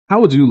How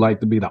would you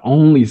like to be the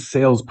only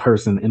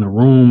salesperson in a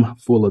room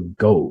full of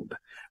gold?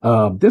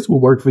 This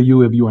will work for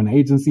you if you're an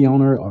agency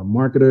owner or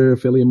marketer,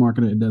 affiliate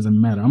marketer. It doesn't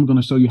matter. I'm going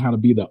to show you how to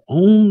be the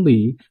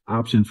only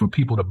option for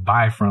people to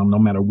buy from, no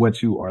matter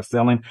what you are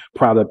selling,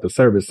 product or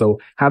service.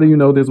 So how do you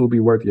know this will be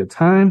worth your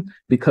time?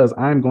 Because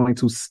I'm going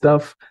to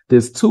stuff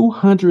this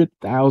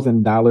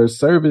 $200,000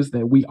 service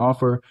that we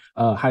offer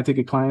high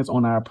ticket clients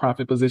on our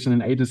profit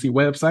positioning agency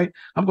website.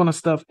 I'm going to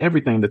stuff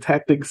everything, the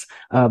tactics,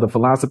 the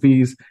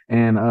philosophies,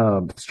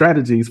 and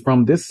strategies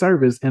from this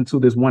service into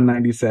this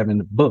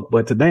 197 book.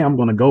 But today I'm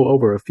going to go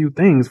over a few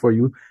things for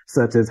you,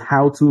 such as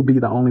how to be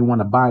the only one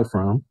to buy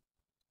from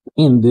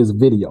in this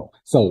video.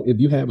 So if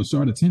you have a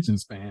short attention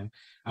span,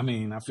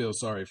 I feel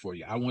sorry for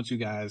you. I want you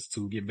guys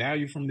to get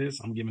value from this.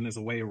 I'm giving this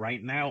away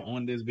right now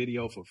on this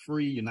video for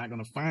free. You're not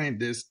going to find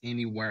this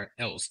anywhere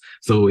else.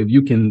 So if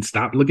you can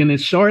stop looking at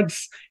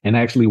shorts and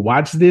actually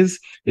watch this,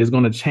 it's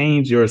going to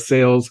change your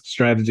sales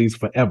strategies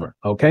forever.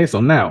 Okay.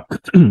 So now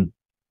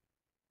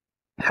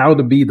how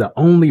to be the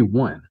only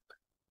one.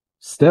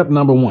 Step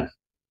number one.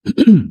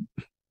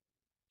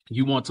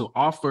 You want to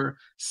offer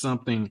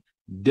something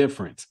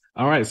different.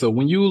 All right. So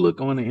when you look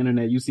on the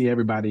internet, you see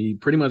everybody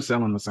pretty much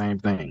selling the same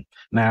thing.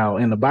 Now,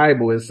 in the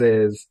Bible, it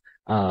says,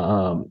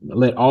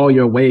 let all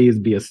your ways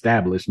be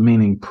established,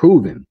 meaning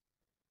proven.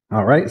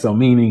 All right. So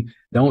meaning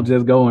don't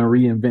just go and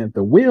reinvent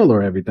the wheel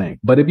or everything.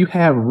 But if you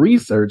have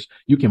research,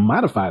 you can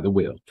modify the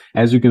wheel.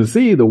 As you can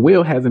see, the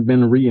wheel hasn't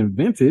been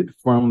reinvented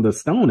from the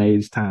Stone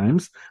Age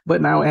times,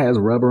 but now it has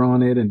rubber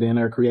on it. And then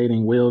they're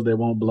creating wheels that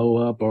won't blow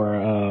up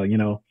or,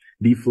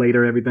 deflate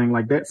or everything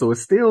like that. So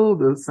it's still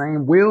the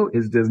same wheel.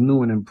 It's just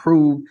new and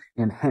improved,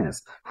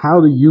 enhanced.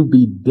 How do you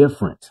be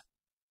different?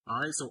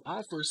 All right, so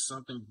offer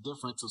something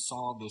different to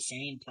solve the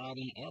same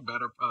problem or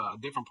better,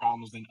 different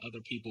problems than other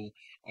people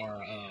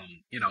are,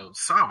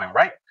 solving,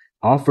 right?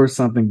 Offer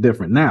something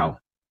different. Now,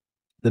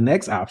 the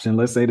next option,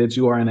 let's say that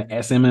you are in the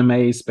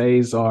SMMA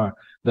space or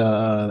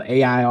the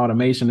AI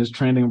automation is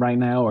trending right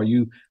now, or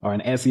you are an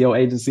SEO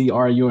agency,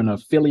 or you're an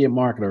affiliate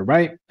marketer,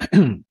 right?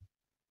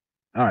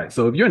 All right.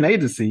 So if you're an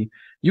agency,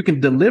 you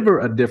can deliver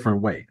a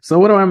different way. So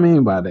what do I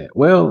mean by that?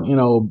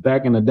 Well,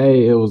 back in the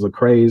day, it was a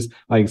craze,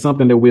 like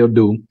something that we'll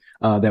do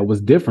that was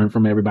different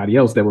from everybody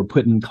else that were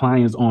putting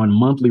clients on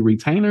monthly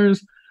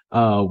retainers.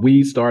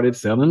 We started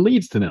selling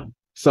leads to them.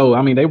 So,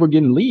 they were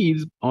getting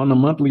leads on a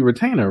monthly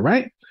retainer,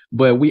 right?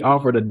 But we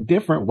offered a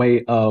different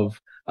way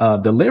of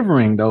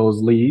delivering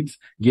those leads,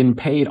 getting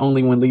paid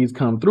only when leads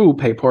come through,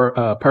 pay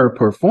per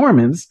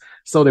performance,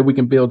 so that we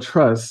can build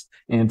trust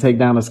and take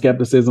down the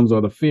skepticisms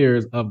or the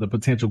fears of the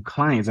potential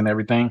clients and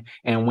everything.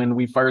 And when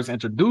we first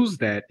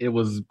introduced that, it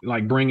was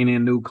like bringing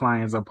in new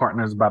clients or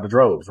partners by the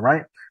droves,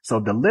 right? So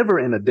deliver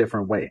in a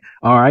different way.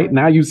 All right.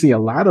 Now you see a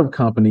lot of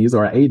companies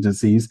or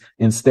agencies,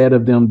 instead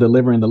of them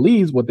delivering the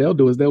leads, what they'll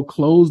do is they'll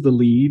close the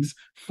leads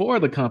for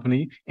the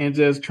company and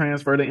just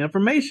transfer the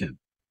information.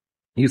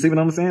 You see what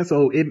I'm saying?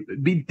 So it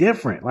be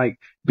different,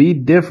 be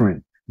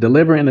different,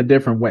 deliver in a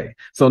different way.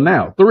 So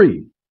now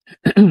three,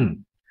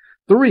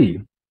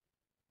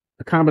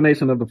 a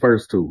combination of the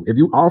first two. If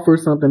you offer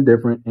something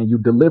different and you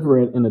deliver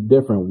it in a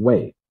different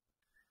way,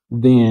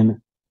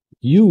 then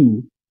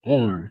you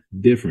are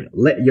different.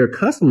 Let your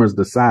customers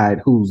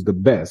decide who's the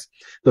best.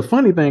 The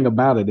funny thing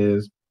about it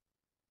is,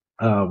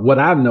 what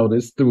I've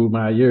noticed through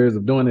my years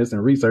of doing this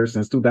and research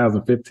since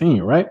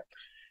 2015, right,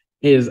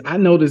 is I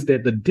noticed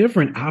that the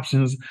different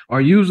options are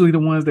usually the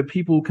ones that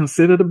people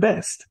consider the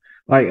best.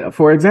 Like,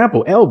 for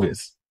example,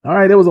 Elvis. All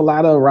right, there was a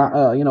lot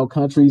of,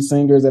 country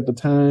singers at the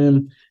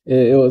time.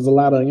 It was a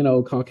lot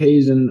of,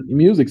 Caucasian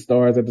music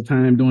stars at the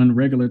time doing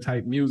regular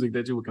type music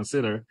that you would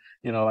consider,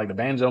 like the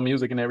banjo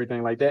music and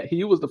everything like that.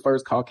 He was the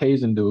first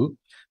Caucasian dude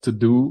to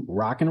do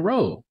rock and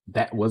roll.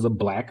 That was a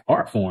black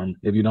art form.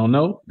 If you don't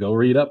know, go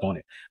read up on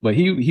it. But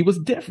he was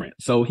different.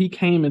 So he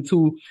came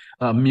into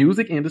a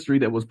music industry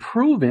that was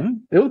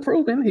proven. It was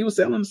proven. He was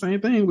selling the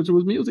same thing, which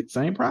was music,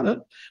 same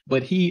product.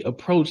 But he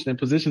approached and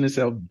positioned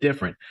himself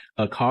different.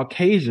 A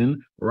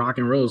Caucasian rock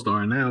and roll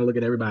star. And now look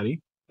at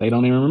everybody. They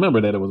don't even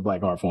remember that it was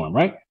black art form,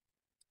 right?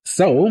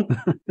 So,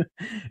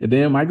 and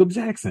then Michael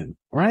Jackson,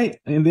 right?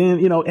 And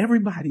then,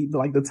 everybody,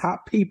 like the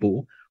top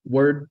people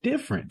were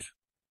different.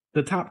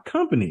 The top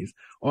companies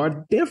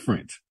are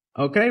different.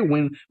 Okay.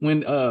 When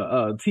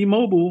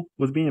T-Mobile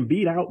was being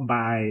beat out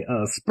by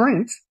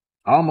Sprint,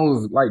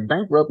 almost like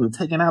bankrupt and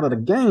taken out of the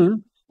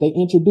game, they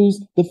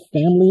introduced the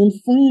family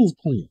and friends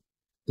plan.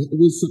 It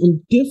was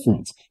something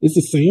different. It's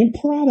the same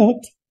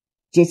product,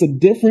 just a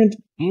different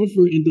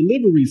offer and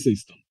delivery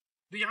system.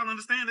 Do y'all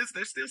understand this?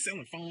 They're still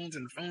selling phones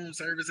and phone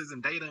services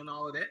and data and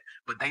all of that,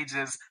 but they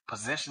just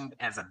positioned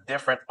as a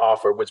different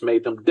offer, which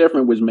made them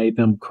different, which made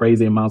them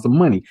crazy amounts of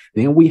money.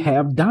 Then we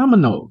have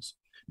Domino's.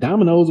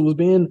 Domino's was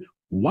being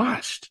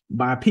washed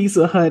by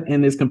Pizza Hut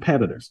and its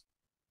competitors.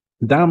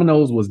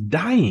 Domino's was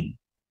dying.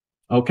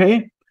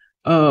 Okay.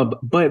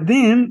 But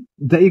then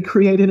they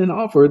created an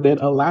offer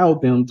that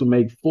allowed them to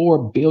make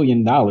 $4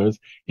 billion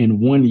in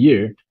 1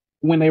 year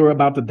when they were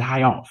about to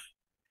die off.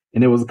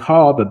 And it was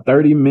called the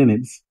 30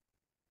 minutes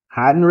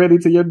hot and ready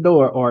to your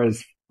door, or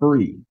it's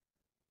free.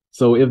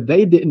 So if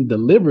they didn't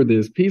deliver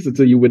this pizza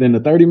to you within the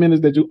 30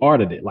 minutes that you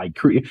ordered it, like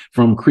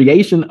from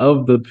creation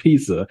of the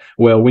pizza,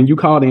 well, when you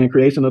called in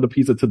creation of the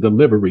pizza to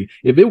delivery,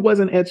 if it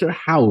wasn't at your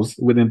house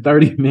within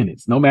 30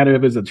 minutes, no matter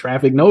if it's a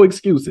traffic, no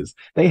excuses,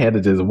 they had to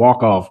just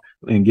walk off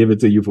and give it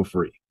to you for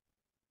free.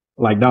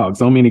 Like, dog,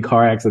 so many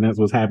car accidents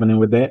was happening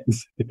with that,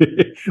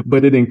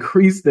 but it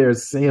increased their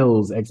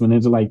sales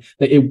exponentially.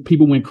 Like,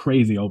 people went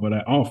crazy over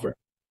that offer.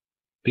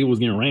 People was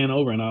getting ran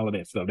over and all of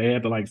that stuff. They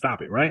had to like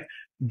stop it, right?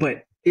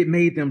 But it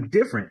made them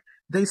different.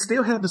 They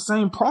still had the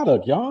same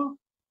product, y'all.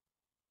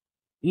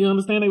 You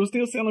understand? They were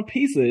still selling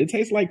pizza. It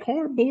tastes like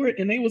cardboard,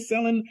 and they were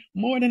selling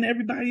more than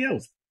everybody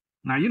else.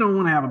 Now, you don't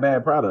want to have a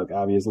bad product,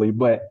 obviously,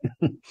 but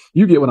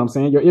you get what I'm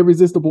saying. Your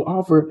irresistible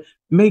offer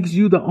makes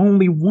you the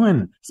only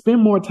one.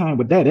 Spend more time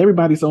with that.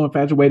 Everybody's so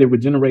infatuated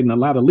with generating a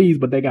lot of leads,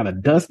 but they got a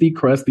dusty,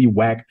 crusty,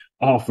 whack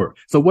offer.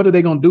 So what are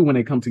they going to do when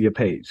they come to your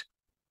page?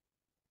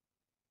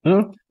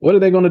 Huh? What are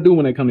they going to do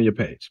when they come to your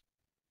page?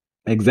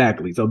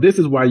 Exactly. So this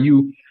is why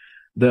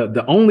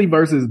the only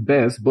versus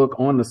best book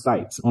on the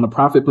sites, on the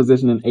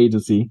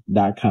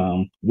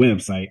profitpositioningagency.com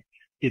website,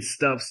 it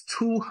stuffs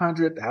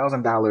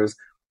 $200,000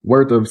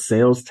 worth of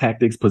sales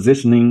tactics,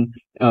 positioning,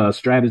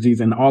 strategies,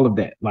 and all of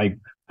that. Like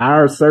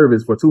our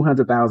service for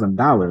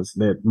 $200,000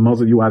 that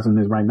most of you watching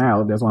this right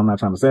now, that's why I'm not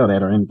trying to sell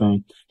that or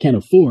anything, can't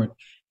afford.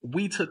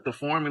 We took the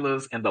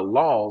formulas and the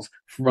laws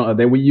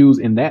that we use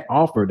in that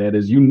offer that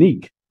is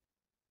unique.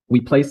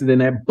 We placed it in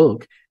that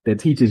book that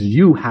teaches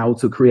you how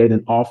to create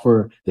an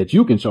offer that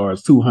you can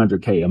charge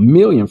 $200K, $1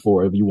 million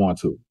for if you want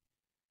to,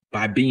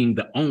 by being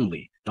the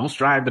only. Don't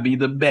strive to be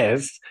the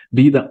best.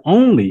 Be the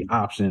only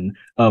option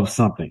of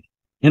something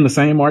in the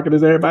same market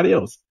as everybody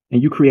else.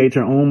 And you create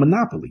your own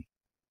monopoly.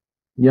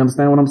 You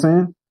understand what I'm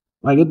saying?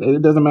 Like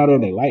it doesn't matter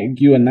if they like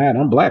you or not.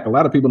 I'm black. A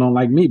lot of people don't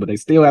like me, but they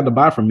still have to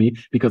buy from me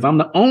because I'm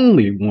the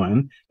only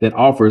one that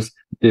offers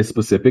this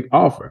specific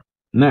offer.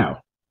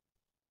 Now,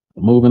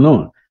 moving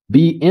on.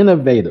 Be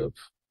innovative.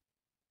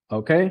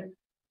 Okay?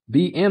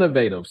 Be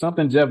innovative.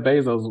 Something Jeff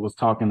Bezos was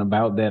talking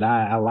about that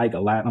I like a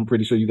lot. I'm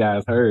pretty sure you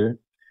guys heard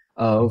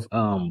of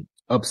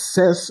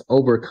obsess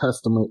over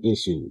customer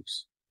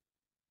issues.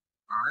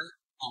 All right?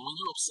 And when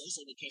you obsess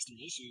over customer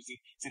issues,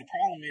 see, the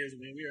problem is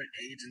when we're an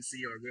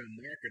agency or we're a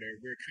marketer,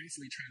 we're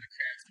constantly trying to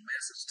craft a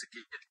message to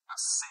get a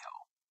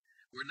sale.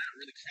 We're not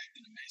really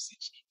crafting a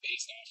message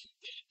based off of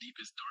the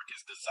deepest,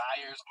 darkest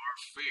desires or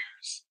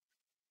fears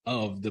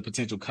of the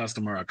potential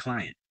customer or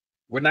client.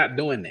 We're not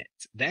doing that.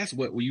 That's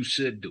what you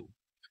should do.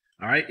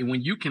 All right. And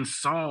when you can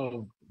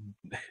solve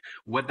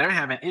what they're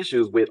having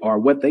issues with or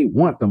what they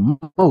want the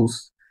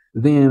most,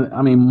 then,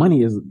 I mean,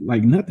 money is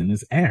like nothing.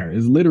 It's air.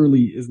 It's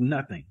literally is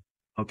nothing.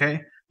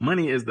 Okay.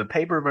 Money is the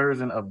paper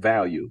version of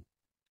value.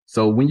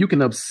 So when you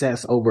can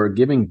obsess over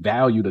giving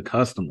value to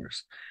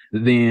customers,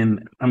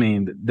 then, I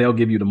mean, they'll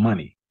give you the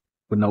money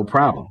with no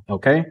problem.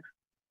 Okay.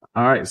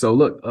 All right. So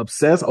look,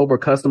 obsess over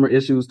customer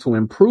issues to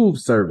improve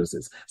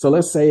services. So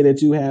let's say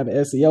that you have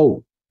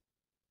SEO.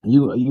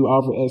 You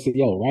offer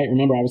SEO, right?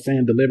 Remember I was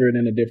saying deliver it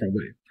in a different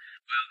way.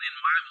 Well, in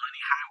my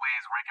Money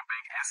Highways Ranking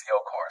Big SEO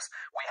course,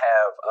 we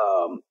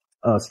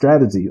have a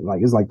strategy.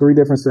 Like it's like 3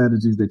 different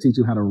strategies that teach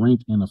you how to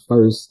rank in the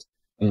first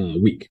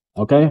week.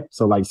 Okay.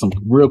 So like some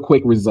real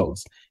quick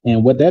results.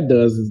 And what that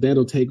does is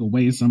that'll take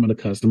away some of the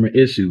customer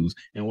issues.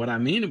 And what I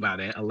mean by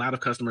that, a lot of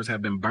customers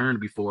have been burned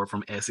before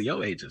from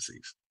SEO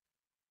agencies.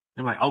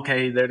 I'm like,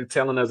 okay, they're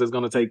telling us it's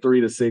going to take 3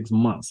 to 6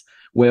 months.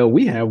 Well,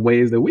 we have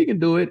ways that we can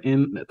do it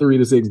in 3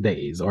 to 6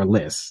 days or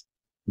less.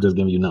 I'm just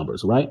giving you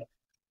numbers, right?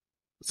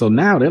 So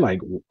now they're like,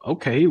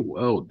 okay,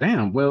 well,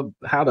 damn. Well,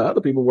 how the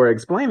other people were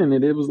explaining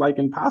it, it was like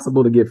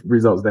impossible to get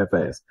results that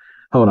fast.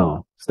 Hold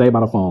on, stay by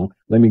the phone.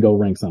 Let me go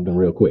rank something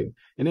real quick.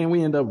 And then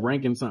we end up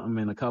ranking something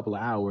in a couple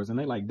of hours. And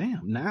they're like,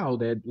 damn, now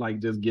that like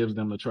just gives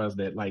them the trust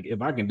that like,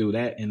 if I can do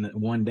that in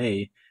one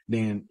day,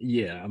 then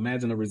yeah,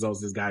 imagine the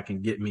results this guy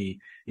can get me,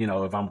 you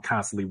know, if I'm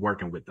constantly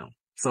working with them.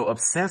 So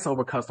obsess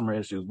over customer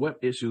issues. What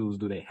issues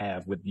do they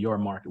have with your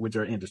market, with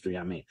your industry?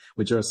 I mean,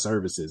 with your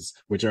services,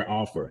 with your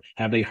offer?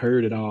 Have they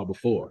heard it all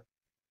before?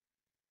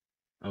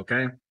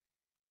 Okay.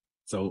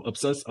 So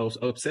obsess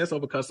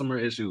over customer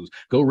issues.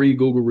 Go read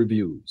Google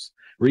reviews.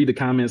 Read the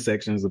comment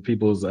sections of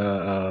people's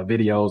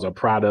videos or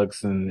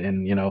products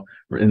and you know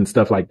and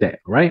stuff like that,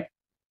 right?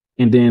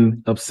 And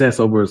then obsess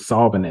over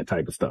solving that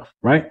type of stuff,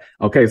 right?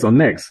 Okay, so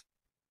next,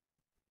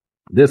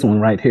 this one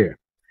right here.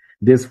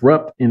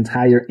 Disrupt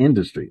entire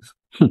industries.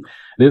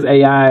 This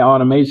AI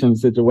automation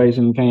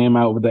situation came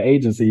out with the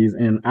agencies,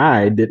 and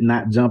I did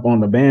not jump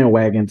on the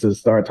bandwagon to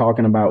start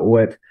talking about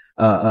what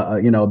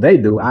you know they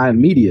do. I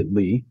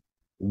immediately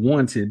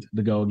wanted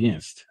to go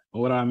against.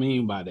 What do I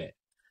mean by that?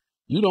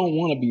 You don't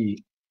want to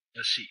be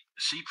a sheep.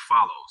 Sheep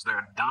follows. They're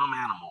a dumb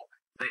animal.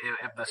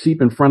 If the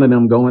sheep in front of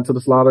them go into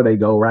the slaughter, they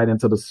go right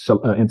into the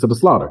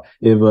slaughter.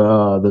 If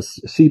the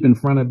sheep in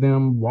front of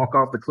them walk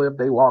off the cliff,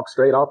 they walk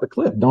straight off the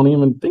cliff. Don't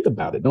even think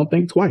about it. Don't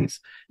think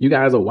twice. You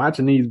guys are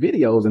watching these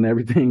videos and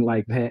everything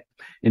like that,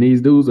 and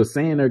these dudes are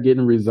saying they're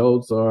getting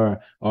results, or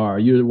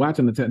you're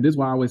watching this is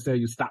why I always say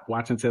you stop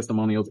watching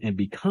testimonials and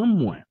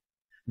become one.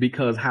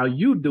 because how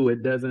you do it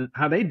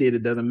how they did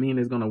it doesn't mean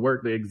it's going to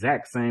work the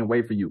exact same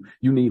way for you.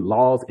 You need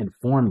laws and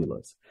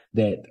formulas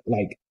that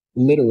like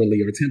literally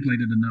are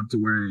templated enough to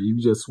where you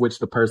just switch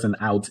the person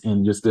out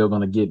and you're still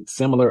going to get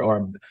similar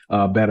or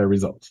better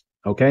results.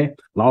 Okay.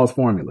 Laws,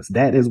 formulas.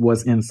 That is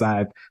what's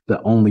inside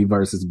the Only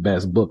versus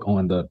Best book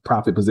on the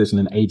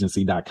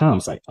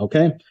profitpositioningagency.com site.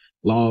 Okay.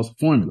 Laws,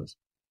 formulas.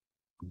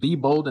 Be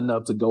bold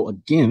enough to go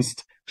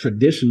against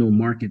traditional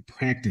market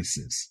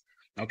practices.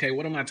 Okay,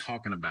 what am I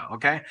talking about?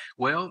 Okay,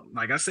 well,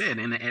 like I said,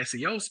 in the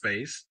SEO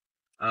space,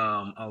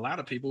 a lot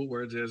of people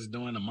were just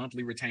doing a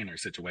monthly retainer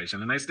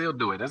situation, and they still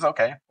do it. It's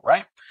okay,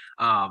 right?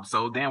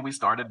 So then we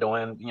started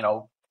doing,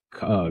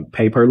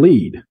 pay per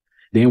lead.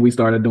 Then we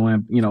started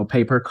doing,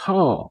 pay per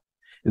call.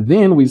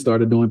 Then we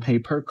started doing pay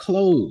per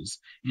close.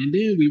 And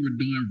then we were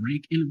doing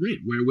rank and rent,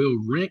 where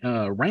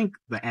we'll rank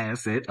the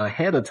asset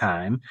ahead of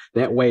time.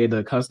 That way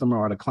the customer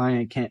or the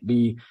client can't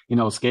be,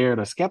 scared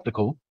or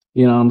skeptical.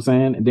 You know what I'm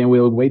saying? And then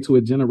we'll wait till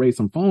it generates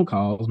some phone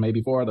calls,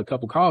 maybe forward a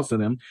couple calls to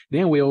them.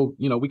 Then we'll,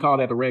 we call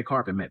that the red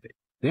carpet method.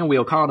 Then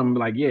we'll call them and be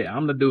like, yeah,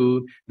 I'm the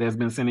dude that's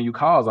been sending you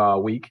calls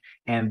all week.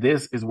 And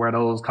this is where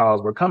those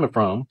calls were coming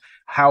from.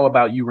 How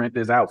about you rent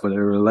this out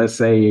for, let's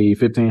say,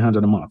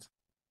 $1,500 a month?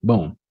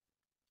 Boom.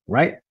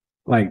 Right?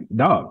 Like,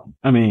 dog,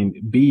 I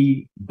mean,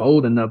 be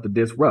bold enough to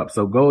disrupt.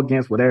 So go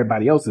against what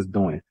everybody else is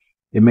doing.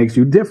 It makes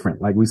you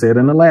different, like we said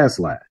in the last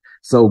slide.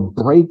 So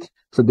break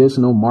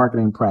traditional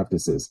marketing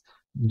practices.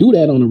 Do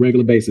that on a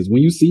regular basis.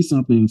 When you see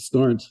something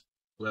start,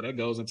 well, that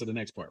goes into the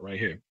next part right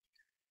here.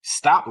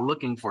 Stop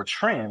looking for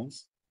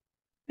trends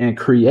and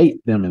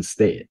create them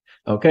instead.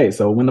 Okay,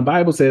 so when the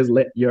Bible says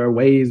let your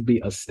ways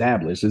be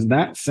established, it's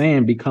not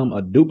saying become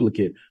a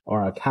duplicate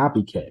or a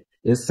copycat.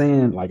 It's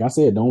saying, like I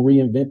said, don't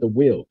reinvent the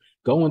wheel.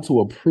 Go into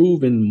a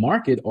proven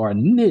market or a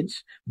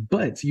niche,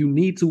 but you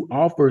need to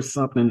offer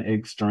something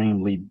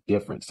extremely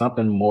different,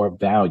 something more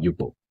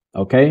valuable.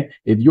 Okay,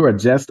 if you're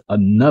just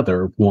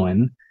another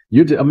one,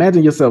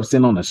 imagine yourself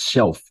sitting on a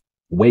shelf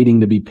waiting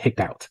to be picked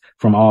out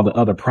from all the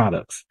other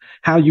products.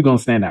 How are you going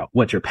to stand out?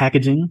 What, your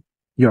packaging,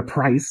 your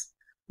price?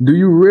 Do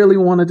you really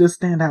want to just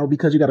stand out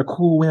because you got a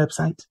cool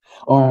website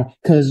or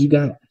because you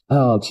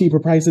got cheaper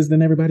prices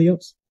than everybody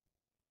else?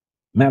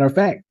 Matter of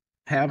fact,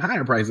 have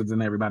higher prices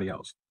than everybody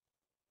else,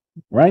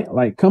 right?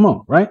 Like, come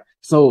on, right?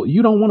 So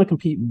you don't want to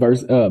compete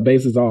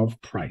basis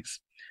off price.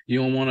 You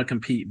don't want to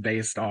compete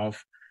based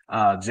off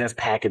just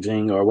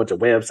packaging or what your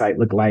website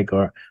look like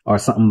or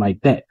something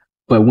like that.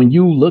 But when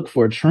you look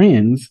for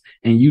trends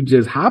and you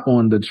just hop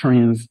on the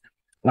trends,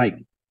 like,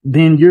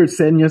 then you're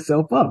setting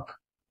yourself up,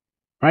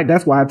 right?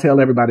 That's why I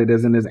tell everybody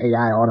that's in this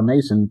AI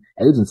automation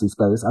agency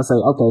space, I say,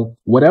 okay,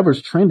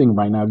 whatever's trending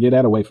right now, get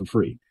that away for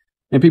free.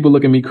 And people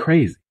look at me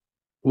crazy.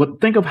 Well,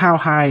 think of how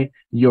high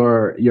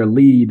your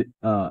lead,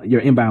 your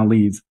inbound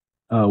leads,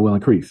 will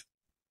increase.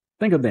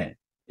 Think of that.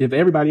 If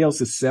everybody else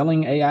is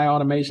selling AI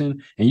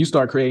automation and you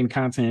start creating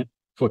content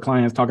for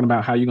clients talking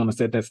about how you're going to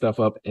set that stuff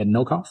up at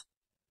no cost,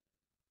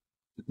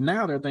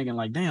 now they're thinking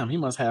like, damn, he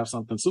must have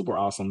something super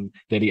awesome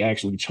that he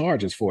actually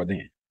charges for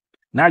then.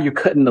 Now you're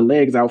cutting the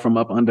legs out from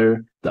up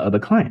under the other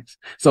clients.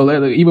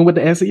 So even with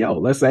the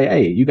SEO, let's say,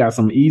 hey, you got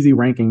some easy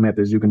ranking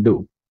methods you can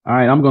do. All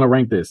right, I'm going to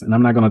rank this and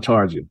I'm not going to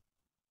charge you.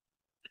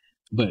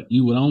 But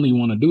you would only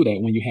want to do that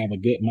when you have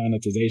a good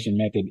monetization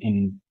method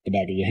in the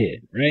back of your head,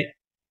 right?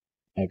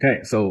 Okay,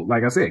 so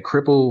like I said,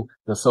 cripple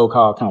the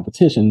so-called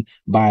competition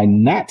by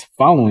not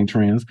following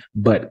trends,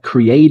 but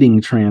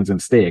creating trends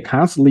instead.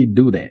 Constantly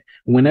do that.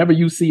 Whenever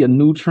you see a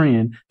new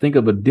trend, think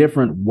of a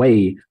different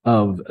way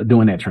of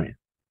doing that trend.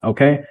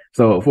 Okay,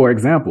 so for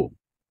example,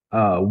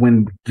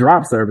 when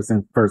drop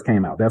servicing first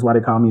came out, that's why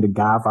they call me the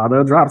godfather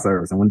of drop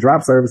servicing. When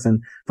drop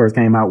servicing first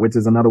came out, which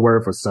is another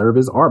word for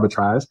service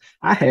arbitrage,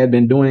 I had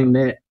been doing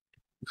that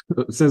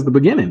since the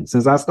beginning,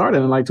 since I started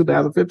in like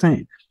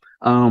 2015.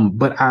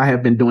 But I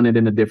have been doing it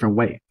in a different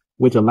way,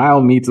 which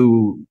allowed me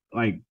to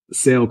like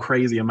sell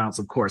crazy amounts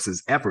of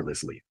courses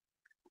effortlessly.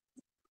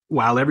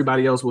 While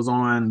everybody else was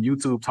on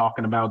YouTube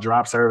talking about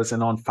drop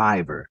servicing on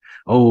Fiverr.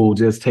 Oh,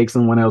 just take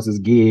someone else's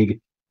gig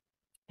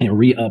and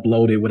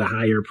re-upload it with a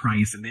higher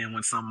price. And then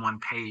when someone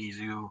pays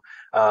you,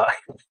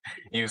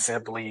 you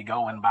simply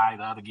go and buy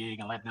the other gig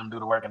and let them do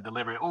the work and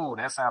deliver it. Oh,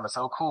 that sounded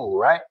so cool,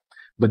 right?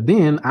 But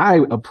then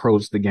I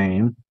approached the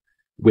game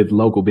with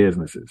local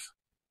businesses.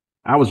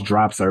 I was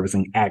drop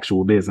servicing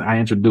actual business. I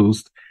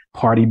introduced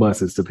party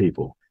buses to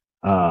people,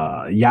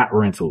 yacht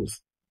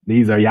rentals.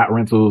 These are yacht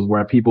rentals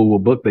where people will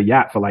book the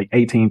yacht for like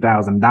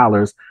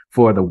 $18,000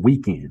 for the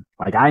weekend.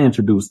 Like I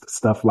introduced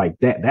stuff like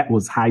that. That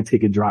was high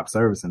ticket drop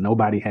service and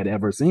nobody had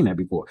ever seen that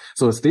before.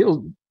 So it's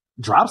still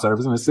drop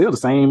service and it's still the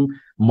same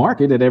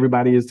market that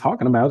everybody is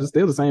talking about. It's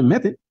still the same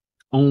method,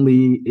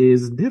 only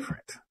is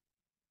different.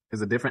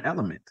 It's a different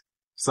element.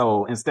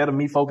 So instead of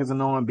me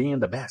focusing on being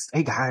the best,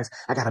 hey guys,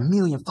 I got 1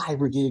 million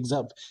Fiverr gigs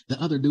up. The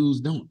other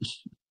dudes don't.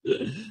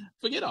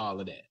 Forget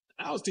all of that.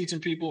 I was teaching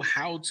people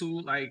how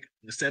to like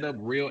set up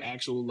real,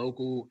 actual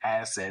local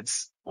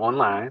assets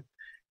online,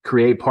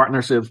 create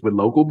partnerships with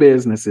local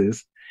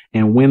businesses.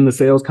 And when the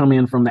sales come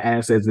in from the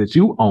assets that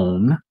you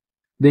own,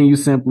 then you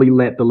simply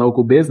let the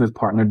local business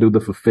partner do the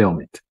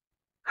fulfillment.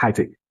 High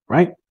ticket,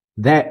 right?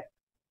 That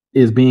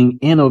is being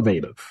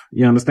innovative.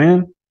 You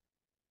understand?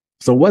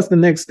 So what's the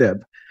next step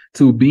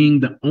to being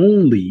the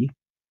only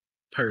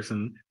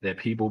person that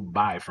people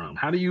buy from?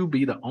 How do you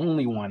be the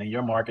only one in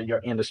your market,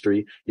 your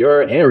industry,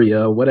 your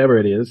area, whatever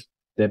it is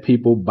that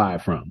people buy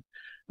from?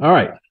 All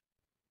right.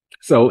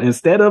 So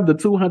instead of the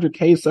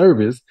 200K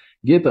service,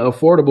 get the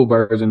affordable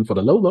version for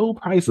the low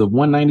price of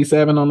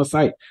 $197 on the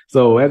site.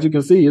 So as you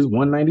can see, it's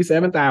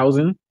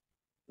 $197,000.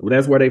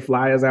 That's where they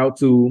fly us out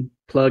to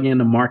plug in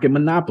the market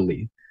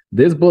monopoly.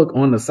 This book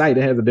on the site,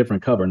 it has a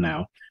different cover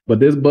now, but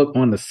this book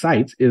on the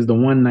site is the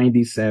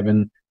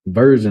 197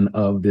 version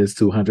of this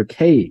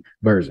 200K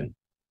version.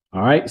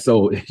 All right.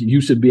 So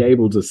you should be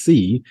able to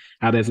see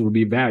how this would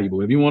be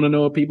valuable. If you want to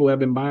know if people have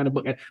been buying the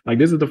book, like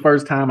this is the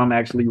first time I'm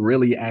actually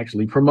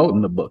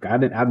promoting the book.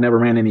 I've never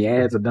ran any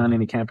ads or done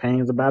any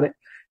campaigns about it.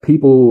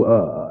 People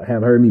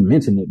have heard me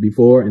mention it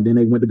before, and then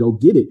they went to go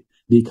get it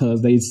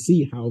because they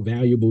see how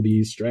valuable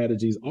these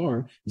strategies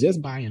are just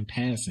by in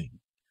passing.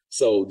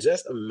 So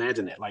just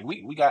imagine that. Like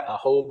we got a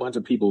whole bunch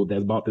of people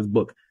that's bought this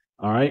book.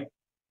 All right.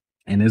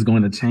 And it's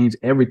going to change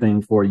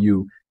everything for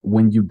you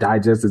when you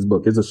digest this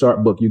book. It's a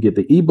short book. You get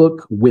the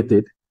ebook with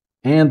it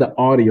and the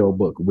audio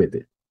book with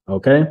it.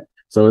 Okay.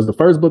 So it's the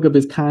first book of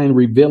its kind,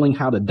 revealing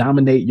how to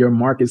dominate your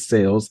market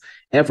sales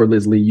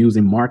effortlessly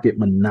using market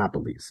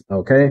monopolies.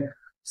 Okay.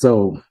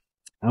 So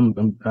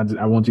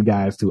I want you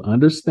guys to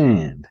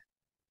understand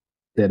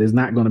that it's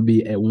not going to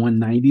be at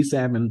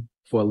 197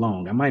 for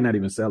long. I might not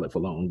even sell it for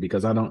long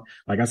because I don't,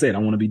 like I said, I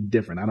want to be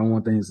different. I don't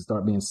want things to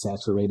start being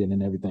saturated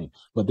and everything.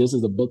 But this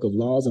is a book of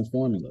laws and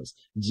formulas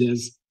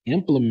just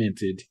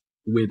implemented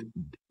with,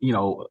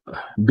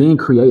 being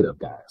creative,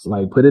 guys.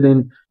 Like put it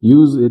in,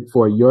 use it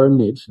for your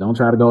niche. Don't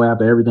try to go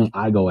after everything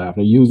I go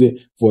after. Use it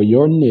for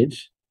your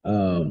niche.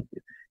 And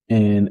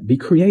be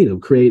creative.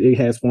 It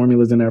has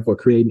formulas in there for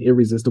creating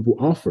irresistible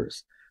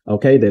offers.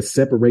 Okay, that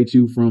separates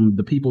you from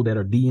the people that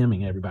are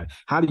DMing everybody.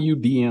 How do you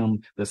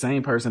DM the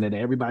same person that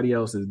everybody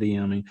else is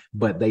DMing,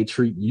 but they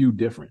treat you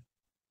different?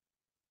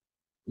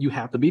 You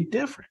have to be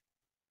different.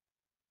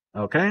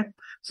 Okay,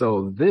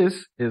 so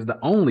this is the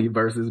only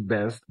versus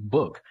best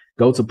book.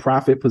 Go to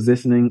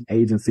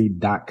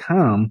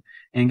profitpositioningagency.com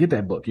and get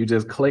that book. You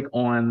just click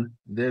on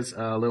this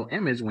little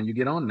image when you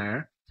get on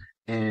there,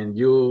 and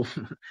you'll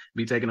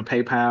be taken to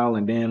PayPal.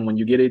 And then when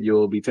you get it,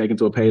 you'll be taken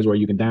to a page where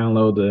you can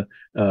download the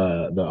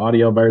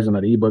audio version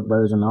or the ebook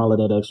version, all of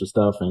that extra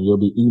stuff. And you'll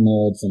be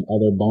emailed some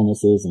other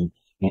bonuses and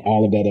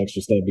all of that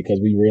extra stuff because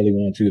we really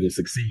want you to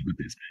succeed with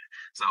this.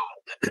 So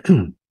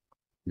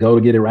go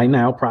to get it right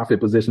now,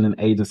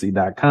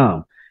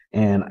 profitpositioningagency.com.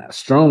 And I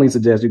strongly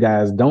suggest you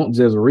guys don't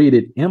just read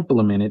it,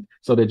 implement it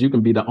so that you can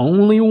be the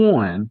only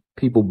one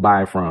people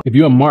buy from. If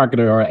you're a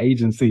marketer or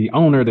agency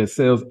owner that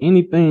sells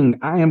anything,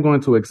 I am going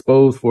to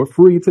expose for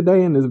free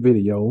today in this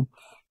video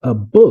a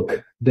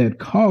book that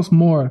costs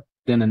more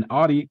than an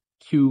Audi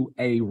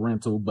QA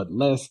rental, but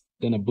less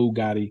than a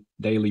Bugatti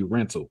daily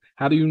rental.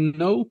 How do you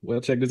know?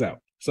 Well, check this out.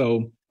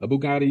 So a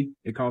Bugatti,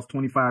 it costs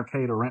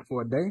 $25K to rent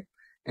for a day,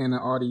 and an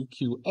Audi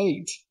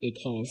Q8, it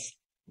costs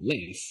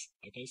less.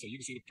 Okay, so you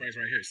can see the price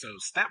right here. So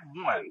step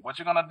one, what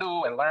you're going to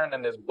do and learn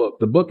in this book.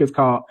 The book is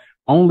called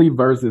Only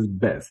versus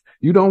Best.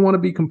 You don't want to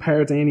be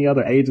compared to any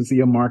other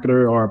agency or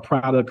marketer or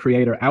product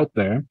creator out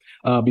there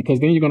because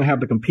then you're going to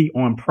have to compete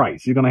on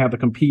price. You're going to have to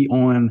compete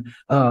on,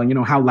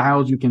 how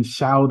loud you can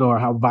shout or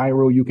how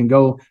viral you can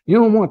go. You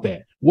don't want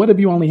that. What if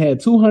you only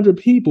had 200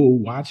 people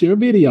watch your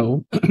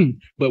video,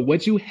 but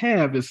what you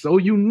have is so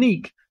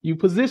unique, you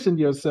positioned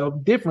yourself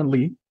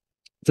differently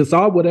to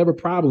solve whatever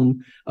problem,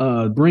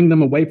 bring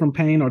them away from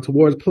pain or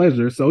towards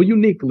pleasure so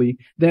uniquely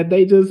that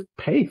they just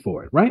pay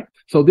for it, right?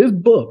 So this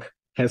book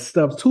has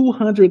stuffed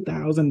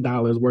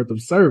 $200,000 worth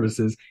of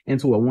services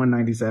into a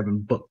 197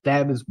 book.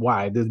 That is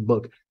why this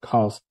book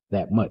costs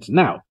that much.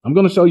 Now, I'm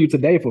going to show you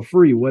today for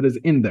free what is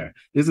in there.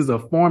 This is a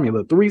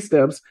formula, 3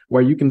 steps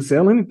where you can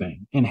sell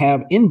anything and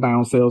have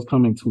inbound sales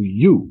coming to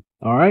you.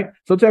 All right.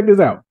 So check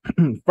this out.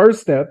 First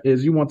step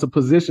is you want to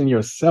position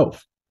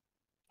yourself.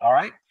 All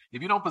right.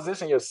 If you don't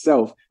position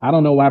yourself, I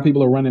don't know why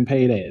people are running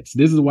paid ads.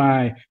 This is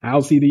why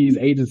I'll see these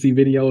agency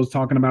videos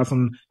talking about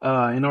some,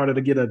 in order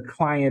to get a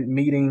client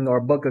meeting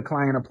or book a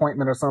client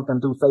appointment or something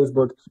through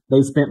Facebook,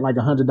 they spent like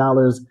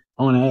 $100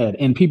 on an ad,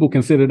 and people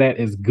consider that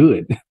as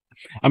good.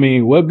 I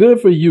mean, well, good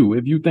for you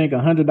if you think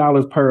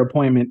 $100 per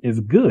appointment is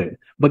good.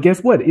 But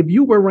guess what? If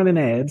you were running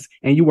ads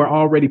and you were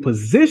already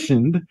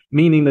positioned,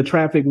 meaning the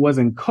traffic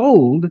wasn't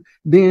cold,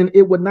 then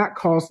it would not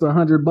cost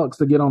 $100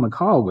 to get on a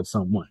call with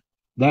someone.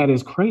 That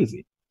is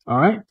crazy. All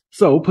right.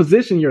 So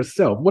position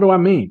yourself. What do I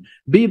mean?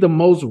 Be the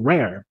most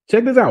rare.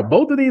 Check this out.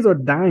 Both of these are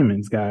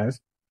diamonds, guys.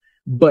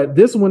 But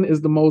this one is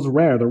the most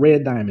rare, the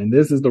red diamond.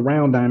 This is the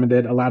round diamond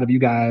that a lot of you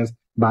guys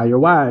buy your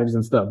wives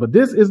and stuff. But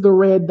this is the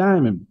red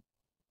diamond.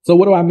 So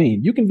what do I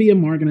mean? You can be a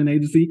marketing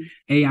agency,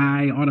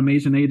 AI,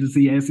 automation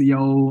agency,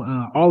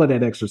 SEO, all of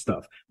that extra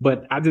stuff.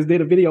 But I just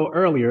did a video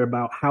earlier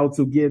about how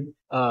to be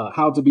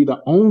the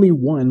only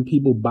one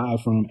people buy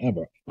from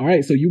ever. All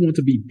right. So you want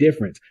to be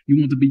different. You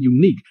want to be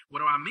unique. What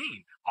do I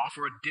mean?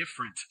 Offer a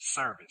different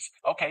service.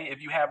 Okay.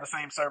 If you have the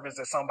same service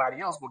as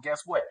somebody else, well,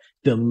 guess what?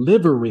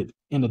 Deliver it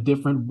in a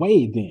different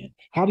way then.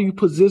 How do you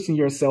position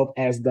yourself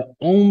as the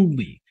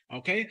only?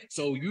 Okay,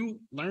 so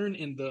you learn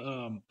in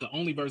the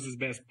Only versus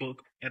Best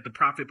book at the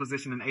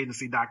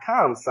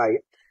profitpositioningagency.com site.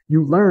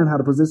 You learn how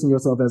to position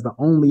yourself as the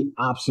only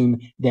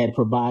option that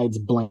provides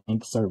blank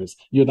service.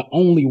 You're the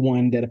only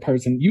one that a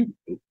person, you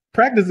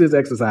practice this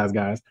exercise,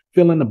 guys.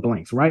 Fill in the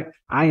blanks, right?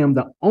 I am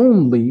the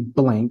only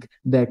blank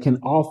that can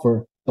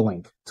offer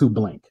blank to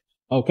blank.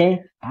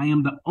 Okay, I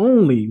am the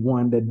only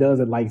one that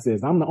does it like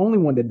this. I'm the only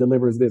one that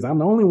delivers this. I'm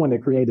the only one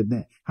that created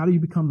that. How do you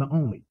become the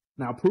only?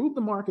 Now, prove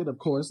the market, of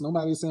course.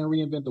 Nobody's saying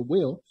reinvent the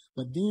wheel,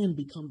 but then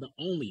become the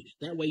only.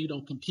 That way you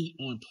don't compete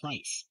on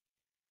price.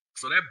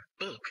 So that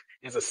book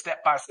is a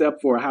step-by-step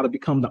for how to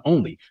become the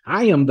only.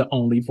 I am the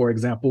only, for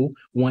example,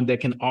 one that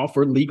can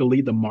offer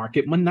legally the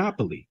market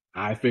monopoly.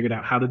 I figured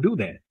out how to do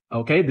that.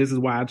 Okay, this is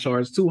why I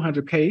charge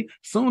 $200K,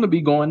 soon to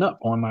be going up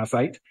on my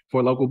site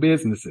for local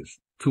businesses.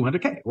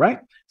 $200K, right?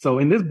 So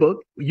in this book,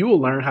 you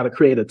will learn how to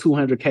create a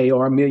 $200K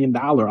or $1 million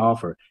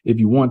offer if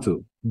you want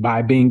to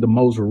by being the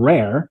most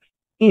rare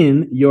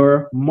in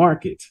your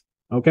market.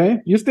 Okay.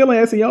 You're still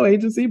an SEO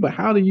agency, but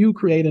how do you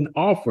create an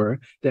offer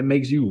that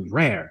makes you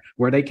rare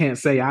where they can't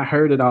say, I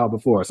heard it all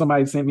before.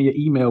 Somebody sent me an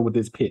email with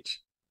this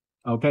pitch.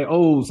 Okay.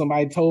 Oh,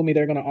 somebody told me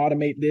they're going to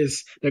automate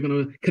this. They're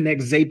going to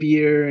connect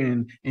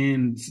Zapier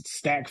and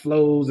Stack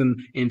Flows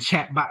and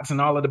chat bots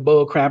and all of the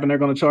bull crap. And they're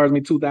going to charge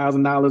me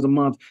 $2,000 a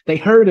month. They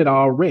heard it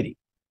already.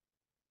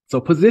 So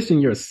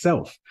position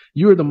yourself.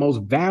 You're the most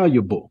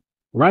valuable,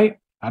 right?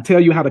 I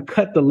tell you how to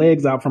cut the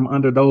legs out from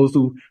under those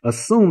who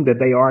assume that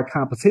they are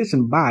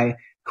competition by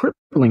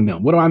crippling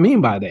them. What do I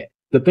mean by that?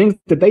 The things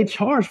that they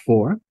charge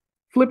for,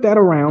 flip that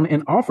around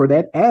and offer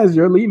that as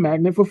your lead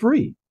magnet for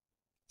free.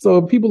 So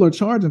if people are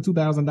charging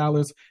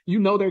 $2,000, you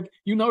know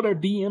they're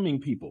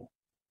DMing people.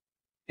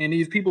 And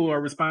these people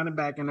are responding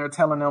back and they're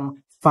telling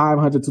them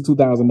 $500 to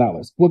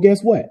 $2,000. Well,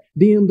 guess what?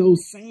 DM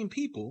those same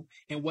people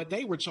and what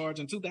they were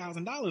charging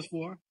 $2,000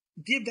 for,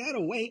 give that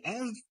away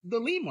as the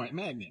lead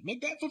magnet.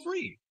 Make that for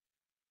free.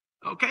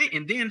 Okay,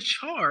 and then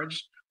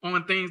charge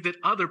on things that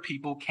other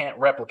people can't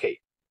replicate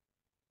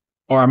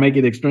or make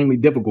it extremely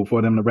difficult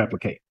for them to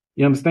replicate.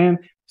 You understand?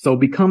 So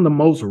become the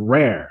most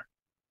rare.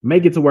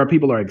 Make it to where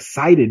people are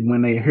excited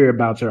when they hear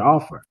about your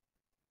offer.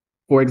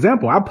 For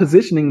example, I'm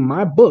positioning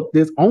my book,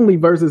 this Only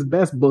versus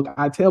Best book.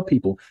 I tell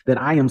people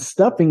that I am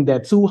stuffing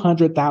that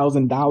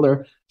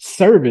 $200,000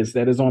 service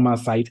that is on my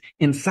site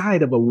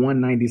inside of a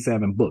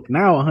 $197 book.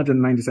 Now,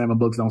 197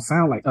 books don't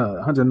sound like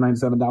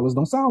 $197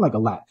 don't sound like a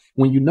lot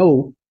when you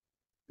know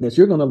that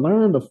you're going to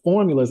learn the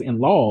formulas and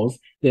laws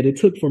that it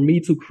took for me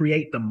to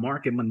create the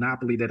market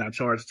monopoly that I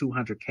charge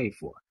 $200K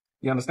for.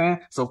 You understand?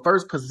 So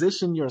first,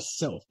 position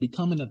yourself,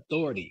 become an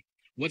authority.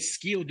 What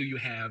skill do you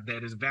have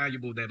that is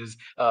valuable,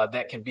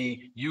 that can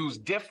be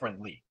used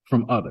differently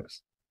from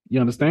others? You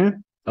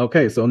understand?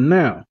 Okay, so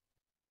now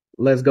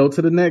let's go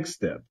to the next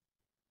step.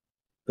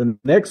 The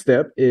next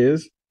step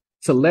is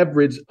to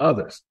leverage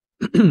others.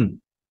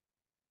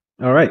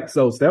 All right,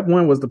 so step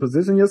one was to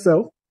position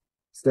yourself.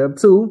 Step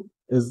two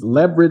is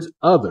leverage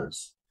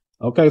others.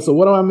 Okay, so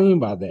what do I mean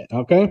by that?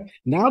 Okay,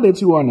 now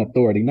that you are an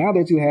authority, now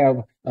that you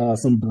have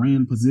some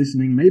brand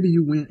positioning, maybe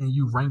you went and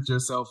you ranked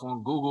yourself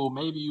on Google,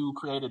 maybe you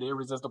created an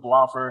irresistible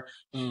offer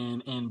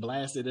and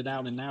blasted it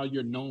out, and now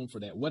you're known for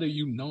that. What are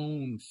you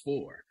known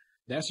for?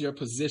 That's your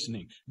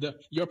positioning.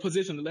 Your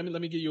position, let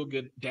me give you a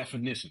good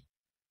definition.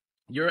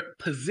 Your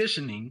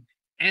positioning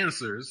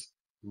answers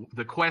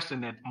the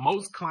question that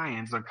most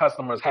clients or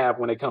customers have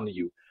when they come to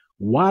you.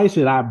 Why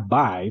should I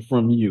buy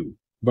from you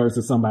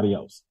versus somebody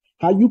else?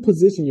 How you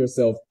position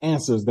yourself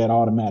answers that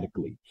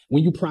automatically.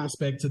 When you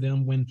prospect to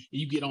them, when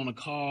you get on a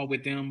call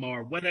with them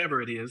or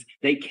whatever it is,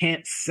 they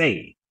can't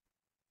say,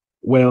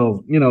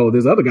 well,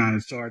 this other guy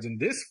is charging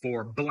this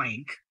for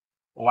blank.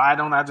 Why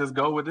don't I just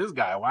go with this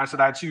guy? Why should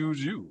I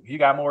choose you? He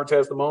got more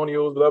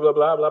testimonials, blah, blah,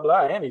 blah, blah,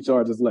 blah, and he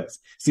charges less.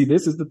 See,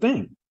 this is the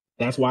thing.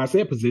 That's why I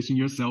said position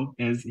yourself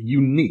as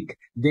unique.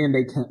 Then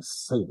they can't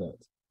say that.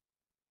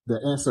 The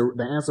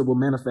answer will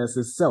manifest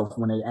itself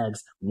when they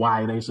ask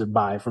why they should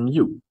buy from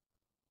you.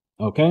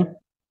 Okay.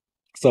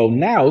 So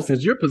now,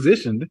 since you're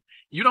positioned,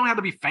 you don't have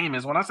to be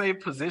famous. When I say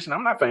position,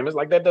 I'm not famous.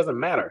 Like, that doesn't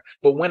matter.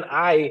 But when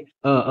I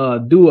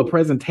do a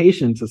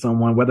presentation to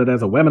someone, whether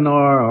that's a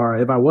webinar or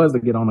if I was to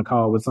get on a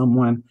call with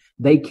someone,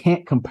 they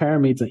can't compare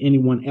me to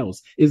anyone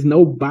else. There's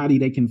nobody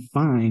they can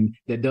find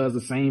that does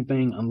the same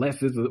thing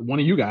unless it's one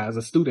of you guys,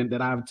 a student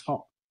that I've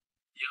taught.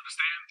 You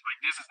understand?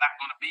 Like, this is not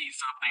going to be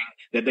something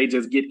that they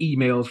just get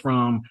emails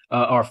from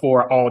or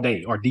for all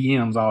day or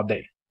DMs all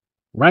day.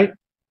 Right?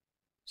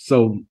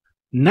 So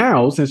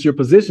now, since you're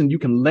positioned, you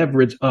can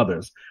leverage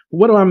others.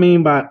 What do I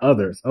mean by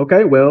others?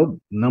 Okay, well,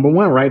 number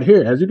one, right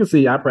here, as you can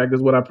see, I practice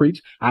what I preach.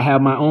 I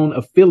have my own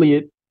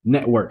affiliate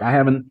network. I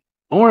have an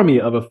army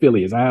of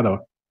affiliates. I had to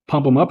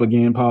pump them up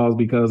again, pause,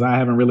 because I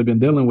haven't really been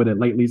dealing with it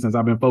lately since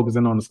I've been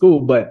focusing on the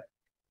school. But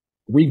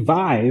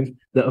revive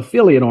the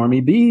affiliate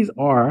army. These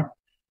are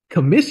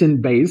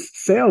commission-based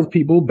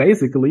salespeople,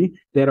 basically,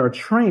 that are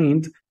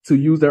trained to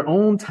use their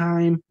own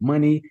time,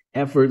 money,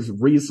 efforts,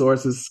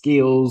 resources,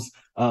 skills,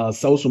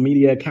 social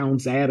media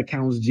accounts, ad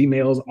accounts,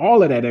 Gmails,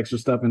 all of that extra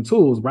stuff and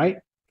tools, right?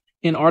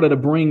 In order to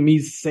bring me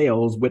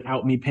sales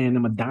without me paying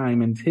them a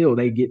dime until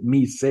they get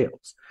me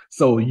sales.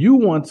 So you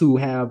want to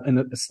have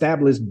an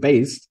established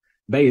base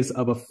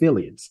of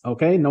affiliates.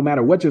 Okay. No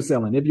matter what you're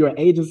selling, if you're an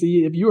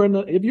agency, if you're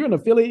an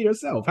affiliate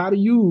yourself, how do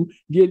you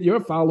get your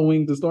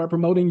following to start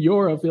promoting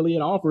your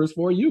affiliate offers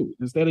for you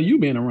instead of you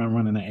being around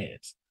running the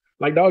ads?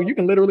 Like, dog, you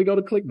can literally go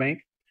to ClickBank,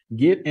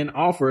 get an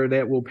offer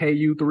that will pay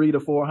you $300 to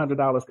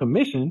 $400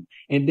 commission,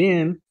 and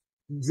then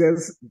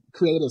just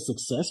create a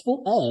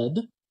successful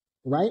ad,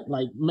 right?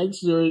 Like, make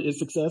sure it's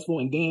successful,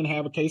 and then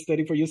have a case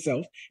study for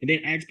yourself, and then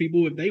ask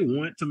people if they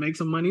want to make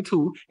some money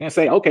too, and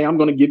say, okay, I'm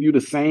going to give you the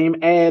same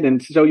ad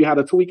and show you how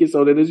to tweak it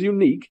so that it's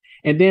unique,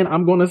 and then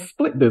I'm going to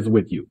split this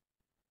with you.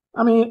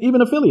 I mean,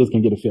 even affiliates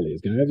can get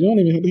affiliates, guys. You don't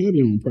even have to have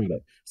your own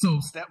product. So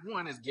step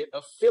one is get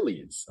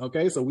affiliates.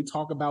 Okay. So we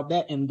talk about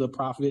that in the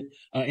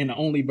in the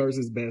Only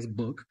versus Best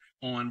book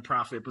on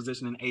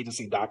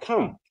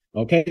profitpositioningagency.com.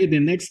 Okay. The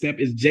next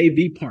step is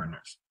JV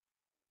partners.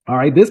 All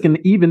right. This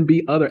can even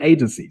be other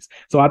agencies.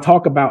 So I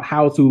talk about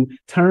how to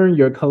turn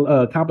your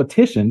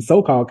competition,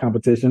 so-called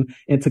competition,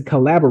 into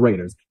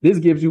collaborators. This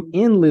gives you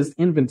endless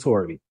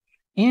inventory,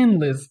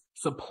 endless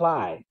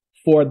supply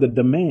for the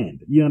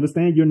demand. You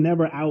understand? You're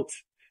never out.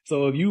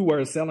 So if you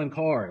were selling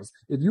cars,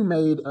 if you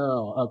made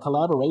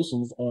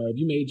collaborations, or if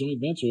you made joint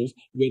ventures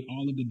with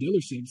all of the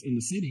dealerships in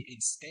the city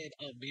instead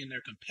of being their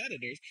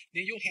competitors,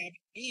 then you'll have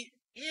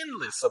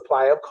endless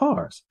supply of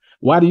cars.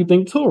 Why do you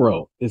think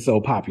Turo is so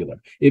popular?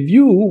 If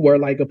you were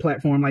like a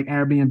platform like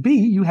Airbnb,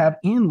 you have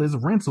endless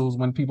rentals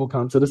when people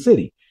come to the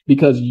city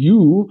because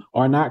you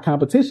are not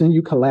competition.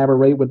 You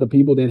collaborate with the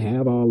people that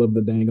have all of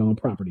the dang on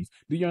properties.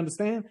 Do you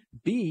understand?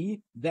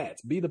 Be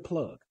the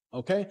plug.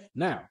 Okay.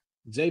 Now,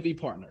 JV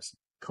partners.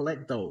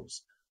 Collect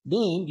those.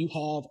 Then you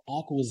have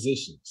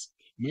acquisitions,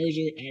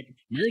 mergers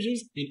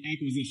and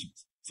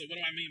acquisitions. So what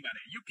do I mean by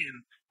that?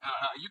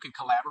 You can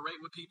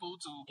collaborate with people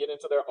to get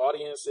into their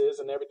audiences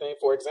and everything.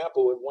 For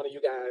example, if one of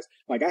you guys,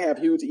 like, I have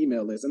huge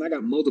email lists and I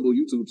got multiple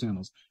YouTube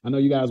channels. I know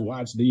you guys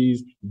watch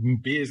these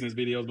business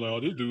videos, like,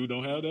 oh, this dude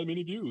don't have that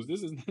many views.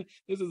 This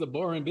is a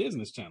boring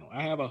business channel.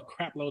 I have a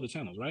crap load of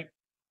channels, right?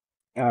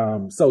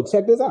 So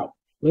check this out.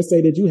 Let's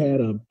say that you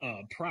had a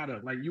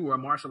product, like you were a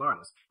martial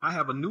artist. I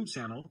have a new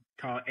channel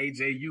called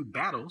AJU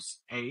Battles,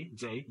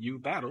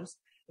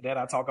 that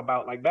I talk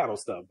about like battle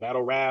stuff,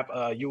 battle rap,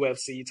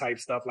 UFC type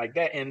stuff like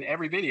that. And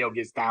every video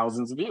gets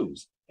thousands of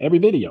views. Every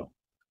video.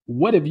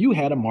 What if you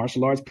had a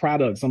martial arts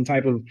product, some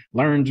type of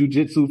learn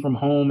jujitsu from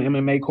home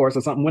MMA course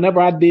or something? Whenever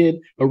I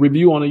did a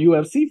review on a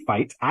UFC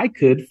fight, I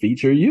could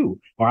feature you,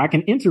 or I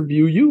can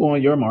interview you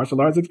on your martial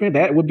arts experience.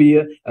 That would be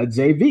a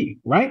JV,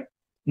 right?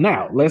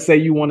 Now, let's say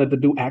you wanted to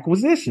do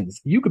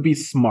acquisitions. You could be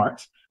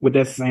smart with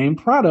that same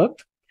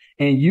product,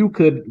 and you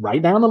could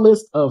write down a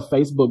list of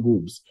Facebook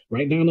groups,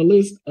 write down a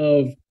list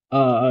of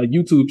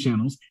YouTube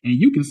channels, and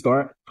you can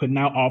start putting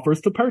out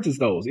offers to purchase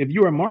those. If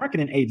you're a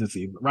marketing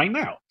agency right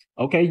now,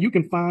 okay, you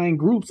can find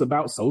groups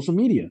about social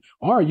media,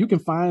 or you can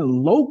find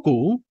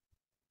local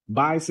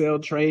buy, sell,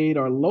 trade,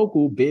 or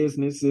local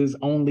businesses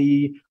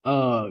only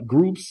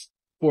groups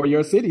for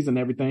your cities and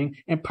everything,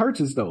 and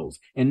purchase those.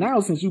 And now,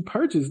 since you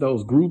purchase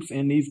those groups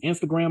and these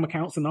Instagram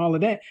accounts and all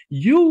of that,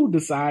 you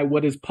decide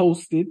what is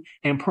posted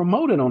and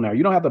promoted on there.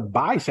 You don't have to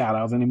buy shout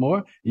outs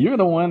anymore. You're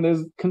the one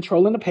that's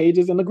controlling the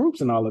pages and the groups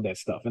and all of that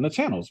stuff and the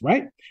channels,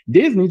 right?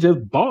 Disney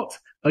just bought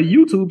a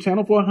YouTube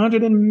channel for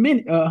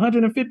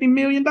 $150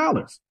 million.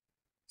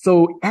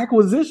 So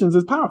acquisitions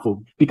is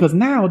powerful because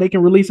now they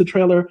can release a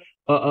trailer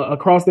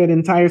across that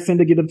entire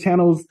syndicate of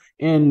channels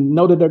and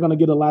know that they're going to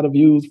get a lot of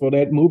views for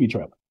that movie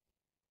trailer.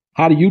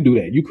 How do you do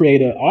that? You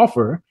create an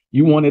offer.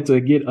 You want it to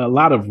get a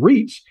lot of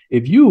reach.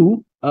 If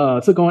you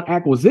took on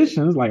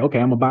acquisitions, like, okay,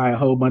 I'm going to buy a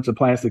whole bunch of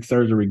plastic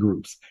surgery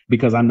groups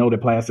because I know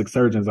that plastic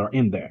surgeons are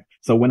in there.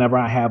 So whenever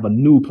I have a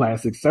new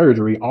plastic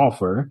surgery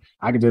offer,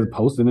 I can just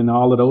post it in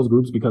all of those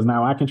groups because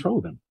now I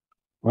control them,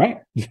 right?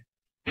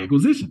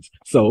 Acquisitions.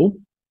 So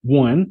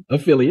one,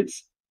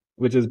 affiliates,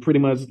 which is pretty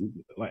much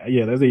like,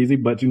 yeah, that's easy,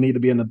 but you need to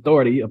be an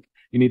authority.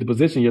 You need to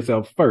position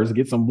yourself first,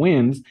 get some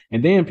wins,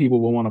 and then people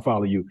will want to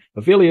follow you.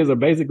 Affiliates are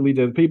basically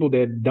just people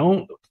that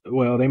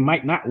they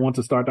might not want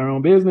to start their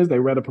own business. They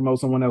rather promote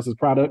someone else's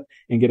product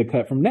and get a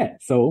cut from that.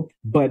 So,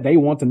 but they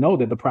want to know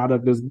that the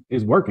product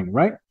is working,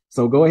 right?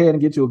 So go ahead and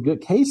get you a good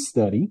case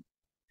study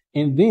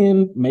and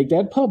then make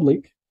that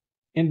public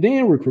and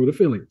then recruit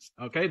affiliates.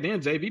 Okay. Then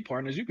JV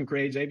partners, you can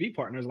create JV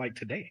partners like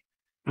today.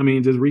 I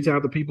mean, just reach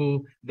out to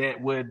people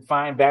that would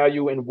find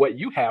value in what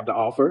you have to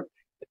offer,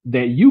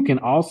 that you can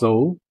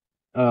also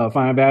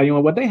find value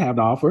in what they have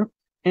to offer,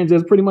 and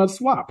just pretty much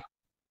swap,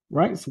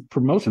 right? So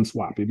promotion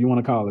swap, if you want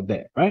to call it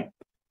that, right?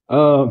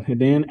 And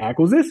then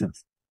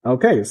acquisitions.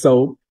 Okay,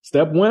 so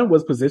step one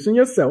was position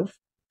yourself.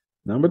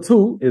 Number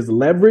two is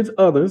leverage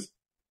others.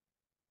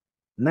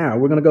 Now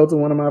we're gonna go to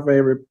one of my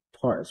favorite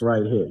parts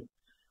right here.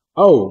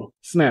 Oh,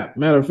 snap.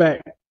 Matter of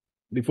fact,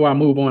 before I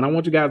move on, I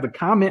want you guys to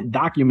comment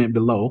document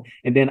below,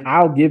 and then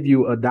I'll give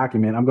you a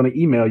document. I'm going to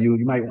email you.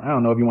 You might, I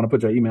don't know if you want to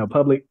put your email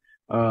public.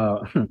 Uh,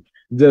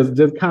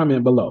 just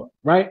comment below,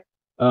 right?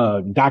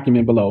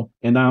 Document below,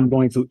 and I'm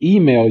going to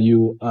email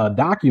you a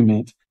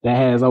document that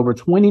has over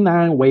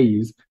 29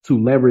 ways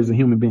to leverage a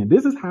human being.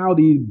 This is how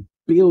these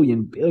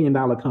billion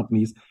dollar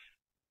companies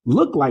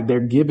look like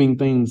they're giving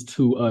things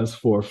to us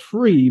for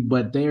free,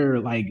 but they're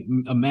like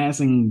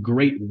amassing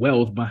great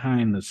wealth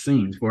behind the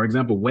scenes. For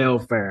example,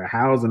 welfare,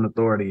 housing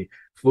authority,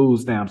 food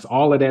stamps,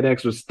 all of that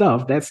extra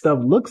stuff. That stuff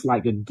looks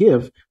like a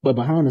gift, but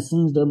behind the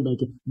scenes, they're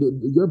making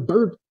your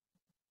birth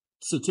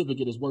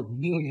certificate is worth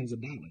millions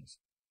of dollars,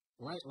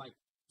 right? Like,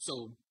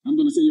 so I'm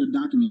going to send you a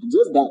document.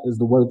 Just that is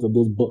the worth of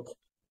this book,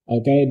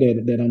 okay,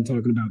 that I'm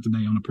talking about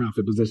today on the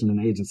Profit Positioning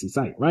Agency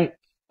site, right?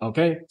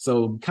 Okay,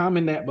 so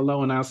comment that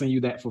below and I'll send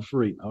you that for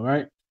free. All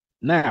right.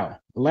 Now,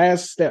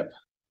 last step.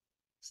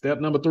 Step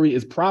number 3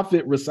 is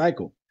profit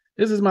recycle.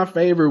 This is my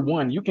favorite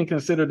one. You can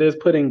consider this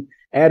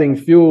adding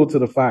fuel to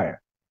the fire.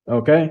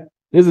 Okay.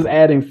 This is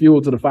adding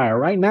fuel to the fire.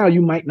 Right now,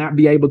 you might not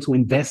be able to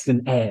invest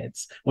in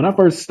ads. When I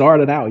first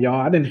started out,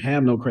 y'all, I didn't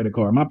have no credit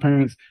card. My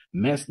parents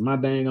messed my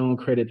dang on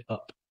credit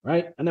up.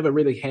 Right? I never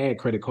really had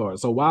credit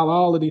cards. So while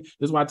all of this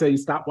is why I tell you,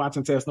 stop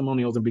watching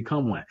testimonials and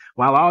become one.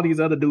 While all these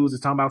other dudes is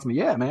talking about to me,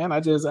 yeah, man, I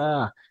just,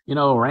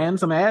 ran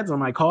some ads on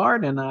my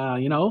card and,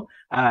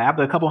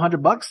 after a couple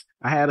 $100,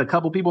 I had a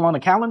couple people on the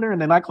calendar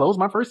and then I closed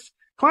my first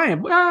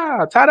client.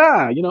 Ah,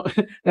 ta-da,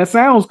 that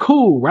sounds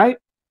cool, right?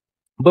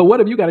 But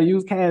what if you got to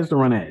use cash to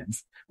run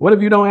ads? What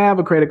if you don't have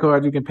a credit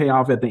card you can pay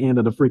off at the end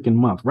of the freaking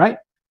month, right?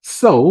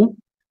 So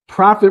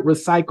profit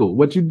recycle.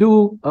 What you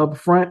do up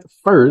front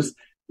first,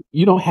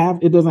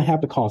 it doesn't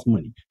have to cost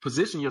money.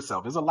 Position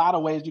yourself. There's a lot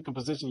of ways you can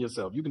position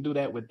yourself. You can do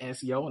that with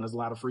SEO, and there's a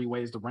lot of free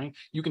ways to rank.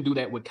 You can do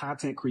that with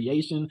content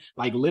creation,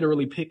 like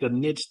literally pick a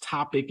niche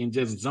topic and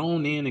just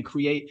zone in and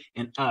create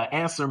and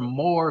answer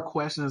more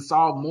questions,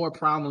 solve more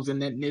problems in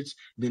that niche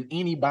than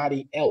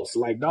anybody else.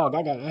 Like, dog,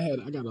 I got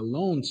a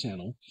loan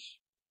channel,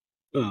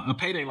 a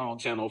payday loan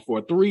channel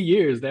for 3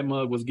 years. That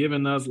mug was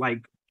giving us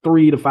like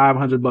 $300 to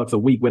 $500 a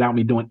week without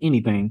me doing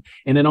anything.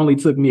 And it only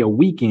took me a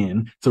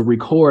weekend to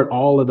record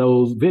all of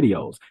those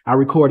videos. I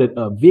recorded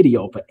a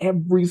video for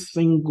every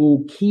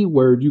single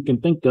keyword you can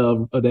think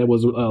of that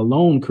was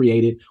alone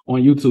created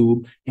on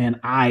YouTube. And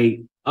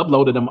I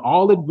uploaded them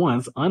all at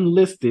once,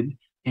 unlisted,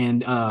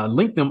 and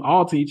linked them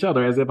all to each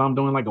other as if I'm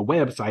doing like a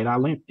website. I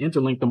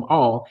interlinked them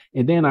all,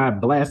 and then I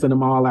blasted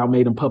them all out,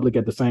 made them public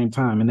at the same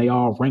time, and they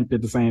all ranked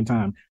at the same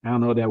time. I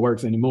don't know if that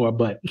works anymore,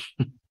 but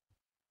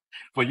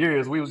for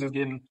years, we was just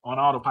getting on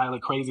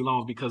autopilot crazy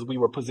loans because we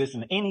were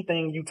positioned.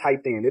 Anything you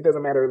typed in, it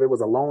doesn't matter if it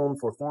was a loan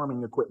for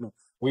farming equipment.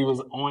 We was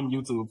on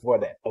YouTube for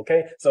that.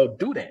 Okay. So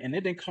do that. And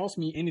it didn't cost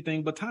me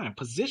anything but time.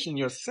 Position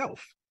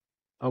yourself.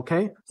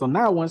 Okay. So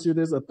now once you're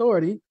this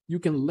authority, you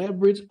can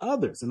leverage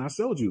others. And I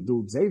showed you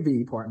through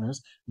JV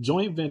partners,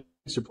 joint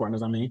venture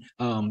partners,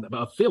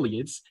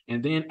 affiliates,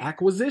 and then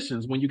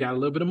acquisitions when you got a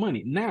little bit of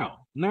money. Now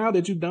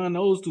that you've done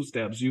those 2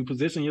 steps, you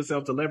position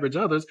yourself to leverage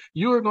others,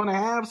 you're going to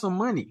have some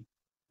money.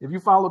 If you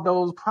follow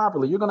those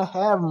properly, you're going to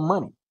have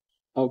money.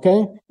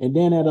 Okay. And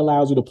then that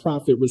allows you to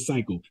profit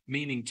recycle,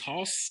 meaning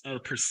toss a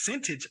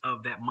percentage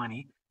of that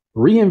money,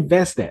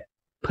 reinvest that,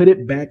 put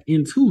it back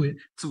into it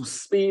to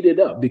speed it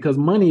up, because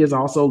money is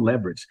also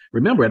leverage.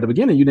 Remember, at the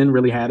beginning, you didn't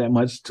really have that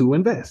much to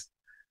invest,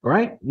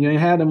 right? You didn't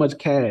have that much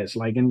cash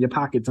like in your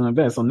pocket to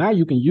invest. So now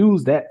you can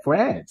use that for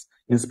ads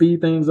and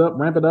speed things up,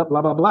 ramp it up,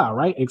 blah, blah, blah,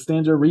 right?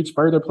 Extend your reach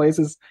further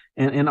places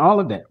and all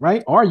of that,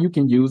 right? Or you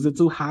can use it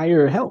to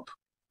hire help.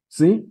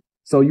 See?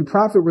 So you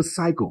profit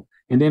recycle,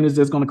 and then it's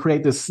just going to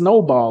create this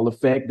snowball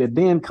effect that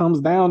then comes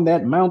down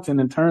that mountain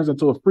and turns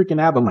into a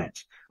freaking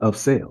avalanche of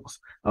sales.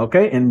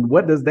 Okay. And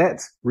what does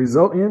that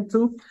result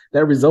into?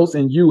 That results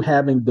in you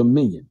having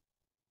dominion.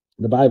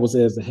 The Bible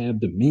says to have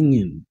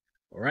dominion.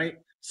 All right.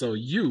 So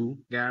you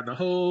got the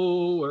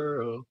whole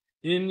world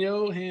in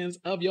your hands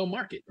of your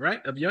market, right?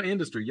 Of your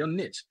industry, your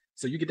niche.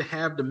 So you get to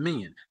have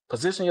dominion.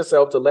 Position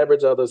yourself to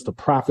leverage others, to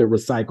profit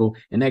recycle,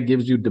 and that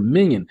gives you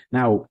dominion.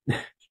 Now,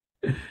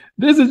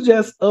 this is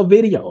just a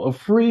video, a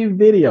free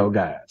video,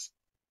 guys.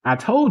 I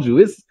told you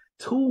it's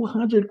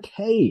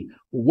 $200K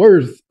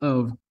worth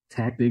of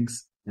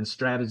tactics and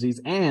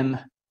strategies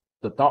and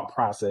the thought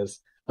process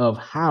of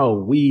how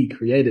we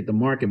created the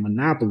market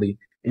monopoly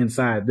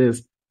inside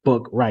this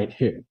book right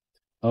here.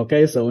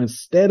 Okay, so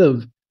instead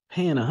of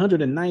paying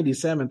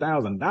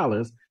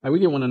 $197,000, like we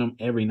get one of them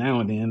every now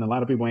and then. A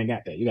lot of people ain't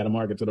got that. You got to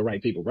market to the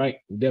right people, right?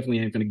 You definitely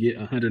ain't going to get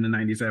a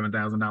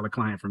 $197,000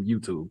 client from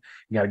YouTube.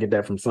 You got to get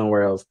that from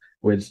somewhere else,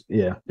 which,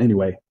 yeah,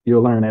 anyway,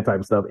 you'll learn that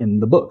type of stuff in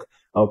the book.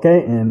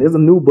 Okay, and there's a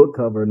new book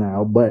cover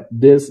now, but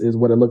this is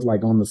what it looks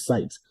like on the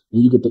site.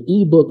 And you get the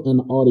ebook and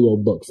the audio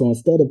book. So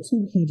instead of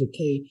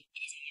 $200K,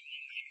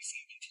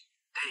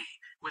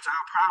 which I'll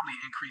probably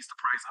increase the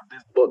price of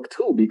this book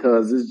too,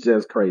 because it's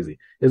just crazy.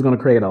 It's going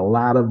to create a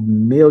lot of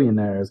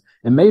millionaires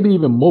and maybe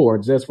even more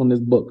just from this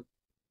book.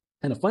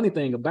 And the funny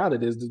thing about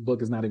it is this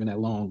book is not even that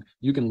long.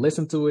 You can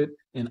listen to it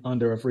in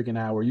under a freaking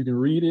hour. You can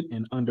read it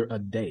in under a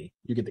day.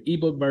 You get the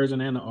ebook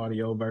version and the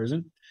audio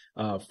version.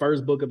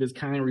 First book of its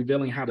kind,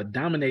 revealing how to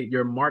dominate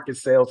your market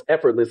sales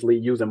effortlessly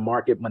using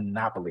market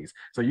monopolies.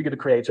 So you get to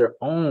create your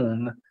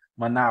own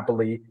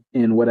monopoly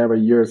in whatever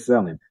you're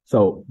selling.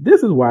 So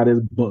this is why this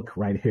book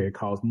right here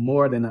costs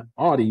more than an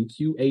Audi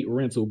Q8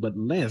 rental, but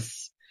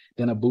less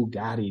than a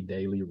Bugatti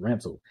daily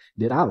rental.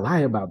 Did I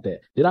lie about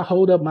that? Did I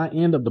hold up my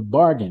end of the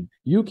bargain?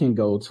 You can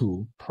go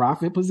to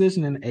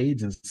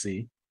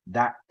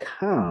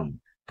profitpositioningagency.com.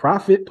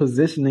 Profit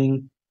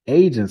Positioning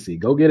Agency.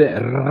 Go get it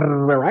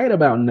right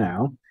about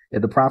now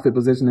at the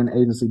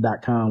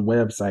profitpositioningagency.com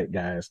website,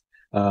 guys.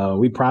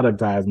 We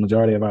productize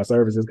majority of our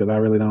services because I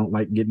really don't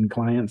like getting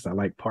clients. I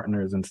like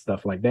partners and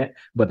stuff like that.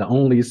 But the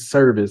only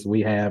service we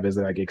have is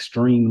like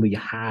extremely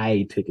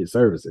high ticket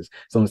services.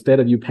 So instead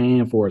of you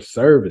paying for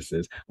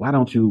services, why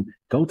don't you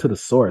go to the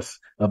source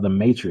of the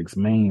matrix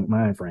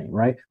mainframe,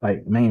 right?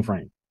 Like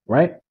mainframe,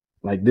 right?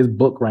 Like this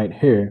book right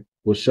here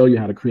will show you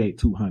how to create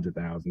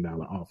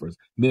 $200,000 offers, $1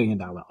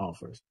 million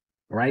offers,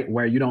 right?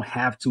 Where you don't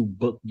have to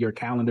book your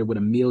calendar with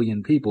 1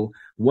 million people.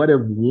 What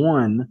if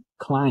one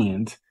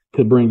client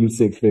could bring you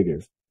 6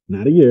 figures,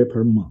 not a year,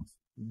 per month?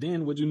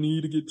 Then would you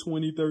need to get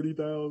 20,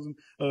 30,000,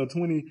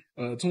 20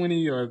 or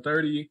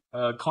 30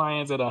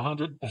 clients at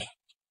 100,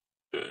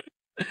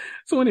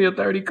 20 or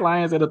 30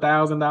 clients at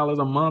 $1,000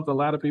 a month? A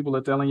lot of people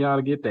are telling y'all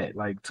to get that,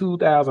 like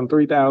 $2,000,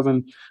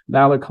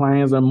 $3,000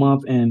 clients a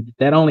month. And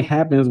that only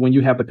happens when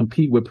you have to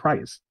compete with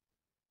price.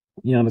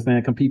 You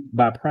understand? Compete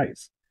by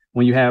price.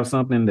 When you have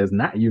something that's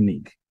not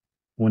unique,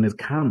 when it's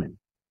common.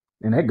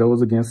 And that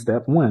goes against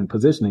step 1,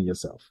 positioning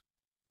yourself,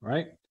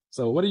 right?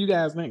 So what do you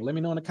guys think? Let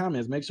me know in the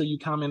comments. Make sure you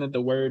commented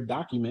the word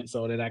document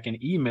so that I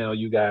can email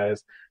you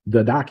guys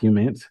the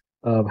document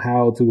of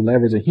how to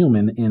leverage a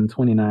human in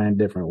 29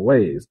 different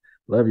ways.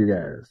 Love you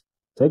guys.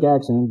 Take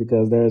action,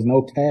 because there is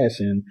no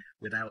passion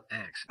without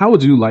action. How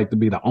would you like to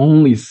be the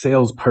only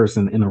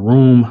salesperson in a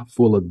room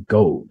full of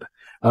gold?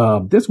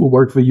 This will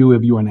work for you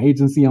if you're an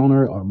agency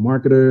owner or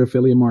marketer,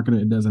 affiliate marketer.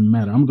 It doesn't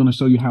matter. I'm going to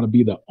show you how to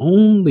be the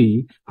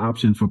only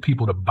option for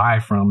people to buy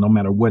from, no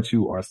matter what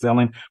you are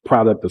selling,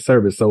 product or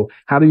service. So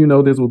how do you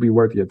know this will be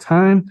worth your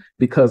time?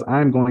 Because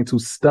I'm going to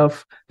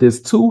stuff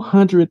this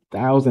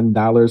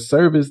 $200,000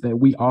 service that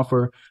we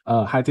offer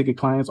high ticket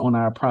clients on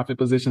our profit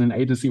positioning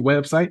agency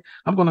website.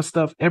 I'm going to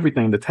stuff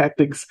everything, the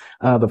tactics,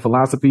 the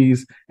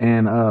philosophies,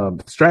 and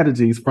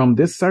strategies from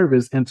this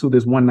service into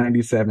this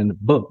 197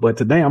 book. But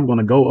today I'm going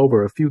to go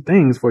over a few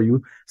things for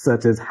you,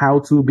 such as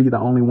how to be the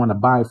only one to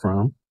buy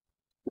from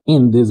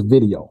in this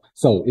video.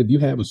 So if you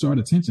have a short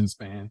attention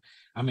span,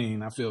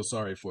 I feel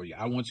sorry for you.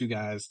 I want you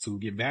guys to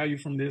get value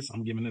from this.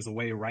 I'm giving this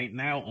away right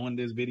now on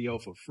this video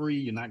for free.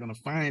 You're not going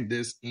to find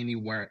this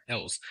anywhere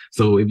else.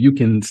 So if you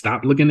can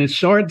stop looking at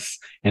shorts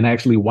and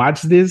actually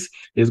watch this,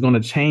 it's going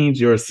to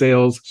change your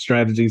sales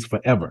strategies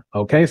forever.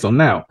 Okay, so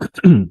now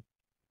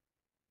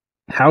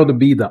how to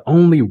be the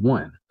only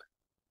one.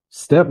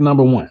 Step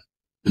number 1.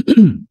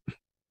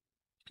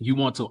 You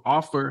want to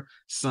offer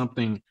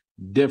something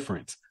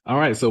different. All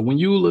right. So when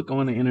you look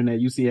on the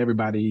internet, you see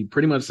everybody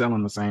pretty much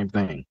selling the same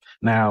thing.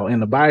 Now, in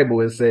the Bible,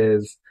 it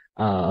says,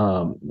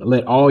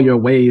 let all your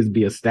ways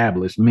be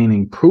established,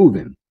 meaning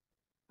proven.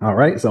 All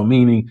right. So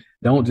meaning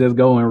don't just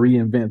go and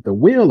reinvent the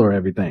wheel or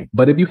everything.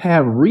 But if you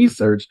have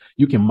research,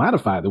 you can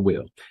modify the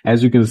wheel.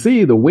 As you can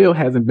see, the wheel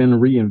hasn't been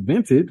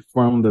reinvented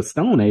from the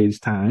Stone Age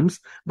times,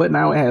 but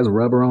now it has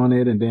rubber on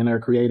it. And then they're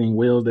creating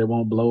wheels that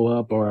won't blow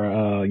up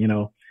or,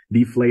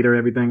 deflate or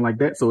everything like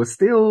that. So it's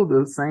still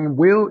the same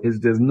wheel. It's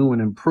just new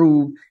and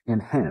improved,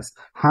 enhanced.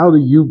 How do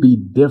you be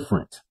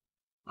different?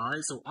 All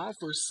right, so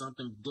offer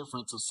something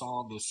different to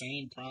solve the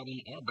same problem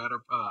or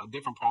better,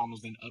 different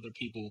problems than other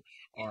people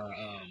are,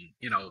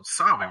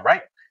 solving,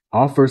 right?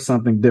 Offer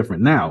something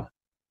different. Now,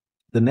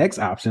 the next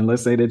option,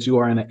 let's say that you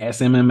are in the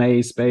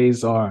SMMA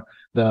space, or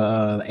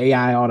the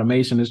AI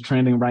automation is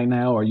trending right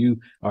now, or you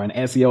are an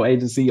SEO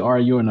agency, or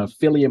you're an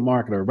affiliate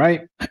marketer,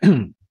 right?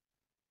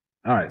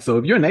 All right. So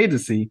if you're an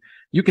agency,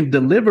 you can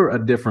deliver a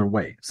different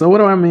way. So what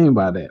do I mean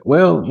by that?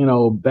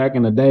 Well, back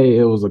in the day,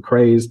 it was a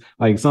craze,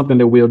 like something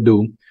that we'll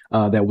do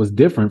that was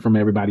different from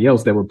everybody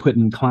else, that were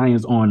putting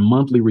clients on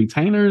monthly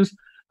retainers.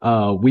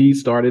 We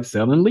started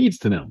selling leads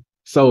to them.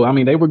 So,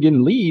 they were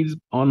getting leads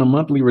on a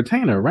monthly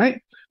retainer,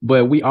 right?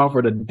 But we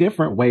offered a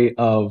different way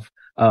of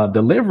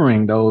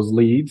delivering those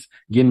leads,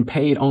 getting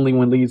paid only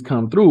when leads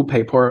come through,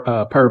 pay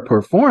per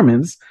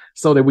performance,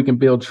 so that we can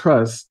build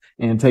trust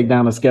and take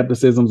down the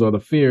skepticisms or the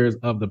fears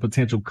of the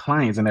potential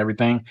clients and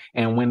everything.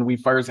 And when we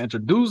first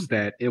introduced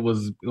that, it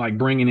was like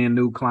bringing in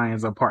new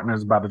clients or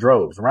partners by the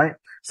droves, right?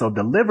 So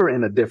deliver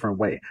in a different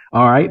way.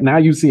 All right. Now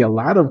you see a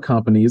lot of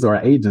companies or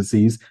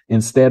agencies,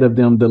 instead of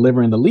them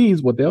delivering the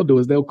leads, what they'll do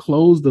is they'll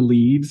close the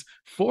leads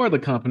for the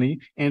company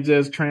and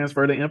just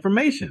transfer the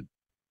information.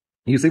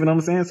 You see what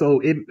I'm saying?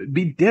 So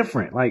be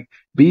different,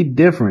 be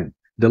different.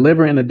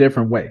 Deliver in a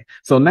different way.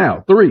 So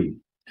now three,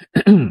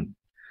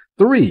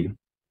 three,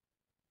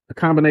 a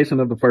combination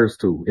of the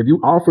first two. If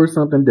you offer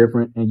something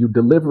different and you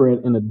deliver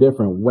it in a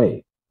different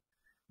way,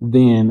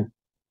 then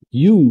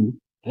you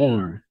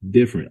are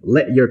different.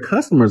 Let your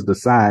customers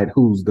decide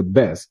who's the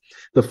best.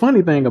 The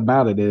funny thing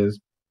about it is,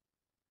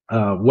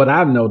 what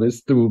I've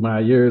noticed through my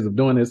years of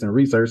doing this and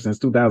research since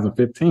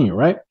 2015,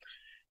 right?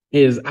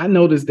 Is I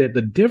noticed that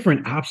the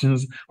different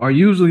options are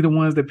usually the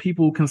ones that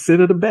people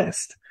consider the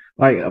best.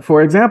 Like,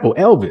 for example,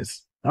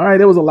 Elvis. All right,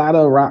 there was a lot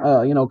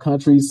of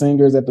country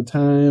singers at the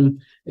time.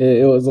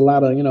 It was a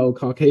lot of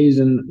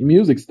Caucasian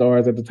music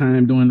stars at the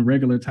time doing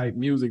regular type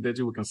music that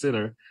you would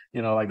consider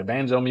like the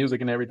banjo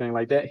music and everything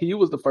like that. He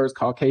was the first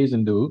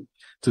Caucasian dude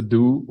to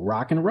do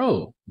rock and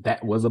roll.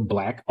 That was a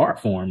black art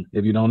form.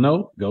 If you don't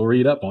know, go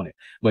read up on it.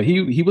 But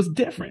he was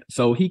different.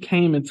 So he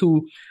came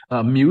into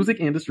a music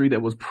industry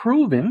that was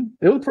proven.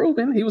 It was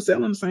proven he was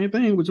selling the same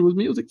thing, which was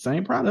music,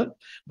 same product.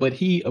 But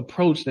he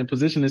approached and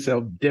positioned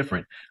himself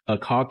different. A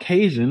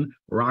Caucasian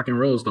rock and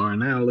roll star. And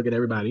now look at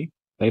everybody.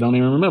 They don't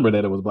even remember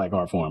that it was black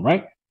art form,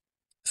 right?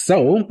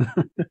 So,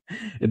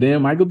 and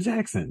then Michael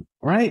Jackson,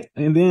 right?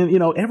 And then,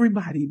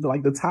 everybody,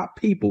 like the top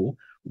people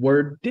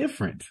were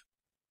different.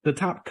 The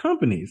top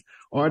companies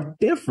are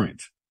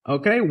different.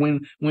 Okay. When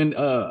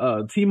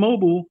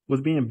T-Mobile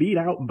was being beat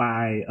out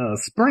by,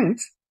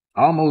 Sprint,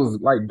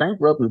 almost like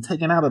bankrupt and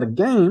taken out of the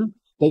game,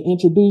 they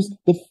introduced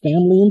the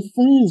family and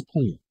friends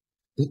plan.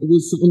 It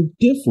was something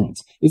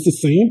different. It's the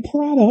same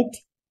product,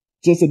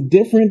 just a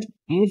different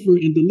offer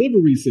and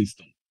delivery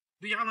system.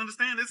 Do y'all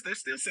understand this? They're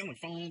still selling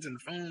phones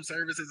and phone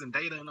services and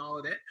data and all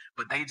of that,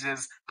 but they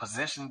just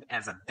positioned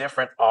as a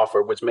different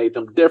offer, which made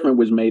them different,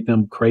 which made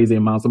them crazy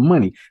amounts of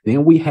money.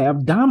 Then we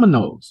have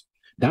Domino's.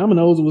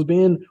 Domino's was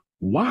being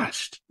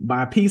watched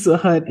by Pizza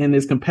Hut and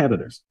its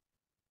competitors.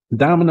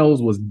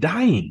 Domino's was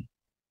dying.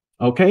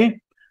 Okay.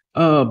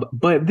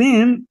 But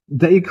then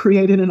they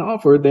created an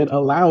offer that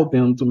allowed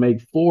them to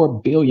make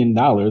 $4 billion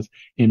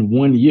in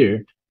 1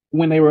 year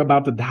when they were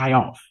about to die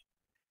off.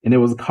 And it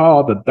was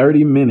called the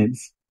 30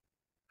 minutes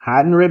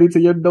hot and ready to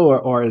your door,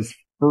 or it's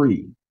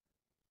free.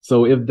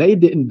 So if they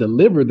didn't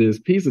deliver this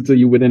pizza to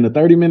you within the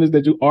 30 minutes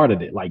that you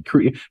ordered it, like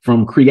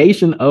from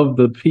creation of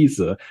the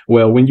pizza,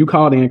 well, when you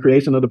called in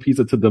creation of the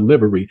pizza to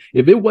delivery,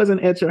 if it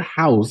wasn't at your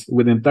house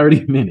within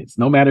 30 minutes,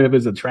 no matter if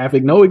it's a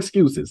traffic, no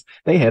excuses,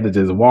 they had to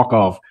just walk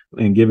off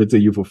and give it to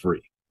you for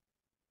free.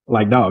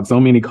 Like, dog,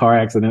 so many car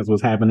accidents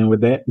was happening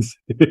with that,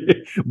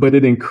 but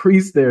it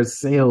increased their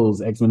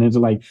sales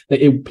exponentially.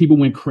 Like people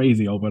went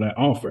crazy over that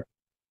offer.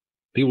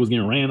 People was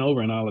getting ran over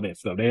and all of that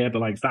stuff. They had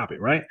to stop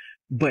it, right?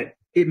 But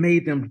it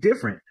made them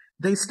different.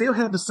 They still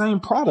had the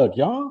same product,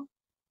 y'all.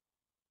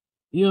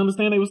 You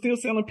understand? They were still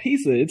selling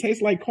pizza. It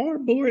tastes like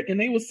cardboard, and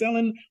they were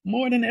selling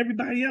more than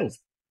everybody else.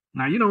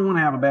 Now, you don't want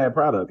to have a bad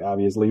product,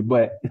 obviously,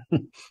 but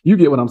you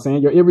get what I'm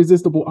saying. Your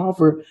irresistible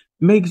offer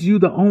makes you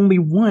the only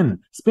one.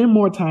 Spend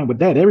more time with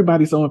that.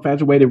 Everybody's so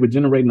infatuated with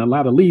generating a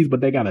lot of leads,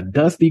 but they got a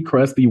dusty,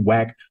 crusty,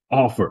 whack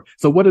offer.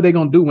 So what are they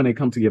going to do when they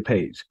come to your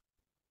page?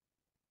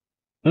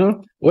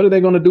 What are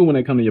they going to do when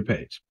they come to your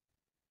page?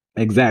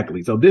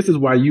 Exactly. So this is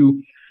why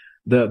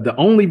the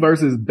only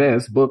versus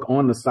best book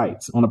on the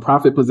sites, on the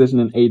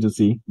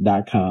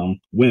profitpositioningagency.com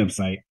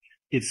website,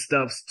 it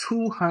stuffs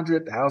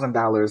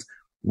 $200,000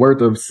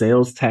 worth of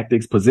sales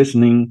tactics,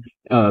 positioning,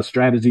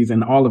 strategies,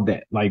 and all of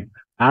that. Like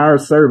our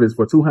service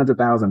for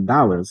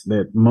 $200,000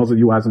 that most of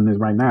you watching this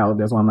right now,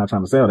 that's why I'm not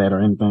trying to sell that or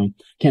anything,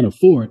 can't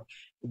afford.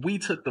 We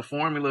took the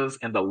formulas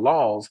and the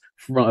laws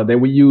that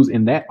we use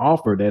in that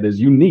offer that is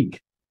unique.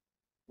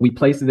 We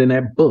placed it in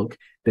that book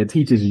that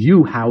teaches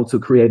you how to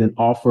create an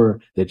offer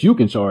that you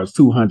can charge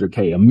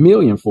 $200K, $1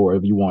 million for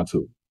if you want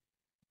to,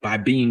 by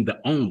being the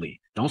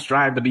only. Don't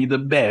strive to be the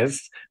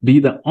best. Be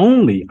the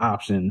only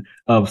option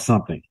of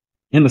something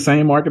in the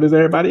same market as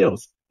everybody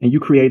else. And you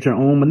create your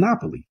own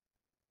monopoly.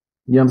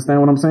 You understand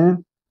what I'm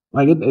saying?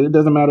 Like it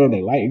doesn't matter if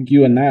they like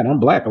you or not.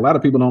 I'm black. A lot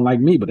of people don't like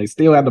me, but they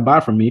still have to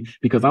buy from me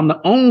because I'm the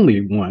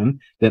only one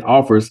that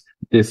offers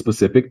this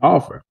specific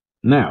offer.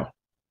 Now,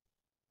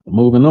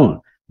 moving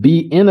on. Be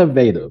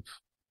innovative.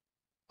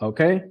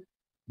 Okay?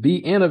 Be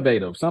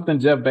innovative. Something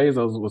Jeff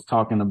Bezos was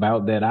talking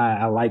about that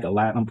I like a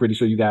lot. I'm pretty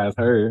sure you guys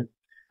heard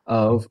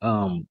of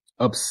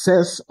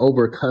obsess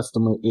over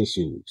customer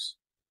issues.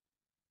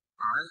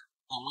 All right?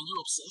 And when you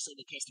obsess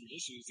over customer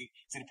issues, see,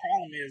 the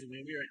problem is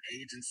when we're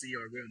an agency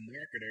or we're a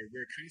marketer,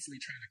 we're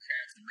constantly trying to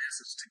craft a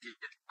message to get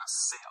a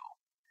sale.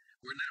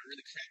 We're not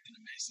really crafting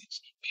a message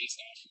based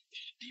off of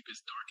the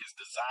deepest, darkest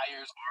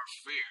desires or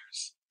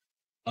fears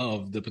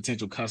of the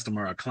potential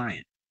customer or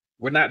client.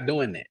 We're not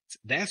doing that.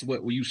 That's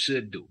what you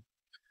should do.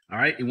 All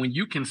right. And when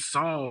you can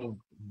solve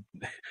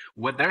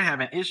what they're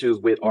having issues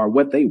with or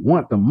what they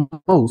want the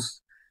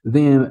most,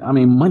 then,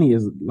 money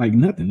is like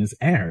nothing. It's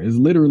air. It's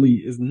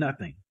literally is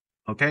nothing.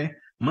 Okay.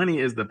 Money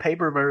is the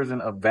paper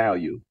version of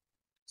value.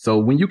 So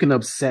when you can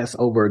obsess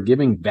over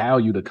giving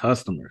value to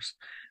customers,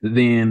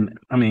 then,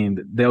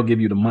 they'll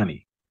give you the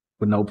money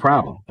with no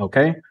problem.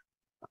 Okay.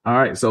 All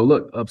right. So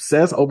look,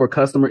 obsess over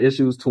customer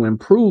issues to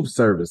improve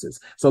services.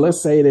 So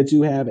let's say that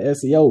you have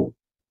SEO.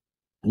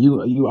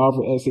 You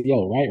offer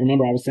SEO, right?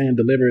 Remember I was saying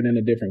deliver it in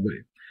a different way.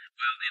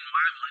 Well, in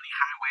my Money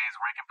Highways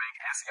Ranking Bank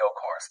SEO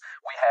course,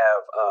 we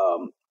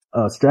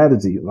have a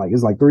strategy. Like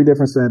it's like 3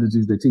 different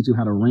strategies that teach you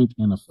how to rank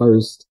in the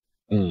first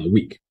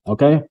week.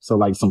 Okay. So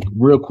like some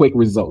real quick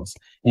results.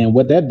 And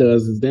what that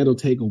does is that'll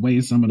take away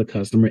some of the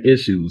customer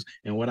issues.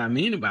 And what I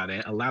mean by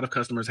that, a lot of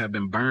customers have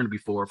been burned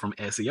before from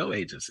SEO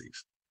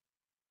agencies.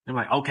 They're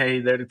like,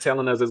 okay, they're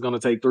telling us it's going to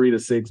take 3 to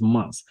 6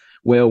 months.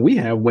 Well, we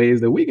have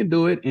ways that we can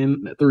do it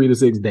in 3 to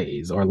 6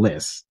 days or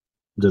less.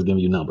 I'm just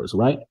giving you numbers,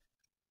 right?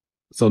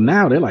 So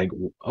now they're like,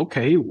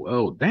 okay,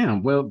 well,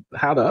 damn. Well,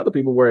 how the other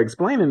people were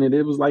explaining it,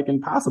 it was like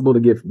impossible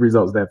to get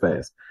results that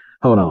fast.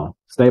 Hold on,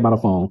 stay by the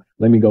phone.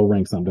 Let me go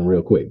rank something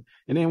real quick.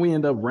 And then we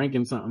end up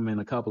ranking something in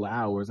a couple of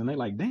hours. And they're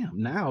like,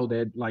 damn, now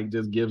that like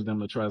just gives them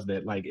the trust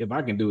that like, if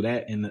I can do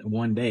that in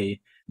one day,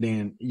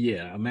 then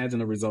yeah, imagine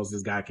the results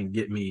this guy can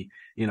get me,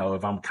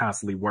 if I'm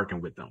constantly working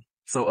with them.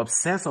 So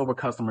obsess over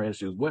customer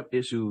issues. What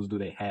issues do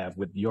they have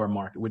with your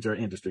market, with your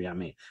industry? I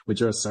mean, with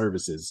your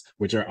services,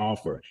 with your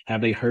offer?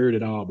 Have they heard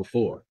it all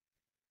before?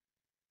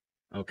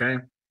 Okay.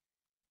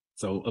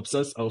 So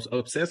obsess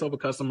over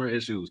customer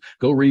issues.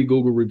 Go read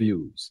Google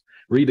reviews.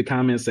 Read the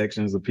comment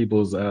sections of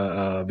people's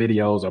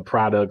videos or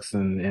products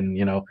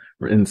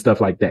and stuff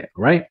like that.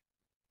 Right.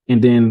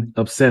 And then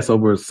obsess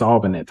over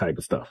solving that type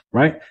of stuff.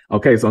 Right.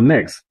 Okay. So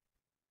next,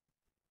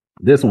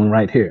 this one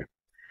right here.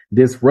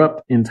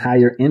 Disrupt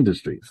entire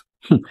industries.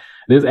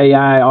 This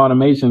AI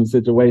automation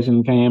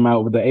situation came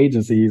out with the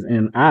agencies,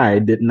 and I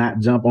did not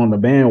jump on the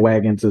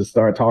bandwagon to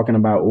start talking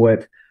about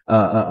what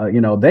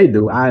they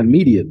do. I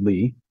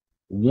immediately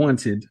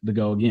wanted to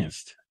go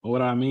against. What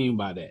do I mean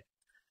by that?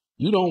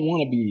 You don't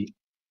want to be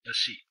a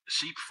sheep.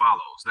 Sheep follows.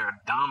 They're a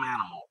dumb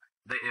animal.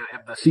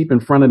 If the sheep in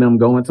front of them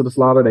go into the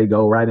slaughter, they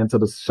go right into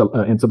the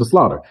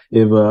slaughter.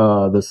 If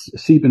the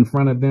sheep in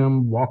front of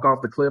them walk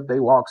off the cliff, they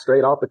walk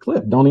straight off the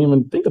cliff. Don't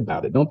even think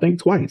about it. Don't think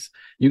twice.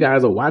 You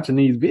guys are watching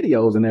these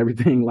videos and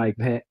everything like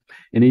that,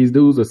 and these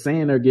dudes are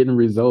saying they're getting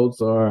results,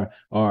 or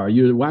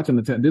you're watching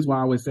this is why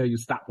I always say you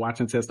stop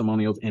watching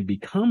testimonials and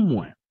become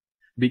one.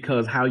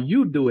 Because how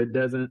you do it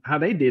how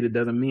they did it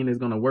doesn't mean it's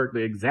going to work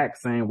the exact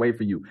same way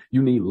for you.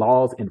 You need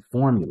laws and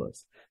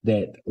formulas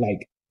that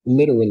like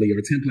literally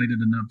are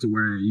templated enough to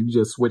where you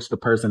just switch the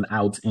person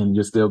out and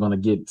you're still going to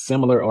get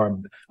similar or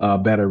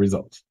better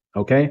results.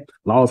 Okay.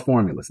 Laws,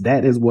 formulas.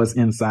 That is what's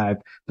inside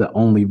the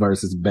Only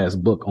versus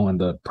Best book on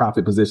the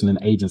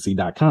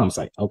profitpositioningagency.com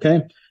site.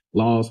 Okay.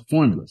 Laws,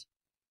 formulas.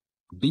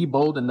 Be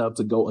bold enough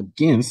to go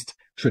against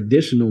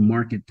traditional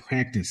market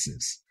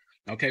practices.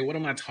 Okay, what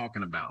am I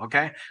talking about?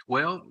 Okay,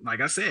 well, like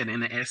I said,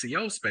 in the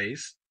SEO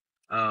space,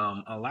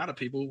 a lot of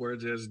people were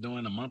just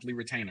doing a monthly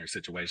retainer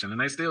situation,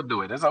 and they still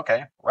do it. It's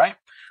okay, right?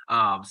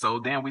 So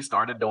then we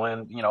started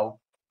doing,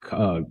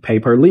 pay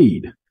per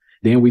lead.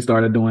 Then we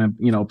started doing,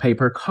 pay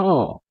per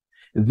call.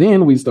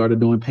 Then we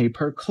started doing pay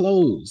per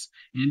close.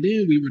 And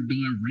then we were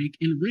doing rank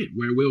and rent,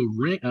 where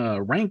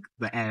we'll rank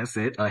the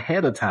asset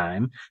ahead of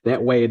time.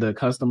 That way the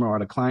customer or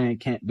the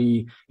client can't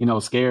be,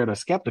 scared or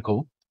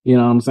skeptical. You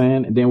know what I'm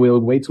saying? And then we'll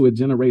wait till it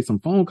generates some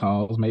phone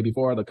calls, maybe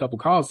forward a couple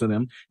calls to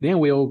them. Then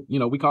we'll,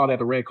 we call that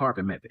the red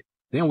carpet method.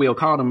 Then we'll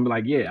call them and be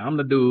like, yeah, I'm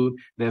the dude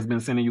that's been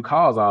sending you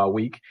calls all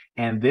week.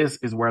 And this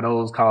is where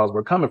those calls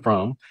were coming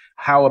from.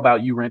 How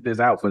about you rent this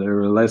out for,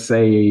 let's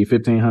say,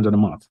 $1,500 a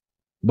month?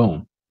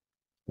 Boom.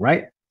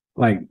 Right?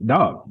 Like,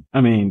 dog, I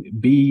mean,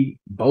 be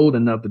bold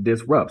enough to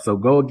disrupt. So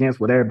go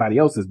against what everybody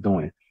else is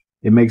doing.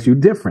 It makes you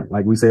different,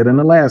 like we said in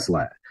the last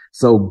slide.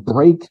 So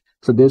break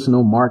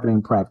traditional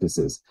marketing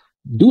practices.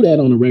 Do that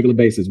on a regular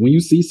basis. When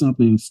you see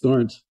something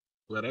start,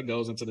 well, that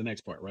goes into the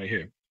next part right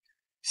here.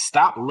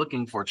 Stop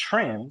looking for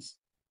trends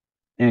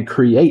and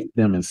create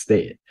them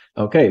instead.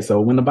 Okay,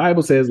 so when the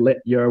Bible says let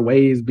your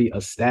ways be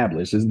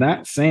established, it's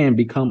not saying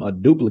become a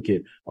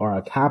duplicate or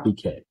a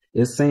copycat.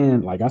 It's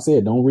saying, like I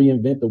said, don't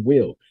reinvent the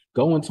wheel.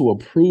 Go into a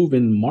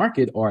proven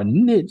market or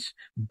niche,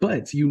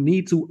 but you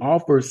need to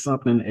offer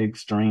something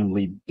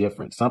extremely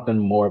different, something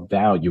more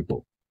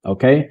valuable.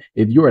 Okay,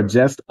 if you're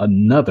just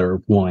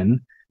another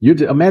one,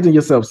 imagine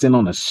yourself sitting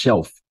on a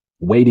shelf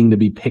waiting to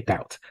be picked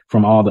out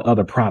from all the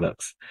other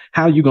products.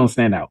 How are you going to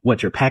stand out?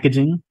 What, your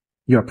packaging,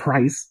 your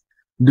price?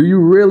 Do you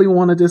really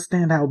want to just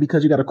stand out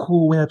because you got a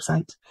cool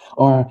website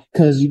or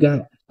because you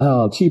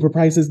got cheaper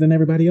prices than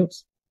everybody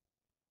else?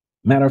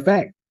 Matter of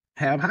fact,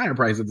 have higher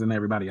prices than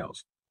everybody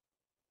else,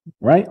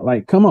 right?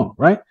 Like, come on,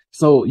 right?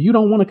 So you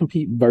don't want to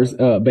compete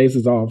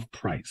basis off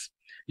price.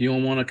 You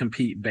don't want to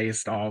compete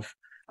based off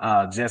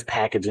just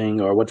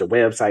packaging or what your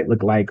website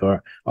look like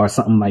or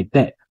something like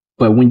that.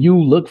 But when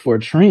you look for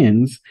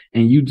trends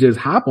and you just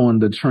hop on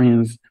the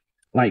trends,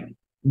 like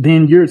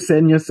then you're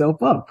setting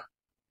yourself up,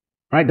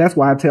 right? That's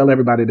why I tell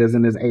everybody that's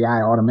in this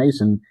AI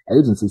automation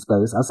agency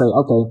space, I say,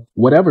 okay,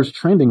 whatever's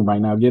trending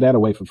right now, get that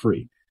away for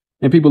free.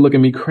 And people look at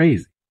me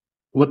crazy.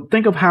 Well,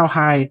 think of how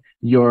high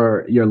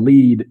your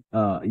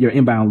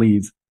inbound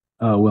leads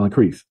will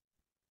increase.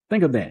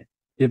 Think of that.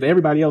 If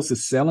everybody else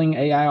is selling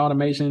AI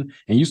automation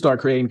and you start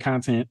creating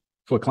content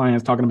for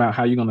clients talking about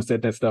how you're going to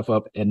set that stuff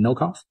up at no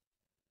cost,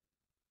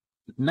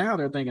 now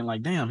they're thinking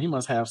like, damn, he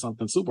must have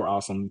something super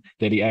awesome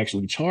that he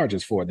actually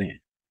charges for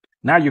then.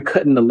 Now you're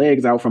cutting the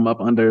legs out from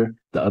up under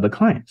the other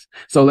clients.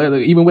 So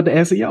even with the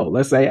SEO,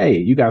 let's say, hey,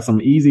 you got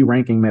some easy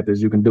ranking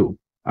methods you can do.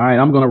 All right,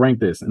 I'm going to rank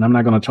this and I'm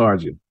not going to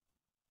charge you.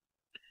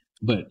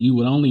 But you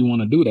would only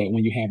want to do that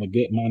when you have a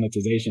good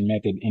monetization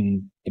method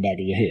in the back of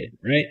your head,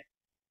 right?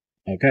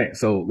 Okay,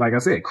 so like I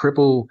said,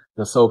 cripple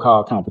the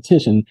so-called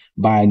competition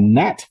by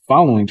not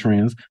following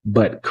trends,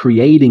 but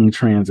creating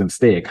trends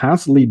instead.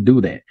 Constantly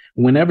do that.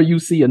 Whenever you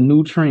see a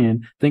new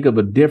trend, think of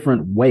a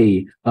different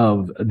way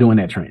of doing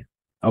that trend.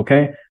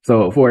 Okay,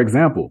 so for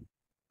example,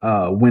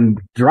 when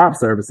drop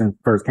servicing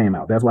first came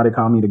out, that's why they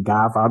call me the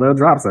godfather of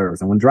drop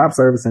servicing. When drop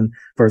servicing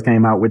first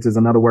came out, which is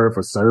another word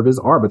for service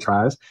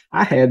arbitrage,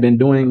 I had been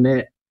doing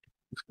that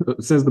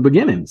since the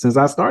beginning, since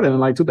I started in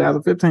like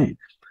 2015.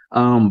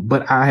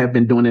 But I have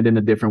been doing it in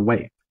a different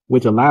way,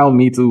 which allowed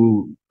me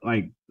to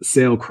like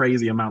sell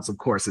crazy amounts of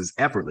courses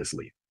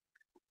effortlessly.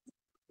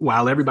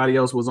 While everybody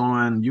else was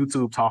on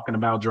YouTube talking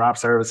about drop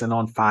servicing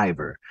on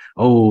Fiverr.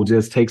 Oh,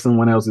 just take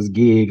someone else's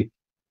gig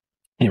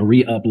and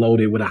re-upload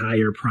it with a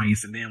higher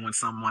price. And then when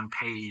someone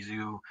pays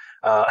you,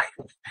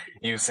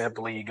 you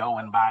simply go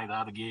and buy the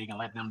other gig and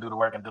let them do the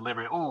work and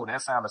deliver it. Oh,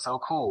 that sounded so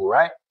cool,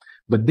 right?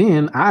 But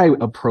then I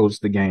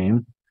approached the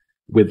game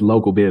with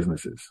local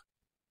businesses.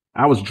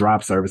 I was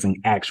drop servicing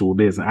actual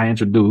business. I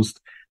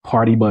introduced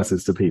party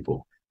buses to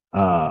people,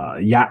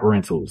 yacht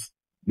rentals.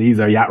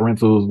 These are yacht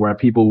rentals where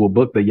people will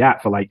book the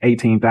yacht for like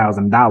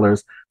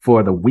 $18,000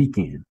 for the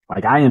weekend.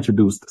 Like I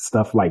introduced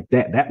stuff like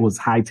that. That was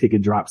high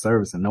ticket drop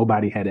service and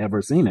nobody had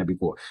ever seen that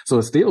before. So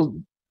it's still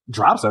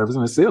drop service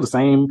and it's still the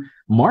same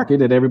market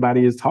that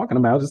everybody is talking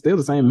about. It's still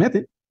the same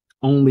method,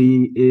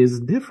 only is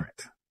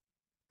different.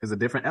 It's a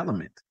different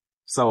element.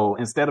 So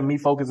instead of me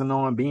focusing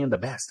on being the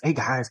best, hey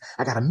guys,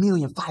 I got 1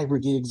 million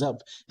Fiverr gigs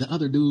up. The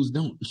other dudes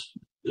don't.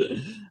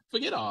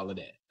 Forget all of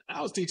that.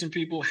 I was teaching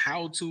people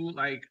how to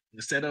like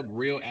set up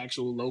real,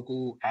 actual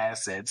local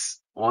assets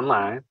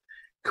online,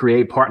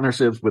 create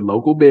partnerships with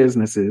local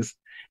businesses.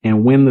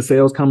 And when the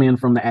sales come in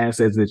from the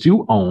assets that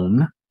you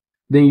own,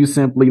 then you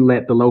simply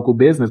let the local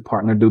business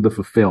partner do the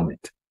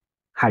fulfillment.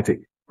 High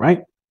ticket,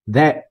 right?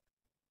 That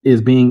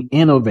is being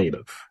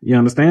innovative. You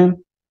understand?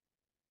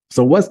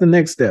 So what's the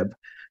next step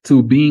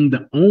to being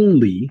the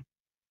only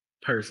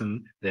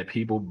person that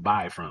people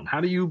buy from?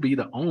 How do you be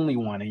the only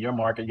one in your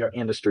market, your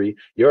industry,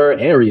 your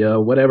area,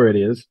 whatever it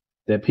is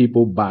that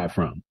people buy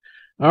from?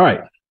 All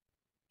right.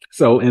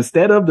 So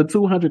instead of the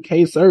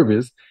 200K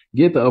service,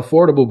 get the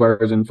affordable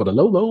version for the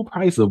low, low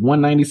price of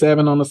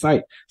 $197 on the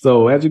site.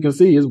 So as you can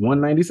see, it's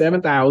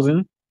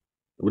 $197,000.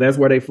 That's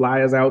where they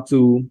fly us out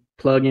to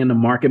plug in the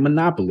market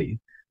monopoly.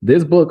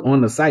 This book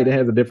on the site, it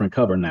has a different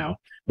cover now,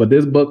 but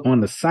this book on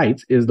the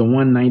site is the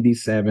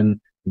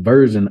 197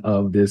 version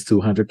of this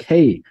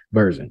 200K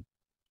version.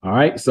 All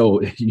right.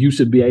 So you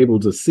should be able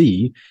to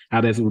see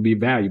how this would be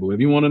valuable. If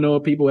you want to know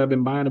if people have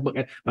been buying the book,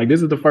 like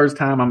this is the first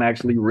time I'm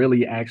actually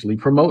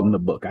promoting the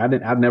book.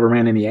 I've never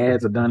ran any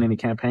ads or done any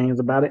campaigns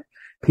about it.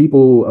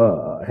 People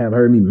have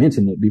heard me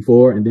mention it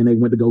before, and then they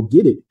went to go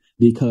get it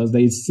because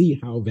they see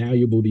how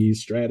valuable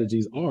these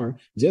strategies are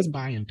just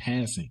by in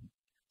passing.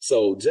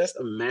 So just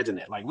imagine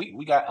that. Like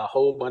we got a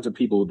whole bunch of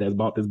people that's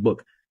bought this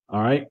book.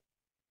 All right.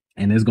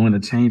 And it's going to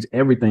change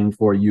everything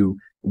for you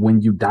when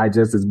you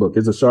digest this book.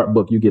 It's a short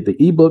book. You get the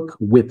ebook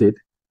with it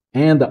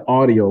and the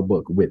audio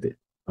book with it.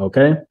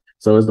 Okay.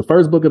 So it's the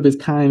first book of its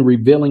kind,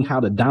 revealing how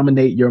to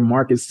dominate your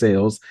market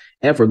sales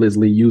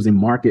effortlessly using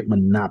market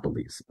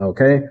monopolies.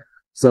 Okay.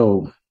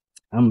 So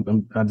I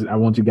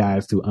want you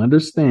guys to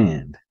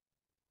understand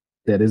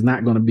that it's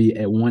not going to be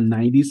at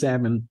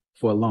 197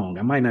 for long.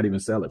 I might not even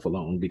sell it for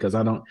long because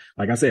I don't,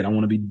 like I said, I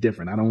want to be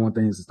different. I don't want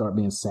things to start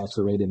being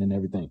saturated and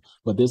everything.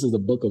 But this is a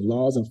book of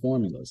laws and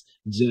formulas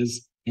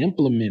just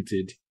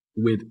implemented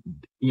with,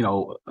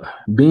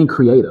 being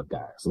creative,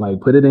 guys. Like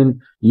put it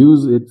in,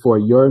 use it for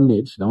your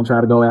niche. Don't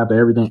try to go after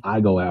everything I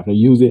go after.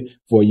 Use it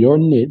for your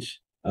niche.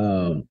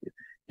 And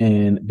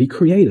be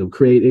creative.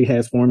 It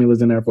has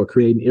formulas in there for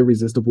creating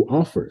irresistible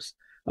offers.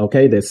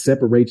 Okay, that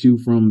separates you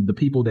from the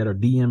people that are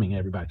DMing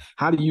everybody.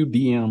 How do you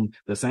DM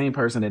the same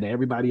person that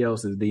everybody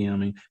else is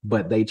DMing,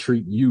 but they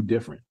treat you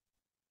different?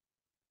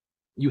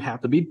 You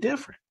have to be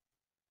different.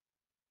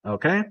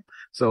 Okay,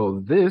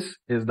 so this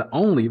is the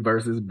only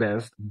versus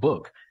best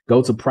book.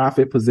 Go to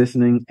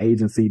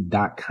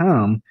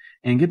profitpositioningagency.com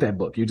and get that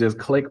book. You just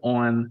click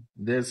on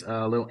this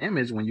little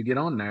image when you get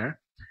on there,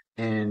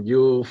 and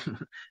you'll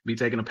be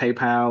taken to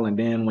PayPal. And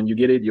then when you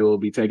get it, you'll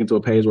be taken to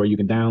a page where you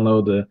can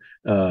download the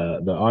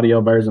audio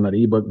version or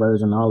the ebook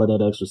version, all of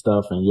that extra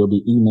stuff. And you'll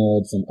be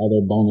emailed some other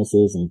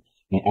bonuses and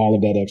all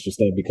of that extra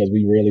stuff because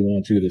we really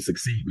want you to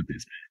succeed with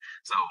this.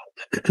 So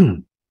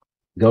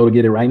go to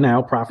get it right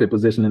now,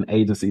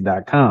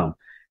 profitpositioningagency.com.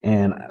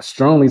 And I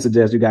strongly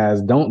suggest you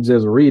guys don't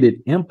just read it,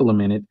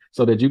 implement it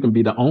so that you can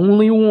be the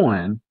only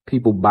one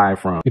people buy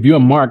from. If you're a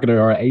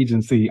marketer or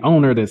agency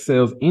owner that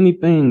sells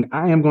anything,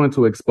 I am going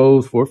to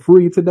expose for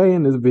free today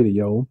in this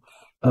video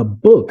a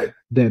book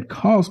that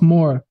costs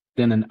more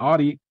than an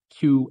Audi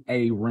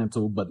QA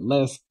rental, but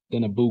less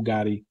than a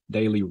Bugatti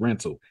daily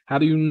rental. How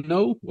do you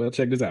know? Well,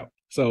 check this out.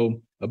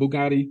 So a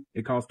Bugatti,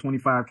 it costs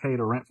 $25K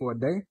to rent for a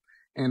day,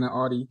 and an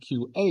Audi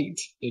Q8,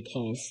 it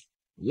costs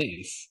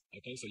less.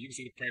 Okay, so you can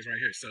see the price right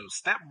here. So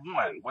step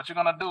one, what you're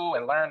gonna do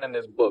and learn in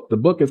this book. The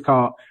book is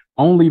called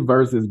Only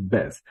versus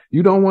Best.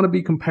 You don't want to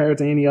be compared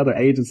to any other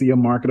agency or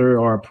marketer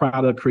or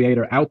product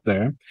creator out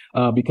there,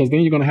 because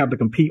then you're gonna have to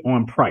compete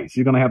on price.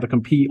 You're gonna have to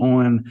compete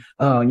on,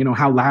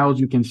 how loud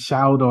you can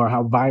shout or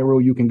how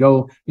viral you can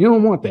go. You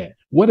don't want that.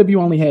 What if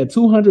you only had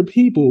 200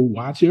 people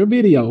watch your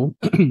video,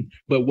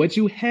 but what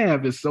you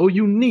have is so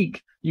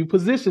unique, you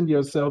positioned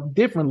yourself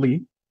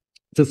differently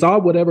to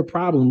solve whatever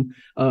problem,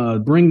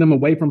 bring them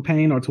away from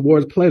pain or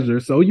towards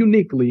pleasure so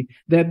uniquely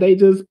that they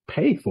just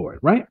pay for it,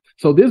 right?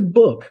 So this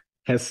book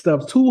has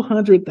stuffed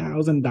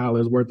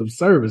 $200,000 worth of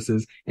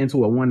services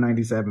into a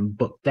 197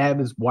 book. That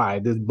is why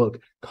this book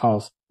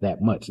costs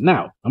that much.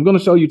 Now, I'm going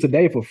to show you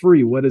today for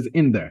free what is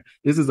in there.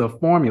 This is a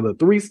formula,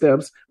 3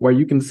 steps where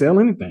you can sell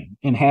anything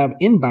and have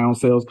inbound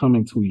sales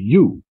coming to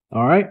you.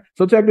 All right.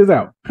 So check this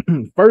out.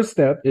 First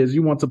step is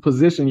you want to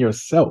position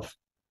yourself.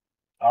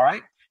 All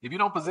right. If you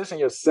don't position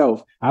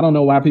yourself, I don't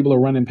know why people are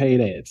running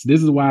paid ads.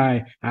 This is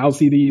why I'll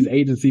see these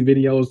agency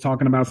videos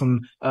talking about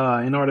some,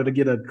 in order to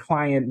get a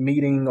client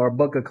meeting or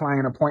book a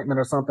client appointment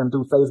or something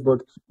through Facebook,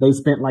 they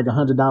spent like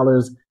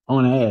 $100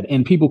 on an ad,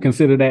 and people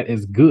consider that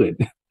as good.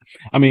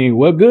 I mean,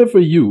 well, good for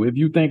you if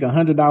you think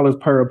 $100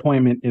 per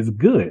appointment is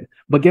good.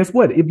 But guess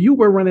what? If you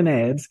were running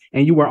ads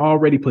and you were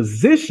already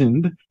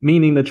positioned,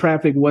 meaning the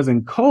traffic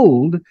wasn't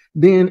cold,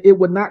 then it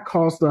would not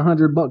cost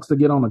 $100 to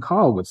get on a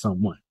call with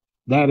someone.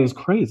 That is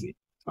crazy.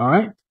 All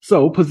right.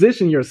 So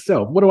position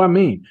yourself. What do I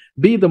mean?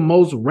 Be the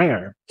most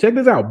rare. Check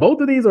this out.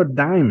 Both of these are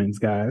diamonds,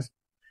 guys.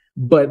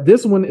 But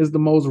this one is the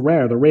most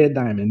rare, the red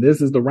diamond. This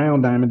is the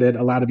round diamond that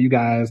a lot of you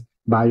guys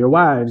buy your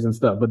wives and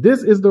stuff. But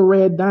this is the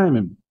red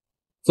diamond.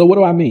 So what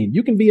do I mean?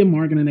 You can be a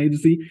marketing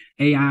agency,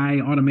 AI,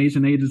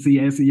 automation agency,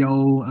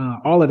 SEO,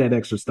 all of that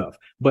extra stuff.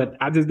 But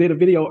I just did a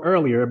video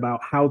earlier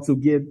about how to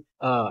be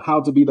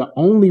the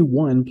only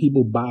one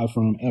people buy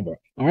from ever.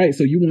 All right.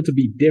 So you want to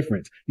be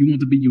different. You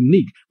want to be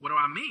unique. What do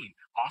I mean?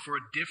 Offer a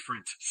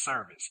different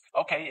service.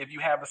 Okay, if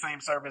you have the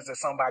same service as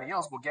somebody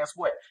else, well, guess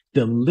what?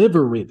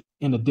 Deliver it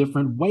in a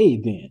different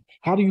way then.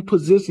 How do you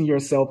position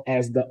yourself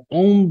as the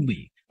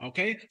only?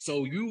 Okay,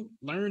 so you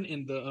learn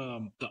in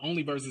the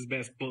Only versus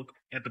Best book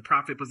at the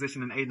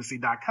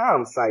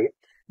profitpositioningagency.com site.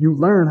 You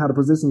learn how to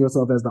position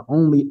yourself as the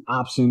only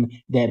option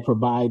that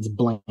provides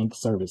blank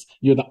service.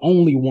 You're the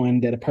only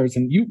one that a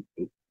person, you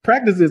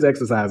practice this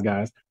exercise,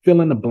 guys. Fill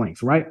in the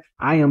blanks, right?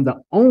 I am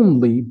the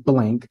only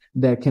blank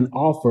that can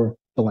offer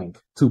blank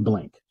to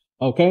blank.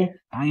 Okay.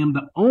 I am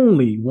the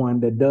only one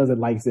that does it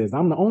like this.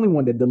 I'm the only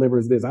one that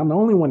delivers this. I'm the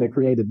only one that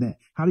created that.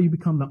 How do you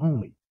become the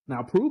only?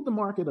 Now, prove the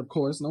market, of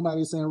course.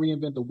 Nobody's saying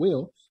reinvent the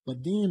wheel,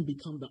 but then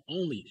become the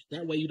only.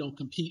 That way you don't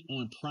compete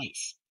on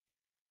price.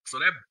 So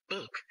that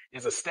book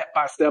is a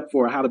step-by-step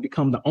for how to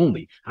become the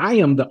only. I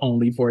am the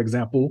only, for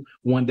example,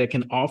 one that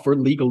can offer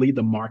legally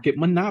the market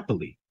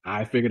monopoly.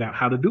 I figured out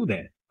how to do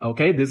that.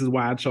 Okay, this is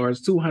why I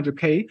charge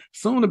 $200K,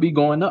 soon to be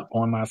going up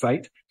on my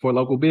site for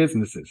local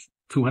businesses.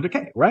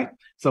 $200K, right?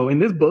 So in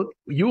this book,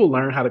 you will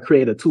learn how to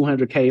create a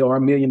 $200K or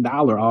 $1 million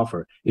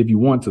offer if you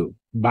want to,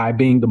 by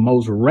being the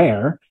most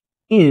rare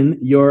in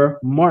your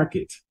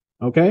market.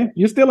 Okay,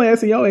 you're still an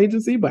SEO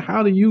agency, but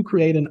how do you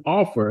create an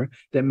offer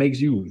that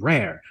makes you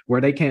rare, where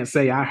they can't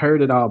say, I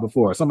heard it all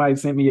before? Somebody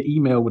sent me an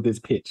email with this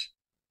pitch.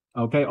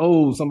 Okay.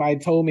 Oh, somebody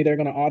told me they're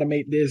going to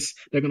automate this.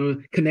 They're going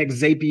to connect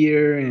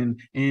Zapier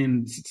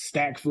and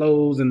Stack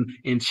Flows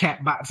and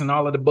chat bots and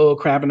all of the bull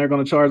crap, and they're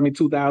going to charge me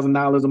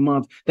 $2,000 a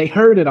month. They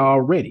heard it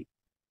already.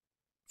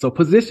 So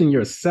position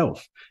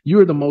yourself.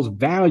 You're the most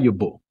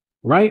valuable,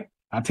 right?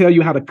 I tell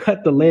you how to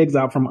cut the legs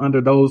out from under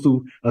those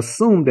who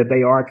assume that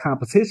they are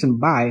competition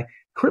by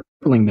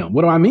crippling them.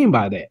 What do I mean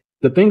by that?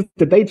 The things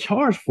that they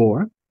charge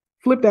for,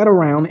 flip that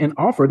around and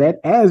offer that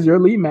as your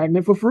lead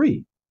magnet for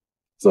free.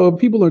 So if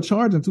people are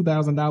charging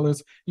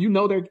 $2,000, you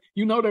know they're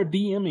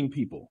DMing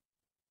people,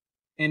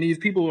 and these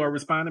people are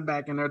responding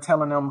back and they're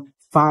telling them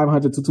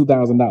 $500 to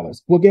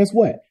 $2,000. Well, guess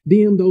what?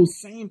 DM those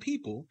same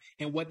people,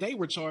 and what they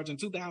were charging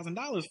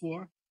 $2,000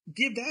 for,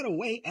 give that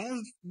away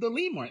as the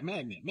lead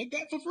magnet. Make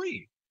that for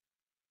free.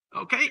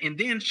 Okay, and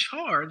then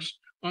charge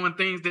on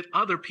things that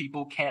other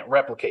people can't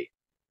replicate,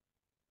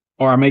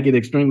 or make it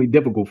extremely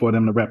difficult for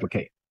them to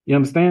replicate. You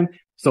understand?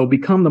 So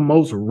become the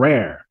most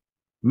rare.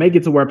 Make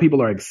it to where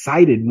people are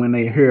excited when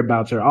they hear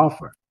about your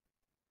offer.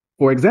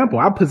 For example,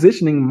 I'm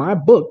positioning my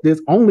book, this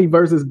Only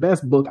versus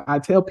Best book. I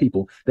tell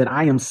people that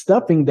I am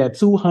stuffing that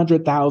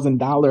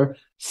 $200,000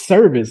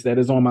 service that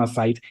is on my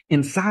site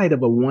inside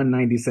of a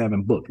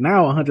 197 book.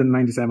 Now,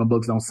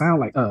 $197 don't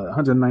sound like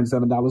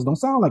 $197 don't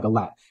sound like a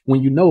lot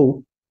when you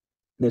know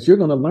that you're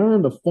going to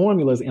learn the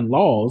formulas and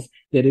laws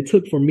that it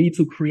took for me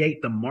to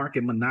create the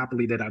market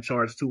monopoly that I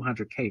charged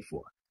 200K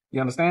for.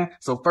 You understand?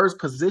 So first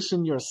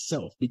position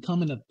yourself,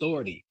 become an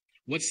authority.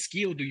 What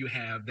skill do you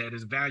have that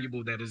is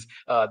valuable,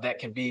 that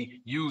can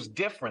be used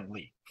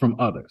differently from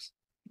others?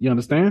 You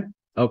understand?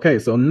 Okay,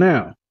 so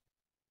now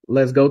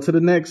let's go to the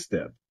next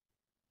step.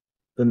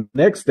 The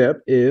next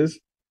step is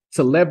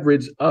to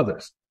leverage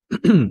others.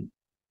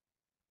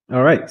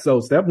 All right,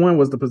 so step one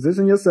was to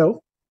position yourself.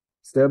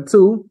 Step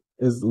two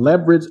is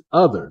leverage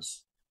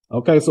others.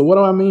 Okay, so what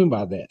do I mean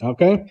by that?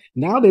 Okay,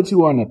 now that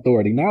you are an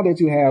authority, now that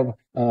you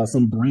have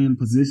some brand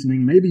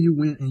positioning, maybe you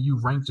went and you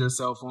ranked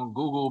yourself on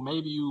Google,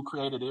 maybe you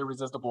created an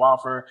irresistible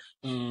offer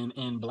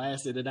and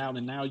blasted it out,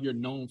 and now you're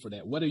known for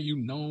that. What are you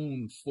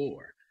known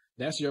for?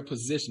 That's your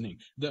positioning.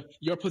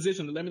 Your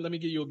position. Let me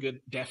give you a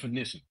good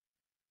definition.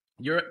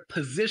 Your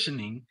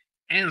positioning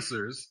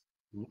answers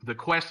the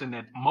question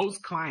that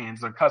most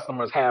clients or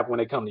customers have when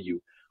they come to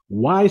you.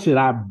 Why should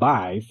I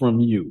buy from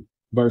you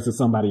versus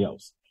somebody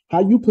else?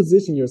 How you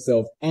position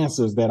yourself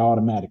answers that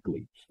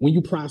automatically. When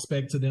you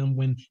prospect to them,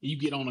 when you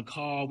get on a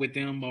call with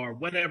them or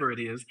whatever it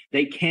is,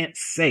 they can't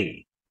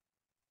say,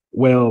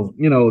 well,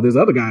 this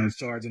other guy is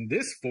charging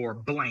this for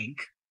blank.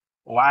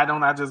 Why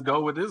don't I just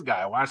go with this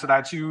guy? Why should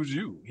I choose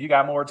you? He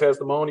got more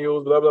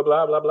testimonials, blah, blah,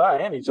 blah, blah, blah,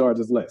 and he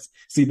charges less.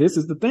 See, this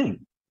is the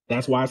thing.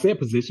 That's why I said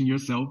position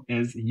yourself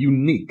as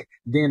unique.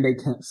 Then they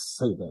can't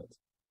say that.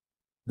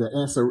 The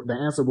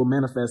answer will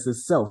manifest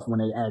itself when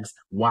they ask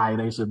why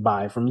they should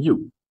buy from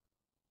you.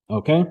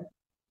 Okay?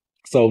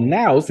 So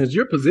now, since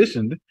you're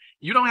positioned,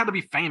 you don't have to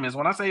be famous.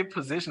 When I say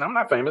position, I'm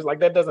not famous. Like,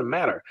 that doesn't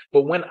matter.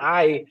 But when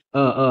I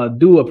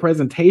do a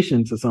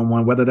presentation to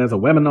someone, whether that's a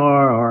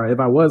webinar or if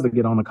I was to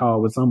get on a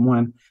call with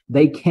someone,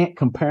 they can't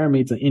compare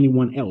me to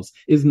anyone else.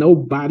 There's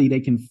nobody they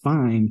can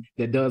find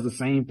that does the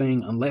same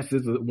thing unless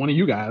it's one of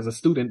you guys, a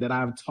student that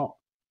I've taught.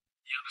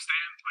 You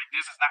understand? Like,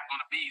 this is not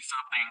going to be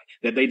something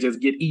that they just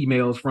get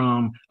emails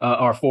from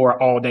or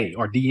for all day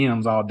or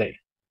DMs all day,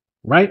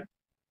 right?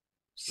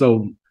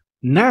 So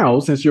now,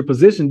 since you're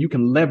positioned, you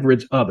can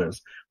leverage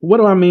others. What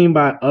do I mean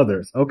by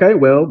others? Okay,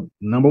 well,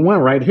 number one,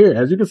 right here,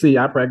 as you can see,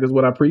 I practice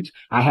what I preach.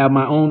 I have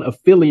my own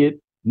affiliate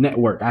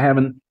network. I have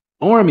an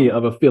army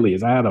of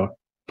affiliates. I had to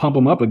pump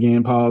them up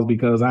again, pause,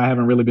 because I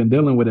haven't really been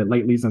dealing with it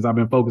lately since I've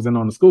been focusing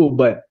on the school.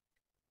 But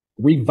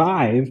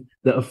revive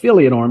the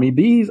affiliate army.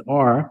 These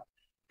are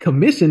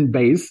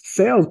commission-based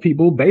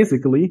salespeople,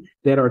 basically,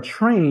 that are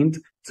trained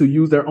to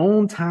use their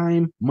own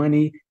time,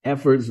 money,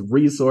 efforts,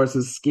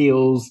 resources,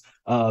 skills,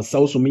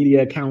 social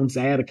media accounts,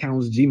 ad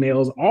accounts,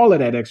 Gmails, all of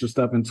that extra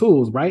stuff and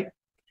tools, right?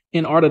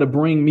 In order to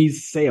bring me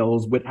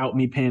sales without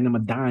me paying them a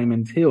dime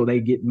until they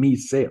get me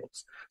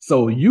sales.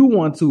 So you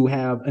want to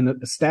have an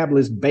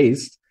established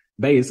base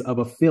of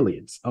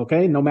affiliates.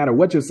 Okay. No matter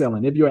what you're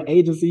selling, if you're an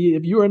agency,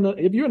 if you're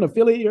an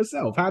affiliate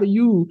yourself, how do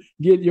you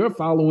get your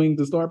following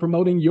to start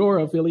promoting your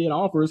affiliate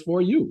offers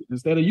for you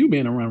instead of you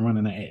being around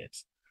running the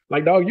ads?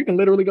 Like, dog, you can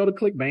literally go to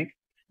ClickBank,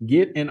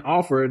 get an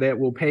offer that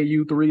will pay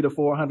you $300 to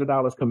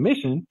 $400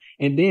 commission,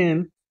 and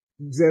then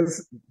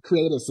just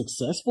create a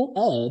successful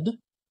ad,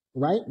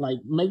 right? Like,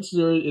 make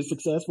sure it's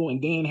successful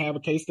and then have a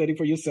case study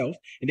for yourself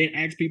and then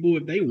ask people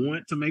if they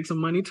want to make some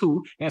money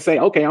too and say,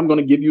 okay, I'm going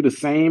to give you the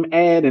same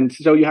ad and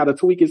show you how to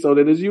tweak it so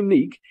that it's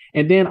unique.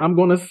 And then I'm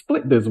going to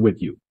split this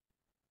with you.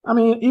 I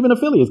mean, even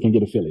affiliates can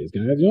get affiliates,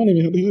 guys. You don't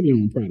even have to have your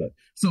own product.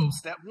 So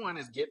step one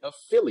is get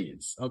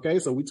affiliates. Okay.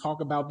 So we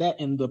talk about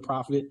that in the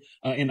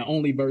in the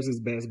Only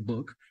versus Best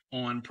book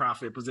on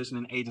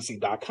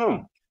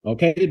profitpositioningagency.com.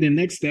 Okay. The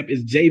next step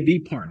is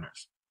JV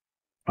partners.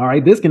 All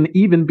right. This can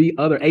even be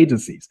other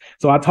agencies.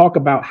 So I talk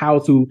about how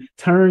to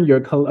turn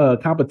your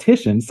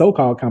competition,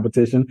 so-called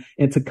competition,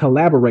 into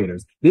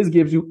collaborators. This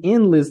gives you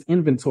endless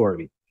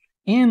inventory,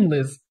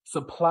 endless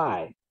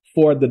supply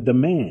for the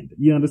demand.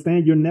 You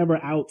understand? You're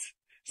never out.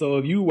 So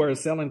if you were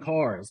selling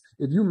cars,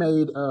 if you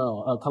made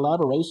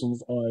collaborations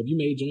or if you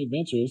made joint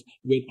ventures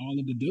with all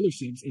of the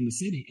dealerships in the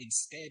city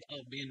instead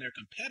of being their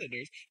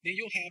competitors, then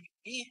you'll have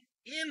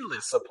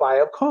endless supply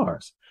of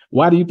cars.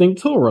 Why do you think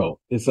Turo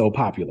is so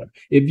popular?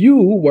 If you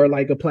were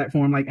like a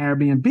platform like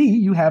Airbnb,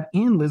 you have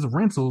endless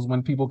rentals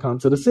when people come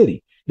to the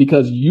city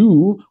because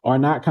you are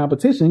not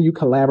competition. You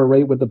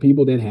collaborate with the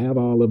people that have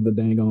all of the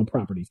dang on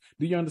properties.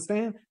 Do you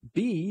understand?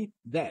 Be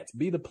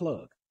the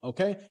plug.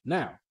 Okay.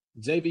 Now,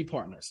 JV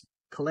partners,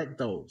 collect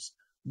those.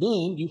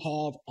 Then you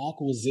have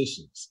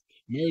acquisitions,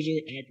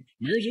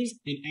 mergers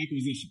and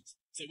acquisitions.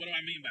 So what do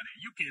I mean by that?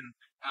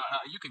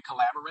 You can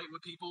collaborate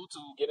with people to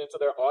get into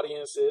their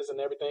audiences and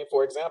everything.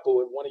 For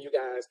example, if one of you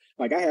guys,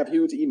 like, I have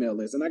huge email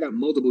lists and I got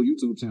multiple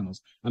YouTube channels.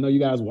 I know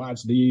you guys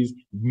watch these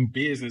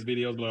business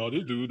videos, like, oh,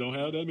 this dude don't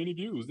have that many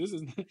views. This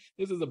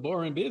is a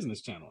boring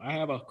business channel. I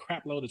have a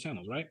crap load of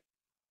channels, right?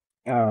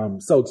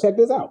 So check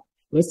this out.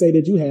 Let's say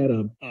that you had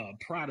a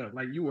product,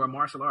 like you were a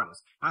martial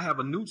artist. I have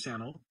a new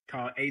channel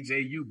called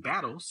AJU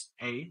Battles,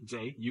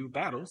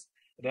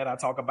 that I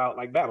talk about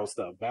like battle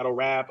stuff, battle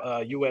rap,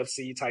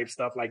 UFC type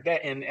stuff like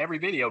that. And every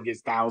video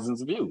gets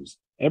thousands of views.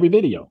 Every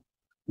video.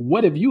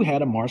 What if you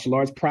had a martial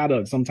arts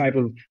product, some type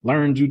of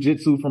learn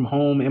jujitsu from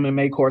home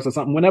MMA course or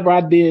something? Whenever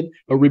I did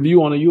a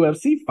review on a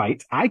UFC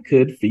fight, I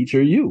could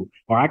feature you,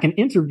 or I can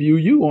interview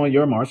you on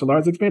your martial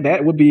arts experience.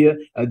 That would be a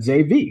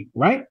JV,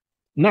 right?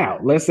 Now,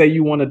 let's say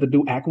you wanted to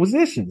do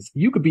acquisitions.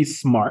 You could be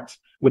smart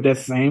with that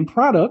same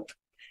product,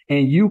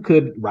 and you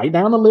could write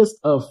down a list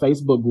of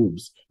Facebook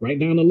groups, write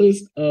down a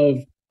list of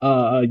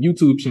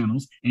YouTube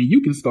channels, and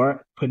you can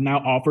start putting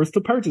out offers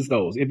to purchase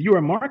those. If you're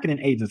a marketing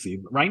agency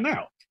right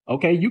now,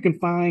 okay, you can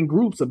find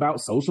groups about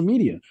social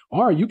media,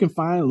 or you can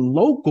find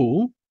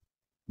local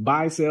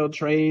buy, sell,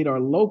 trade, or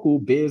local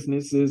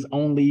businesses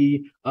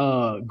only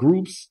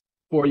groups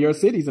for your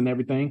cities and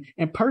everything,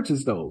 and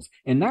purchase those.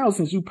 And now,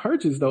 since you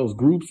purchase those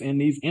groups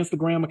and these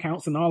Instagram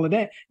accounts and all of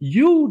that,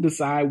 you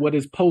decide what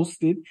is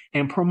posted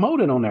and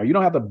promoted on there. You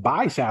don't have to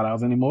buy shout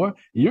outs anymore.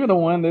 You're the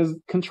one that's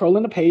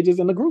controlling the pages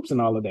and the groups and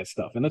all of that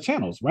stuff and the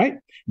channels, right?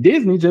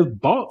 Disney just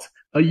bought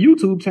a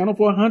YouTube channel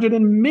for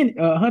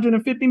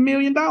 $150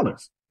 million.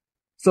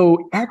 So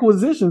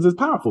acquisitions is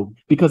powerful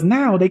because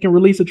now they can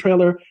release a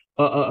trailer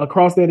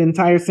across that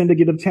entire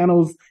syndicate of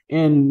channels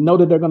and know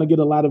that they're going to get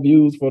a lot of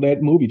views for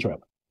that movie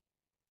trailer.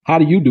 How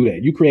do you do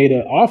that? You create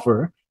an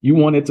offer. You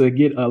want it to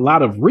get a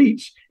lot of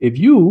reach. If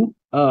you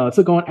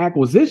took on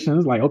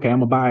acquisitions, like, okay, I'm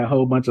going to buy a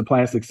whole bunch of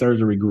plastic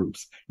surgery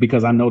groups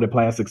because I know that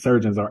plastic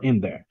surgeons are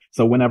in there.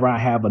 So whenever I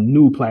have a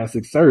new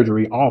plastic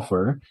surgery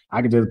offer,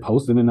 I can just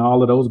post it in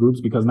all of those groups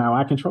because now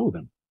I control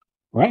them,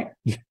 right?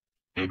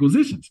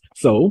 Acquisitions.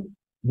 So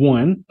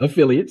one,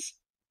 affiliates,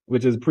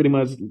 which is pretty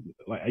much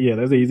like, yeah,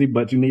 that's easy,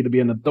 but you need to be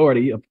an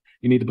authority.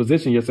 You need to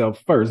position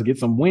yourself first, get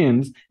some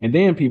wins, and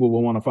then people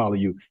will want to follow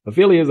you.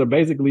 Affiliates are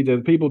basically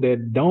just people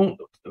that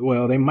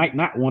they might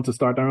not want to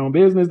start their own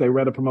business. They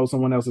rather promote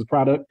someone else's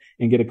product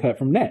and get a cut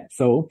from that.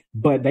 So,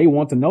 but they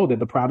want to know that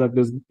the product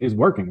is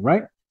working,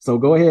 right? So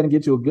go ahead and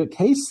get you a good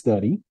case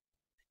study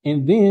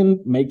and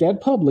then make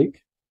that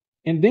public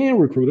and then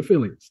recruit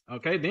affiliates.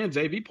 Okay. Then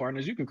JV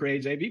partners, you can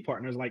create JV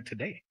partners like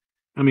today.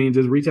 I mean,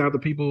 just reach out to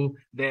people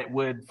that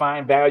would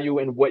find value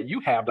in what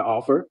you have to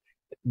offer,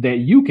 that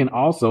you can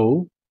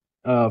also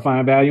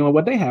find value in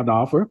what they have to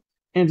offer,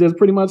 and just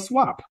pretty much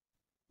swap,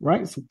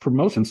 right? So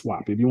promotion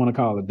swap, if you want to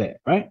call it that,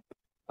 right?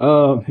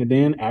 And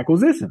then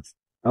acquisitions.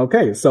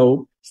 Okay,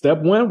 so step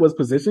one was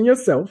position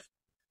yourself.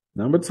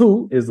 Number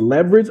two is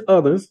leverage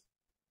others.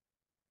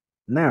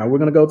 Now we're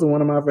going to go to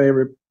one of my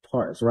favorite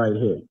parts right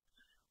here.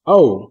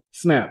 Oh,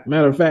 snap.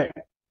 Matter of fact,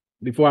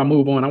 before I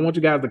move on, I want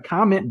you guys to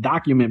comment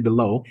document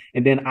below,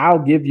 and then I'll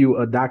give you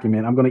a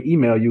document. I'm going to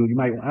email you. You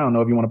might, I don't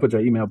know if you want to put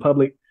your email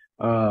public.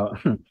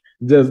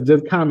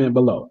 Just comment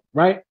below,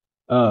 right?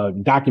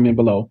 Document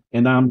below,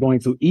 and I'm going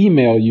to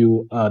email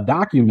you a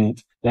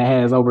document that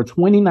has over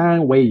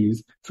 29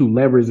 ways to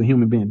leverage a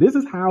human being. This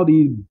is how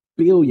these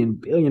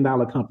billion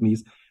dollar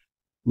companies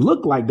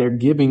look like they're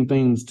giving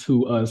things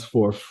to us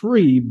for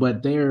free,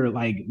 but they're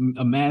like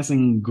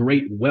amassing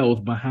great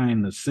wealth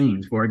behind the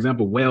scenes. For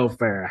example,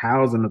 welfare,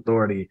 housing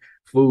authority,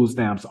 food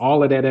stamps,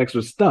 all of that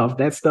extra stuff.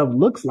 That stuff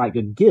looks like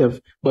a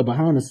gift, but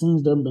behind the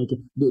scenes, they're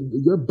making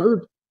your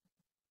birth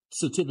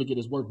certificate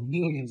is worth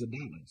millions of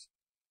dollars,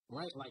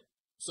 right? Like,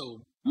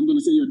 so I'm going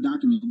to send you a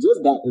document.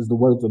 Just that is the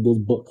worth of this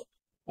book,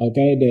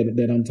 okay,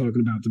 that I'm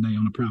talking about today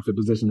on the Profit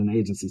Positioning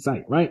Agency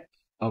site, right?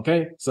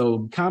 Okay,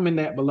 so comment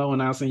that below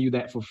and I'll send you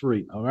that for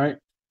free, all right?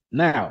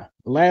 Now,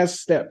 last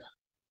step.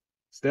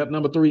 Step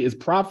number 3 is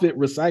profit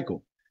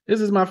recycle.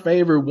 This is my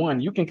favorite one.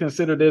 You can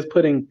consider this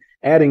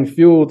adding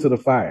fuel to the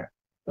fire,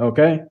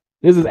 okay?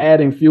 This is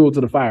adding fuel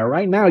to the fire.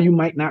 Right now, you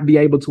might not be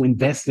able to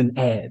invest in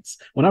ads.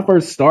 When I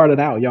first started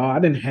out, y'all, I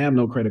didn't have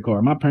no credit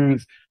card. My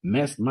parents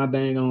messed my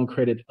dang on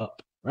credit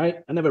up, right?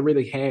 I never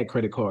really had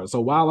credit cards.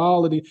 So while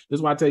all of this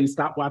is why I tell you,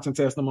 stop watching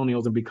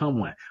testimonials and become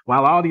one.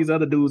 While all these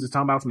other dudes is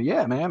talking about me,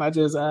 yeah, man, I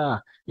just,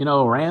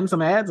 ran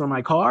some ads on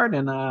my card.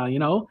 And,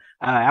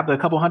 after a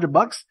couple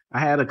 $100, I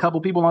had a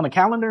couple people on the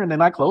calendar and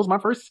then I closed my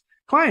first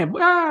client.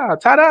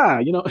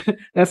 Ta-da,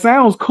 that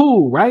sounds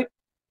cool, right?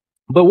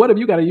 But what if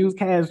you got to use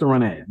cash to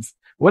run ads?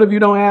 What if you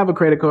don't have a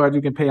credit card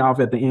you can pay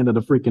off at the end of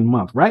the freaking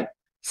month, right?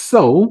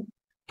 So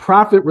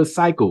profit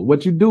recycle.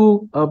 What you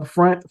do up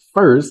front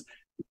first,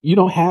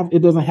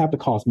 it doesn't have to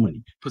cost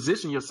money.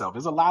 Position yourself.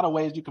 There's a lot of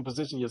ways you can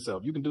position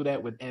yourself. You can do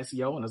that with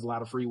SEO, and there's a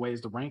lot of free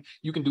ways to rank.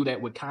 You can do that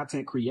with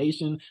content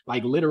creation,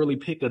 like literally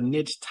pick a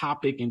niche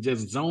topic and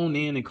just zone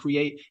in and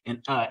create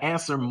and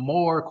answer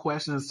more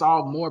questions,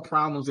 solve more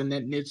problems in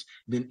that niche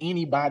than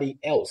anybody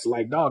else.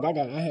 Like, dog, I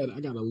got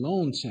a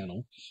loan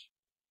channel.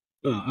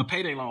 A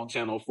payday loan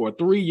channel for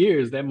 3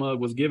 years. That mug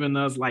was giving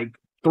us like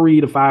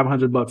 $300 to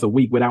 $500 a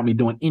week without me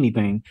doing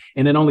anything.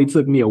 And it only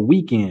took me a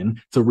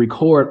weekend to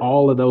record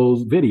all of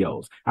those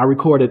videos. I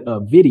recorded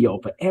a video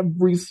for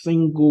every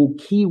single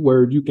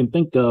keyword you can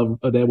think of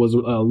that was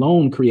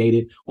loan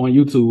created on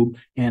YouTube.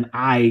 And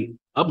I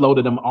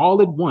uploaded them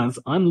all at once,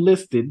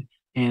 unlisted,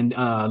 and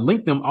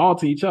link them all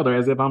to each other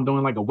as if I'm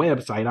doing like a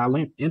website.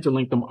 I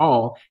interlinked them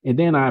all, and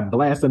then I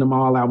blasted them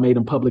all out, made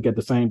them public at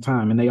the same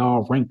time, and they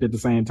all ranked at the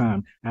same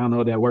time. I don't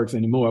know if that works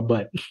anymore,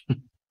 but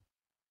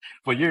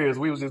For years,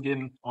 we was just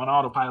getting on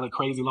autopilot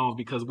crazy loans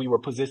because we were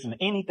positioned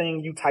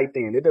anything you typed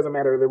in. It doesn't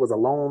matter if it was a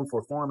loan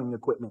for farming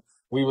equipment.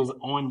 We was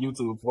on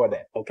YouTube for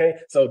that. Okay.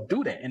 So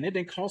do that. And it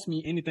didn't cost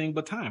me anything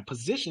but time.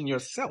 Position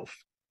yourself.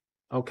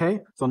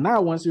 Okay. So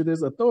now once you're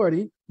this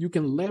authority, you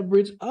can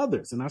leverage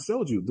others. And I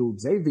showed you through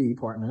JV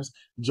partners,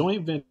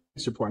 joint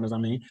venture partners,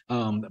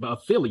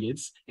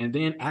 affiliates, and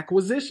then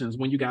acquisitions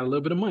when you got a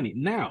little bit of money.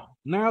 Now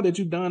that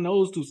you've done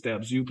those two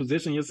steps, you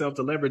position yourself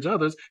to leverage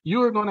others,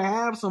 you're going to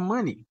have some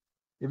money.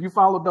 If you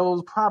follow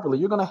those properly,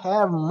 you're going to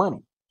have money.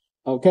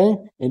 Okay.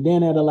 And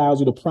then that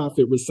allows you to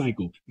profit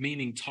recycle,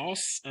 meaning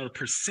toss a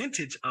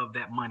percentage of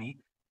that money,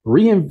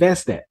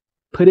 reinvest that,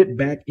 put it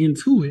back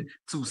into it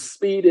to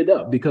speed it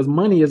up, because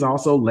money is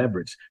also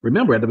leverage.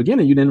 Remember, at the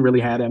beginning, you didn't really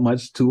have that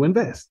much to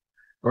invest,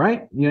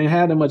 right? You didn't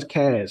have that much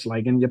cash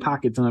like in your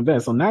pocket to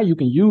invest. So now you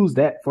can use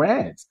that for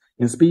ads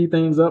and speed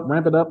things up,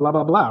 ramp it up, blah,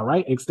 blah, blah,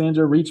 right? Extend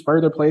your reach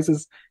further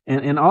places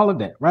and all of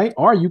that, right?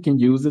 Or you can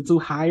use it to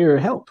hire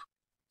help.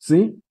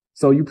 See?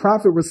 So you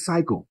profit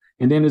recycle.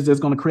 And then it's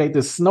just going to create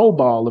this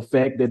snowball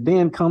effect that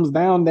then comes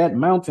down that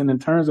mountain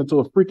and turns into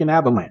a freaking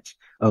avalanche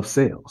of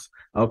sales.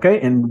 Okay.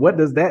 And what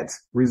does that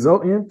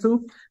result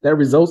into? That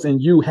results in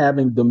you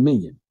having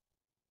dominion.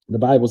 The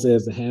Bible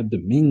says to have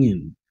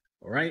dominion.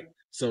 All right.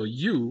 So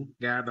you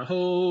got the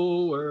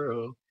whole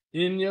world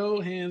in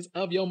your hands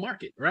of your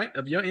market, right?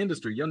 Of your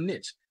industry, your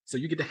niche. So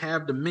you get to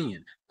have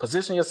dominion.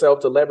 Position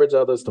yourself to leverage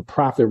others to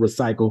profit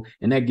recycle.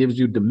 And that gives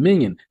you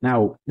dominion.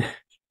 Now,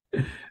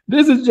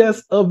 this is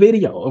just a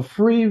video, a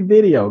free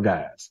video,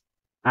 guys.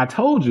 I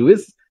told you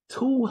it's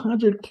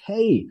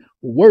 $200K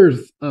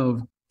worth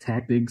of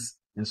tactics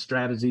and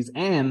strategies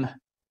and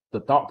the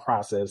thought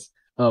process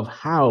of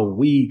how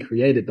we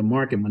created the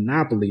market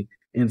monopoly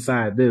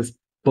inside this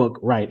book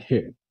right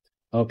here.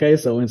 Okay,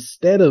 so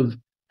instead of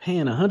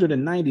paying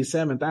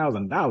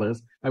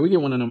 $197,000, like we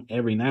get one of them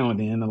every now and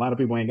then. A lot of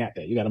people ain't got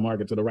that. You got to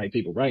market to the right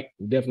people, right?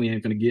 You definitely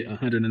ain't going to get a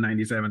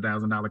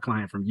 $197,000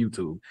 client from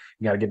YouTube.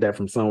 You got to get that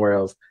from somewhere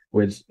else,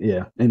 which,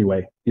 yeah,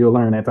 anyway, you'll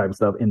learn that type of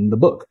stuff in the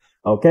book.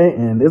 Okay,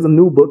 and there's a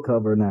new book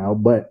cover now,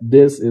 but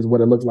this is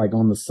what it looks like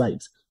on the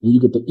site. And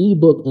you get the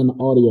ebook and the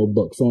audio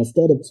book. So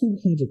instead of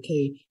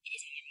 $200K,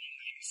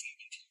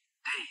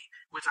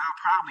 which I'll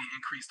probably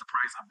increase the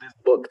price of this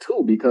book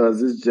too,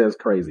 because it's just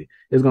crazy.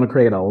 It's going to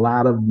create a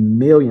lot of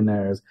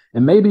millionaires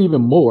and maybe even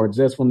more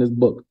just from this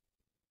book.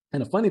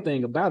 And the funny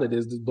thing about it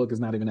is this book is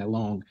not even that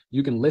long.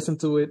 You can listen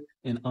to it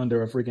in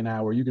under a freaking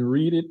hour. You can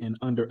read it in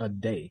under a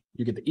day.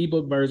 You get the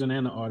ebook version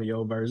and the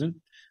audio version.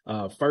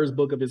 First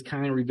book of its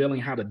kind, revealing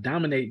how to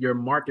dominate your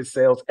market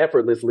sales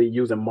effortlessly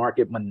using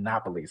market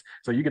monopolies.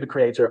 So you get to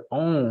create your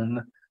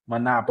own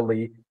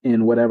monopoly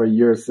in whatever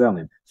you're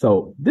selling.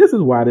 So this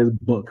is why this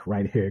book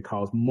right here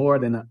costs more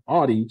than an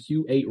Audi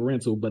Q8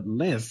 rental, but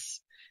less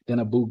than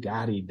a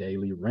Bugatti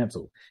daily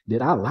rental.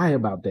 Did I lie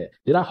about that?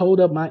 Did I hold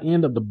up my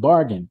end of the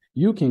bargain?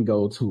 You can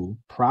go to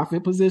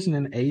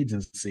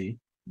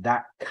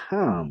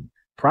profitpositioningagency.com.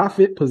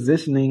 Profit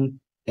Positioning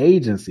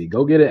Agency.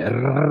 Go get it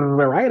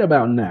right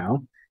about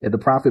now at the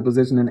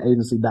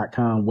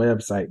profitpositioningagency.com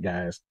website,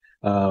 guys.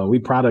 We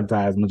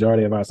productize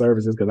majority of our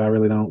services because I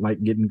really don't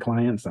like getting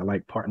clients. I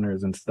like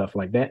partners and stuff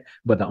like that.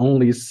 But the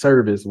only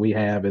service we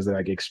have is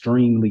like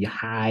extremely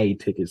high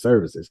ticket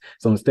services.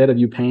 So instead of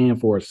you paying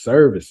for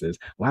services,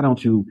 why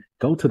don't you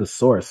go to the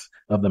source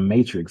of the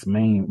matrix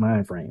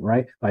mainframe,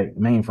 right? Like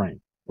mainframe,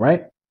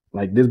 right?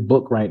 Like this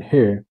book right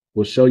here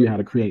will show you how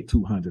to create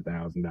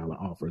 $200,000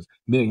 offers, $1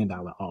 million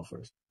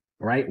offers,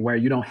 right? Where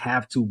you don't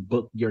have to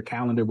book your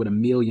calendar with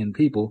 1 million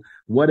people.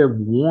 What if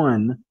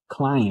one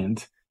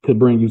client could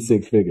bring you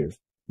 6 figures,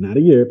 not a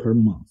year, per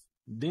month?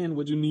 Then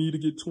would you need to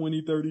get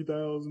 20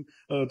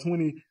 or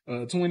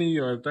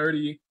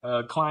 30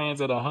 clients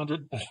at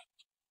 100?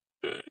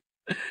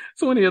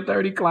 20 or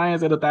 30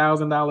 clients at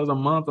 $1,000 a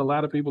month. A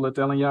lot of people are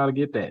telling y'all to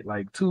get that,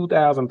 like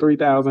 $2,000,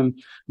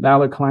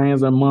 $3,000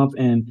 clients a month.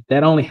 And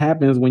that only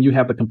happens when you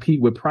have to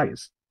compete with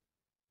price.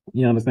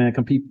 You understand?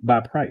 Compete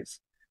by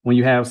price. When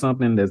you have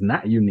something that's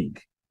not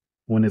unique,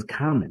 when it's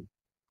common.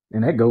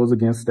 And that goes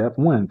against step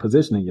 1,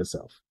 positioning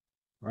yourself,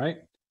 right?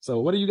 So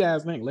what do you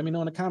guys think? Let me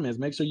know in the comments.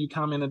 Make sure you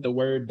commented the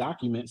word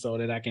document so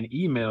that I can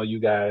email you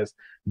guys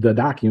the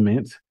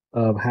document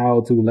of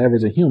how to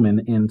leverage a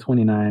human in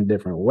 29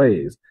 different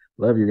ways.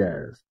 Love you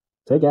guys.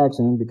 Take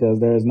action, because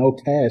there is no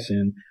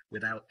passion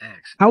without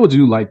action. How would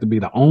you like to be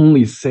the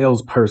only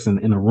salesperson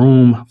in a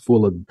room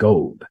full of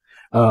gold?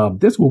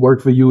 This will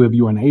work for you if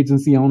you're an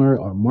agency owner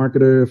or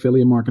marketer,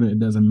 affiliate marketer. It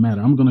doesn't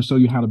matter. I'm going to show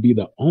you how to be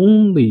the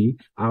only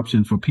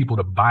option for people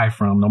to buy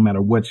from, no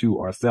matter what you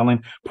are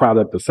selling,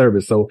 product or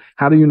service. So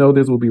how do you know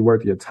this will be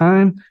worth your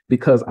time?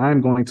 Because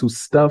I'm going to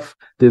stuff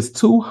this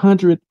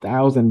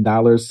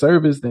 $200,000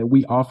 service that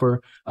we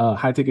offer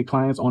high ticket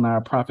clients on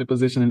our profit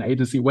positioning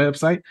agency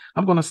website.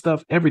 I'm going to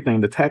stuff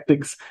everything, the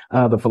tactics,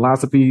 the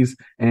philosophies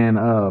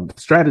and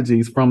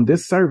strategies from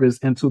this service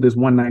into this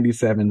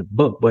 197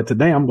 book. But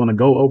today I'm going to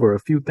go over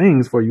a few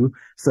things for you,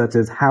 such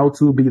as how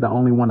to be the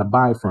only one to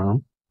buy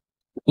from,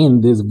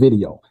 in this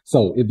video.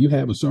 So if you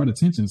have a short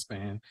attention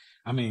span,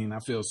 I mean, I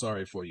feel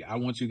sorry for you. I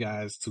want you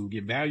guys to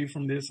get value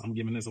from this. I'm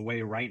giving this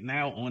away right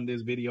now on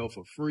this video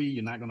for free.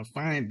 You're not going to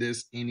find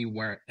this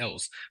anywhere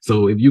else.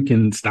 So if you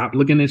can stop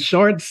looking at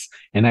shorts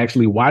and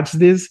actually watch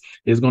this,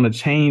 it's going to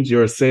change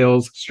your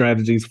sales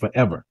strategies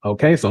forever.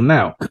 Okay. So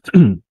now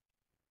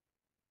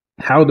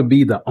how to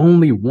be the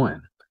only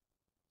one.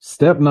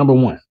 Step number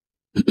one.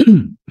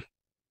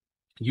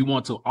 You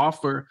want to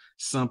offer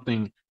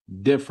something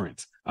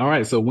different. All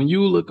right. So when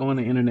you look on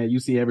the internet, you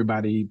see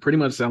everybody pretty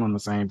much selling the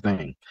same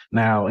thing.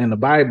 Now, in the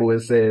Bible, it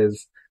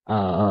says,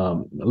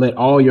 let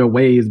all your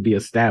ways be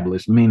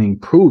established, meaning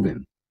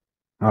proven.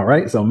 All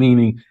right. So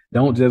meaning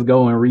don't just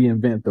go and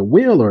reinvent the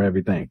wheel or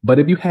everything. But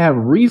if you have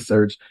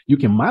research, you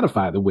can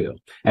modify the wheel.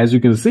 As you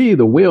can see,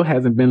 the wheel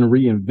hasn't been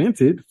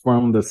reinvented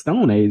from the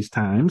Stone Age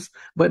times,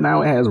 but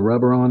now it has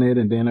rubber on it.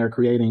 And then they're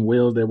creating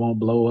wheels that won't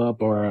blow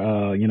up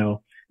or,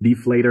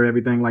 deflate or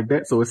everything like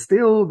that. So it's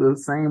still the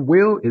same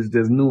wheel. It's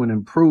just new and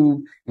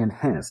improved,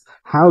 enhanced.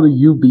 How do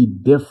you be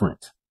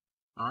different?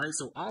 All right,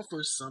 so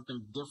offer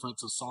something different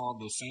to solve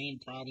the same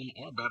problem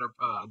or better,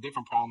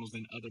 different problems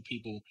than other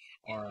people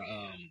are,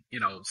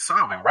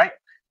 solving, right?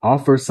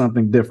 Offer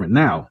something different.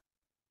 Now,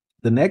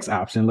 the next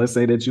option, let's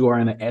say that you are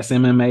in the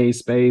SMMA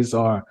space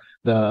or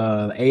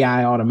the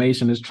AI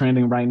automation is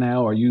trending right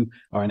now, or you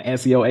are an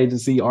SEO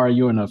agency, or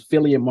you're an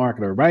affiliate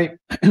marketer, right?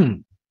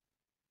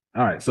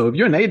 All right. So if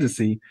you're an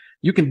agency,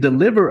 you can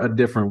deliver a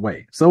different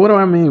way. So what do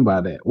I mean by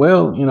that?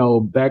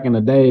 Well, back in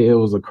the day, it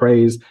was a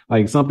craze,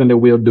 like something that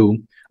we'll do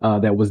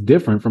that was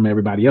different from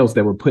everybody else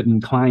that were putting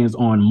clients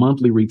on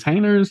monthly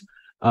retainers.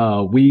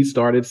 We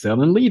started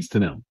selling leads to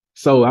them.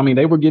 So, I mean,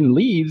 they were getting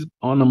leads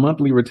on a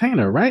monthly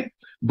retainer, right?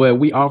 But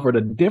we offered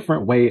a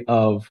different way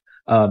of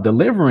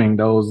delivering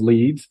those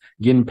leads,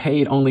 getting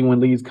paid only when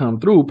leads come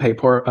through, pay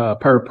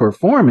per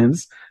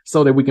performance,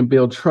 so that we can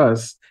build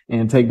trust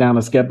and take down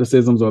the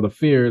skepticisms or the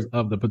fears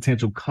of the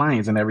potential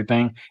clients and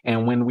everything.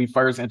 And when we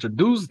first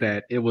introduced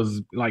that, it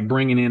was like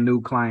bringing in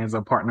new clients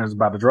or partners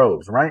by the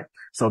droves, right?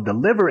 So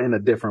deliver in a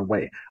different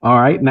way. All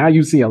right. Now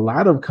you see a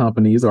lot of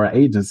companies or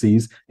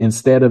agencies,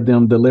 instead of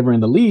them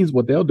delivering the leads,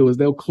 what they'll do is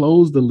they'll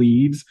close the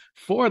leads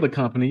for the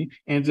company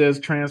and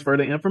just transfer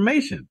the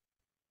information.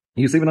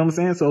 You see what I'm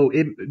saying? So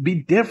it be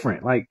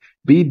different,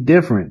 be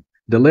different,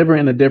 deliver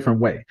in a different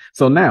way.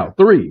 So now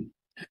three,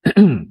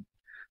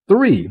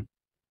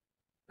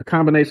 a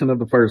combination of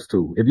the first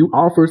two. If you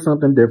offer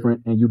something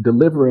different and you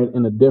deliver it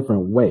in a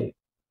different way,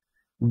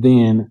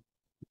 then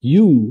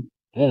you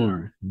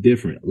are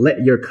different.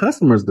 Let your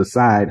customers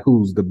decide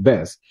who's the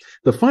best.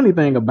 The funny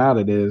thing about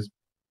it is,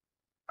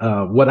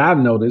 what I've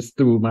noticed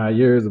through my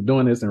years of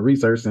doing this and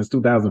research since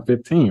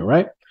 2015,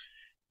 right,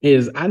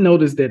 is I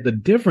noticed that the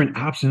different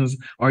options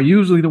are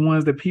usually the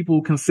ones that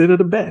people consider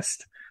the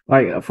best.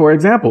 Like, for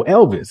example,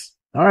 Elvis.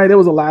 All right, there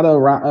was a lot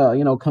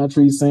of,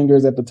 country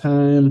singers at the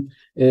time.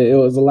 It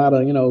was a lot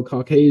of,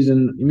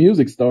 Caucasian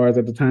music stars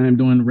at the time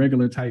doing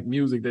regular type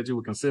music that you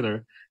would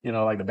consider,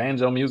 like the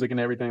banjo music and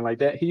everything like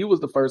that. He was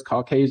the first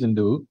Caucasian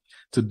dude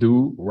to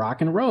do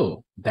rock and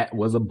roll. That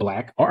was a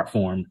black art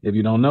form. If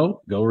you don't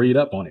know, go read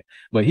up on it.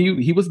 But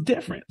he was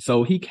different.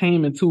 So he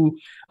came into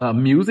a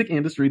music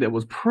industry that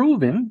was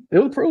proven. It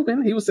was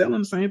proven. He was selling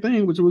the same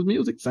thing, which was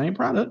music, same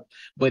product,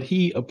 but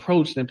he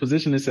approached and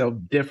positioned himself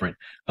different.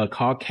 A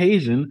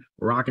Caucasian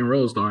rock and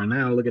roll star. And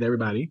now look at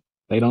everybody.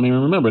 They don't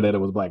even remember that it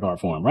was black art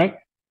form, right?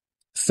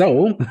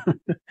 So,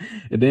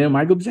 and then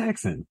Michael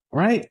Jackson,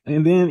 right?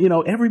 And then,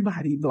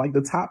 everybody, like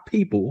the top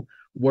people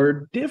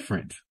were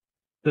different.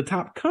 The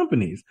top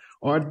companies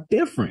are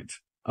different.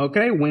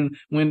 Okay. When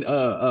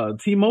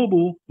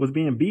T-Mobile was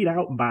being beat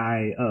out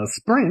by,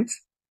 Sprint,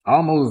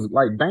 almost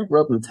like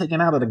bankrupt and taken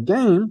out of the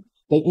game,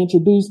 they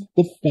introduced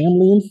the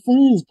family and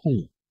friends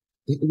plan.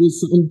 It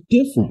was something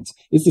different.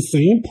 It's the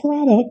same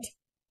product,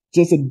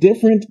 just a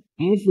different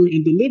offer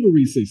and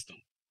delivery system.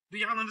 Do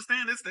y'all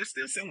understand this? They're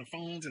still selling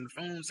phones and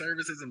phone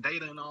services and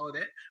data and all of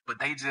that, but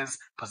they just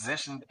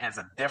positioned as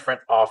a different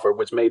offer,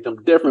 which made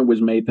them different,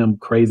 which made them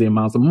crazy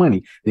amounts of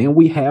money. Then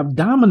we have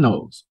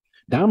Domino's.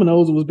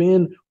 Domino's was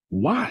being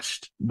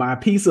watched by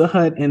Pizza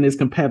Hut and its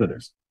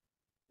competitors.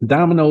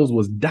 Domino's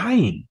was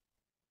dying.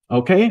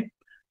 Okay.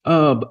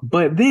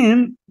 But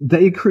then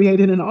they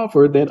created an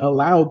offer that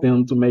allowed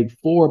them to make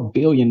 $4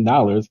 billion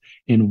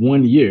in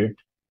 1 year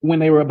when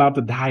they were about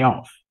to die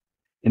off.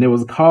 And it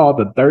was called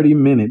the 30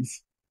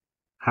 minutes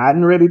hot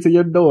and ready to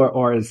your door,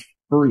 or it's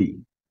free.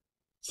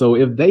 So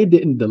if they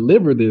didn't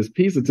deliver this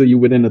pizza to you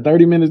within the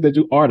 30 minutes that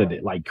you ordered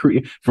it, like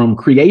from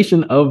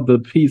creation of the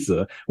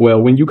pizza, well,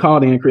 when you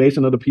called in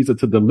creation of the pizza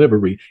to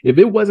delivery, if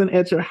it wasn't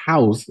at your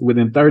house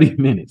within 30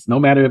 minutes, no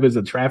matter if it's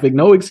a traffic,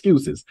 no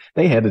excuses,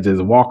 they had to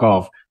just walk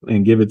off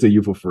and give it to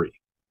you for free.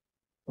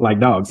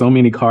 Like, dog, so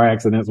many car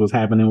accidents was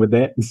happening with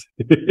that,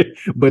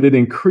 but it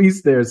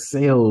increased their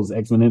sales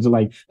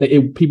exponentially.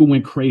 Like people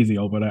went crazy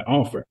over that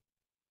offer.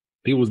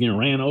 People was getting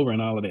ran over and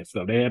all of that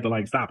stuff. They had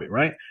to stop it,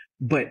 right?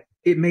 But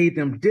it made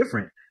them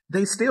different.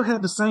 They still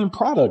had the same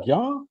product,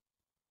 y'all.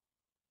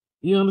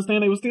 You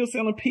understand? They were still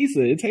selling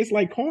pizza. It tastes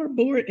like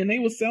cardboard, and they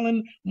were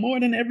selling more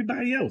than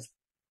everybody else.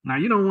 Now,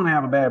 you don't want to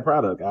have a bad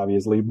product,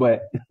 obviously,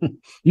 but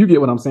you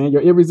get what I'm saying.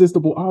 Your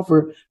irresistible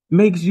offer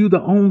makes you the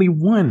only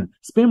one.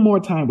 Spend more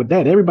time with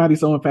that.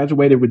 Everybody's so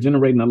infatuated with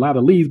generating a lot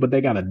of leads, but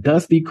they got a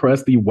dusty,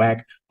 crusty,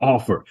 whack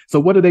offer. So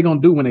what are they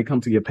going to do when they come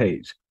to your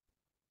page?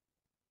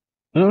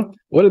 Huh?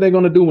 What are they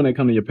going to do when they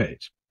come to your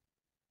page?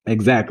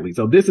 Exactly.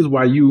 So this is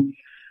why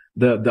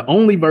the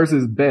only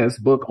versus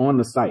best book on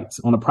the sites,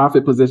 on the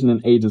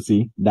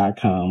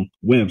profitpositioningagency.com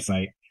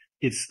website,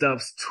 it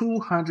stuffs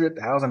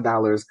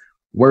 $200,000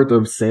 worth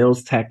of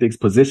sales tactics,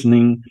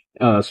 positioning,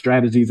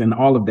 strategies, and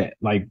all of that.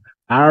 Like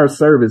our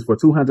service for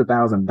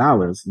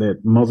 $200,000 that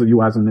most of you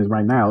watching this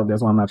right now,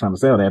 that's why I'm not trying to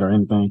sell that or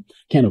anything,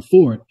 can't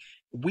afford.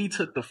 We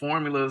took the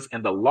formulas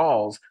and the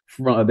laws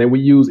that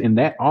we use in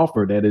that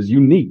offer that is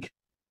unique.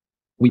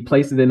 We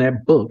placed it in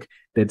that book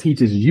that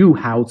teaches you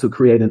how to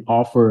create an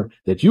offer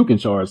that you can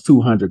charge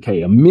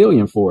 200K, $1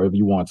 million for if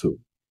you want to,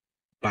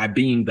 by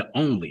being the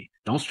only.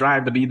 Don't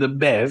strive to be the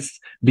best.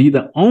 Be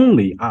the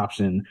only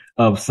option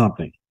of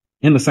something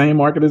in the same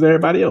market as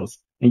everybody else.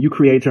 And you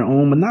create your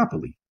own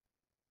monopoly.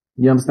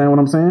 You understand what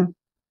I'm saying?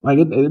 Like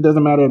it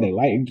doesn't matter if they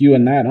like you or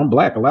not. I'm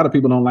black. A lot of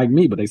people don't like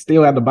me, but they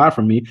still have to buy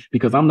from me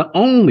because I'm the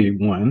only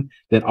one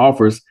that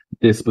offers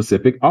this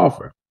specific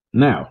offer.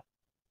 Now,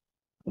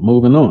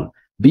 moving on.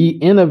 Be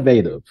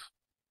innovative.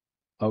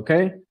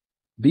 Okay?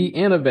 Be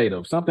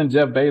innovative. Something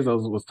Jeff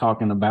Bezos was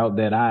talking about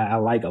that I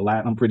like a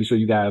lot. I'm pretty sure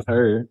you guys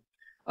heard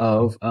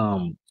of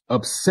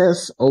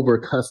obsess over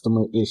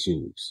customer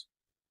issues.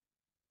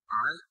 All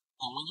right?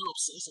 And when you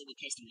obsess over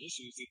customer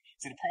issues, see,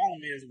 the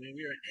problem is when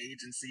we're an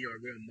agency or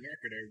we're a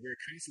marketer, we're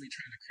constantly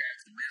trying to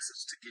craft a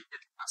message to get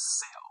a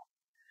sell.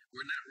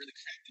 We're not really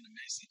crafting a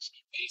message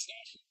based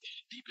off of the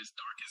deepest,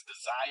 darkest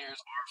desires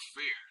or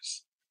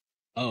fears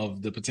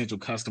of the potential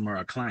customer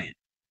or client.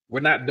 We're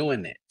not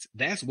doing that.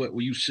 That's what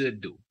you should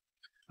do.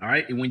 All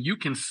right. And when you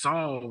can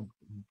solve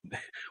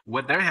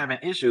what they're having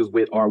issues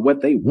with or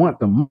what they want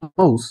the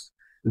most,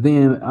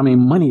 then, I mean,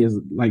 money is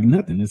like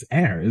nothing. It's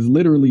air. It's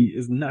literally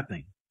is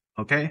nothing.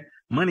 Okay.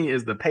 Money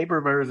is the paper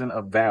version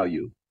of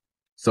value.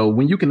 So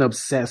when you can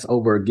obsess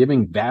over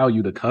giving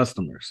value to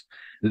customers,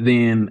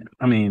 then,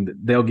 I mean,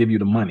 they'll give you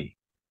the money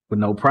with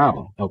no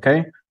problem.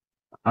 Okay.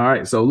 All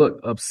right. So look,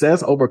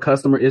 obsess over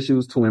customer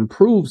issues to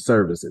improve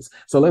services.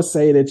 So let's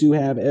say that you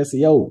have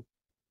SEO.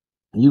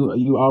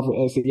 You offer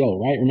SEO,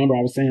 right? Remember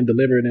I was saying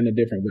deliver it in a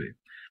different way.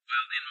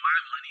 Well, in my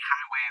Money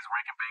Highways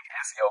Ranking Big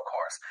SEO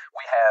course,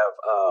 we have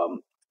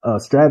a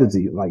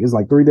strategy. Like it's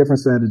like 3 different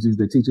strategies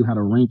that teach you how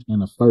to rank in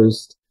the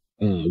first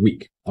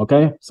week.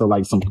 Okay. So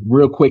like some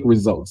real quick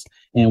results.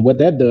 And what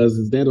that does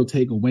is that'll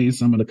take away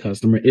some of the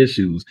customer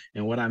issues.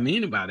 And what I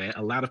mean by that,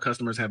 a lot of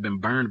customers have been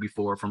burned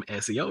before from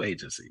SEO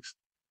agencies.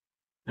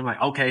 I'm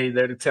like, okay,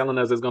 they're telling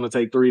us it's going to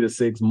take 3 to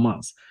 6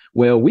 months.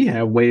 Well, we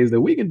have ways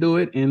that we can do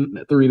it in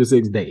 3 to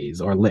 6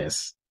 days or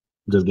less.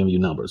 I'm just giving you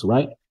numbers,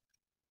 right?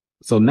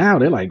 So now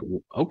they're like,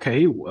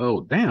 okay, well,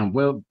 damn.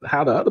 Well,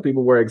 how the other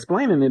people were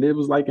explaining it, it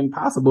was like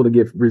impossible to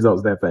get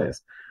results that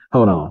fast.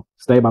 Hold on,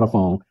 stay by the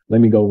phone.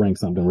 Let me go rank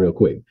something real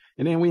quick.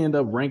 And then we end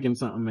up ranking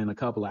something in a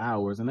couple of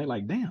hours. And they're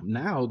like, damn,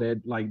 now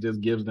that like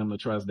just gives them the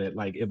trust that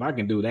like, if I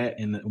can do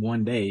that in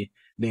one day,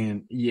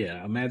 then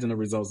yeah, imagine the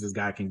results this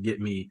guy can get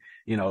me,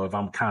 you know, if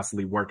I'm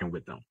constantly working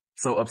with them.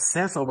 So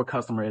obsess over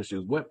customer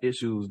issues. What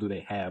issues do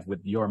they have with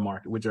your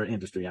market, with your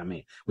industry? I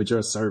mean, with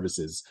your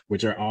services,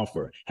 with your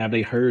offer? Have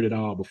they heard it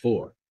all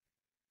before?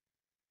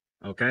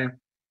 Okay.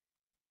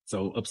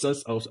 So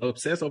obsess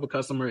over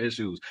customer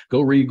issues.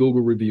 Go read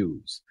Google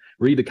reviews.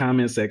 Read the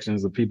comment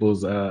sections of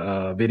people's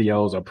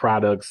videos or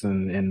products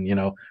and you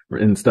know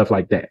and stuff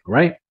like that,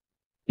 right?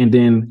 And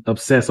then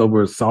obsess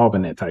over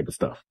solving that type of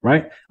stuff,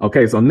 right?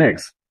 Okay, so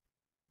next,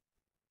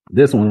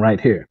 this one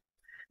right here.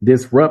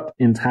 Disrupt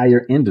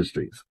entire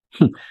industries.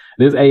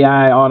 This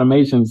AI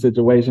automation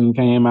situation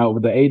came out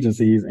with the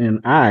agencies,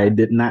 and I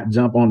did not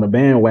jump on the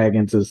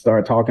bandwagon to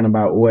start talking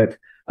about what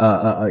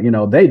you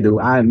know they do.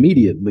 I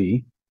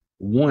immediately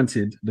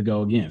wanted to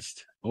go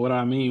against. What do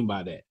I mean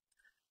by that?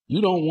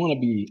 You don't want to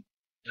be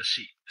a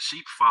sheep.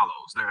 Sheep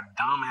follows. They're a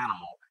dumb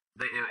animal.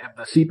 If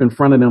the sheep in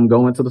front of them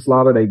go into the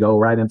slaughter, they go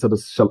right into the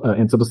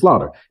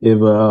slaughter. If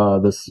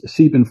the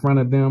sheep in front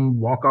of them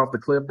walk off the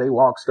cliff, they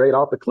walk straight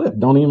off the cliff.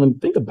 Don't even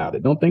think about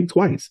it. Don't think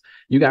twice.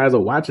 You guys are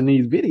watching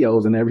these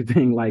videos and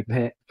everything like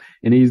that,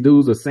 and these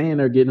dudes are saying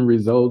they're getting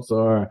results,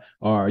 or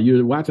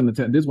you're watching this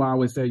is why I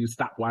always say you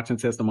stop watching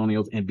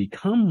testimonials and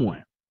become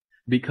one.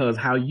 Because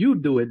how you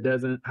do it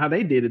how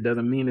they did it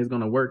doesn't mean it's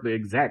going to work the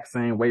exact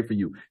same way for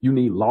you. You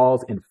need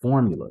laws and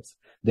formulas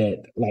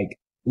that like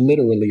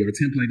literally are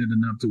templated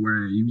enough to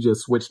where you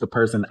just switch the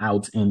person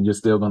out and you're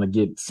still going to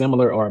get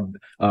similar or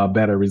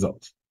better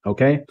results.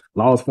 Okay.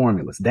 Laws,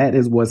 formulas. That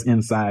is what's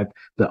inside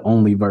the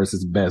only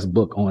versus best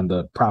book on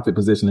the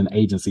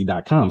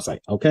profitpositioningagency.com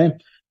site. Okay.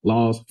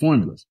 Laws,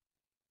 formulas.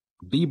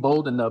 Be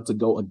bold enough to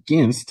go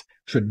against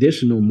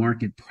traditional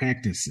market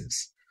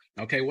practices.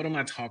 Okay, what am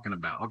I talking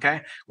about?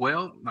 Okay,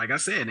 well, like I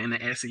said, in the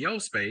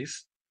SEO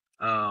space,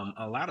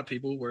 A lot of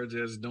people were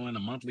just doing a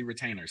monthly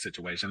retainer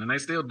situation, and they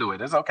still do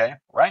it. It's okay,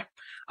 right?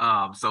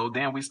 So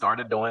then we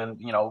started doing,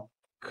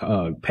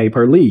 pay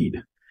per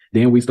lead.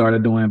 Then we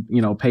started doing,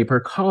 pay per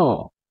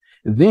call.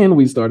 Then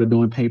we started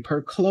doing pay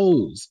per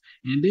close.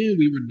 And then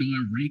we were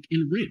doing rank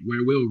and rent, where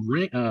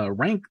we'll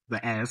rank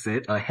the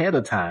asset ahead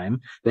of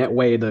time. That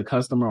way the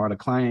customer or the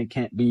client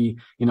can't be,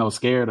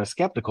 scared or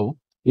skeptical.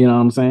 You know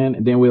what I'm saying?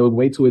 And then we'll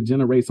wait till it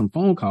generates some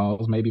phone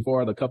calls, maybe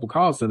forward a couple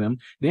calls to them.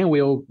 Then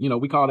we'll,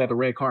 we call that the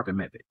red carpet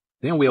method.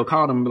 Then we'll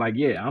call them and be like,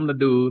 yeah, I'm the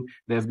dude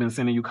that's been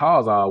sending you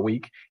calls all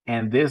week.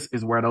 And this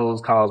is where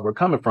those calls were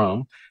coming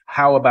from.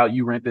 How about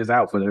you rent this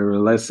out for,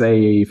 let's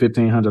say,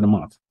 $1,500 a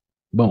month?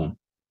 Boom.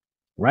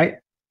 Right?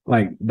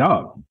 Like,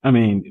 dog, I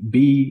mean,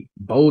 be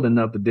bold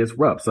enough to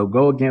disrupt. So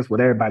go against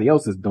what everybody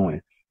else is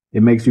doing.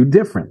 It makes you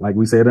different, like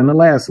we said in the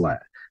last slide.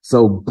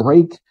 So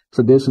break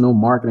traditional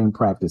marketing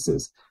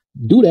practices.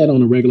 Do that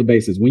on a regular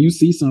basis. When you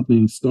see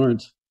something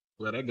start,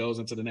 well, that goes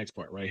into the next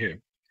part right here.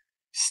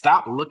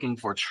 Stop looking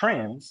for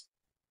trends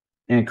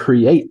and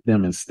create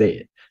them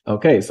instead.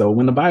 Okay, so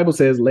when the Bible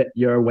says let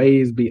your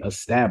ways be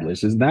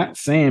established, it's not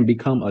saying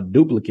become a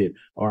duplicate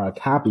or a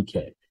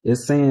copycat.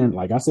 It's saying,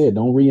 like I said,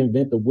 don't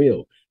reinvent the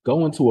wheel.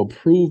 Go into a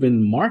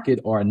proven market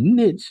or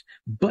niche,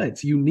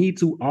 but you need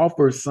to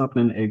offer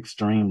something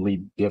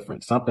extremely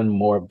different, something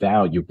more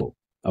valuable.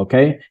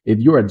 Okay, if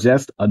you're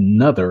just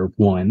another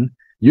one,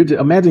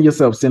 imagine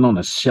yourself sitting on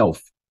a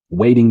shelf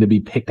waiting to be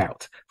picked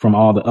out from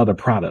all the other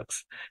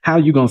products. How are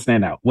you going to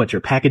stand out? What,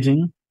 your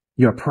packaging,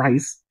 your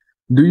price?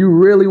 Do you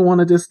really want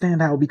to just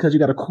stand out because you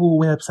got a cool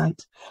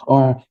website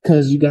or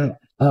because you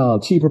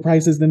got cheaper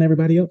prices than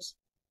everybody else?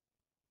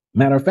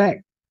 Matter of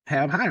fact,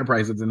 have higher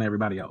prices than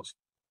everybody else,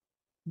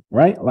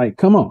 right? Like,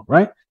 come on,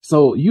 right?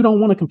 So you don't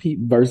want to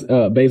compete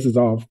basis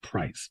off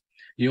price.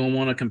 You don't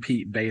want to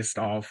compete based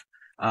off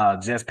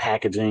just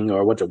packaging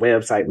or what your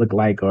website look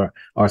like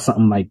or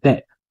something like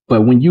that.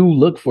 But when you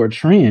look for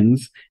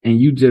trends and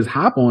you just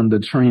hop on the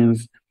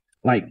trends,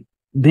 like,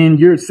 then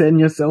you're setting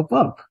yourself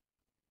up,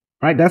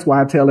 right? That's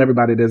why I tell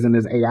everybody that's in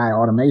this AI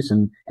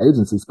automation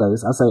agency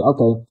space, I say,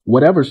 okay,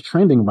 whatever's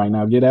trending right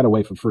now, get that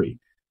away for free.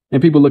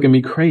 And people look at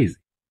me crazy.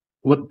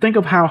 Well, think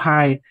of how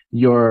high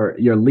your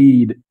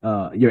lead,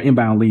 your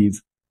inbound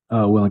leads,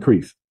 will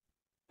increase.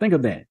 Think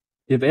of that.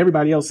 If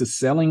everybody else is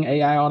selling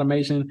AI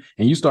automation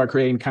and you start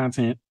creating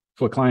content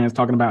for clients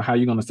talking about how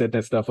you're going to set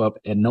that stuff up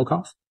at no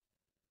cost,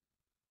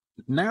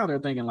 now they're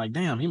thinking like,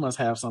 damn, he must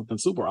have something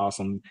super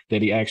awesome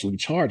that he actually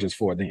charges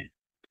for then.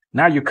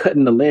 Now you're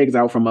cutting the legs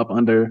out from up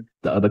under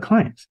the other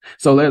clients.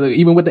 So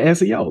even with the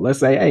SEO, let's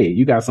say, hey,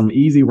 you got some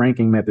easy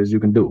ranking methods you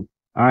can do.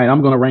 All right,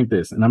 I'm going to rank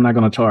this and I'm not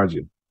going to charge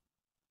you.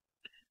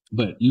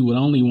 But you would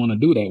only want to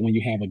do that when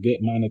you have a good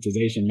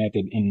monetization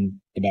method in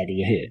the back of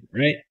your head,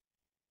 right?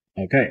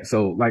 Okay,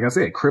 so like I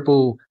said,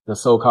 cripple the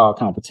so-called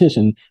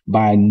competition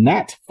by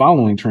not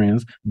following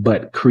trends,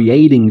 but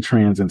creating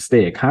trends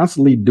instead.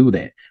 Constantly do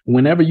that.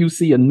 Whenever you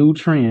see a new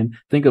trend,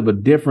 think of a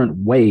different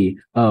way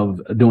of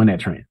doing that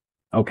trend.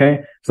 Okay,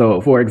 so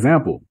for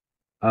example,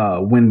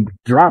 when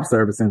drop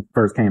servicing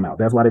first came out,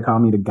 that's why they call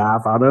me the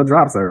godfather of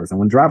drop servicing.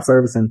 When drop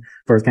servicing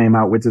first came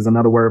out, which is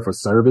another word for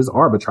service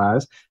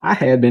arbitrage, I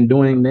had been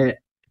doing that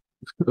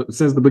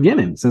since the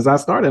beginning, since I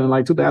started in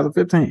like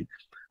 2015.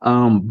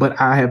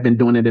 But I have been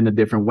doing it in a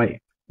different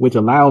way, which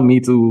allowed me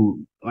to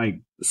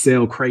like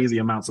sell crazy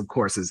amounts of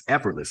courses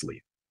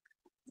effortlessly.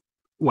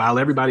 While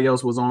everybody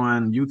else was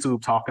on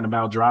YouTube talking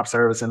about drop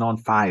servicing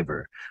on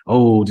Fiverr.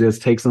 Oh,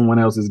 just take someone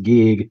else's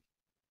gig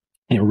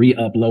and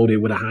re-upload it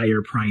with a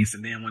higher price.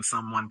 And then when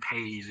someone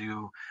pays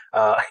you,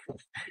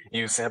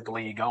 you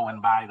simply go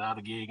and buy the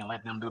other gig and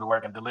let them do the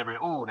work and deliver it.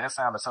 Oh, that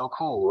sounded so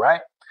cool,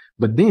 right?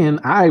 But then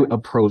I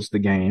approached the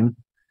game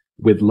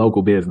with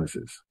local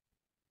businesses.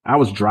 I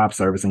was drop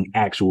servicing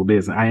actual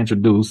business. I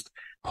introduced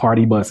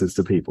party buses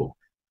to people,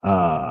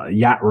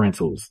 yacht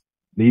rentals.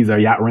 These are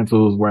yacht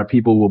rentals where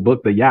people will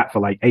book the yacht for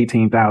like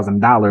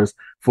 $18,000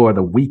 for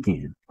the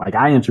weekend. Like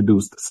I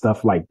introduced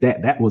stuff like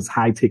that. That was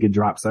high ticket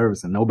drop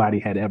service and nobody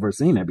had ever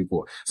seen that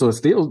before. So it's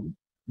still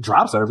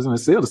drop service and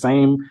it's still the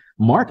same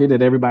market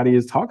that everybody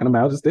is talking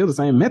about. It's still the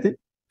same method,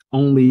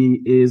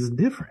 only is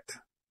different.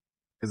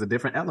 It's a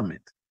different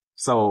element.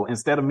 So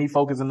instead of me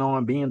focusing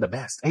on being the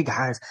best, hey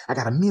guys, I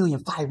got 1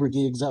 million Fiverr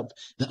gigs up.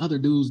 The other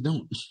dudes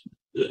don't.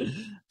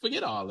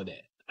 Forget all of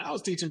that. I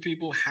was teaching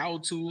people how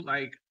to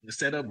like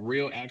set up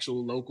real,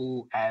 actual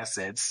local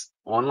assets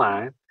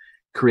online,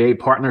 create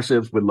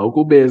partnerships with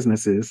local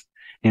businesses.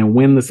 And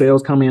when the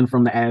sales come in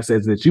from the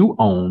assets that you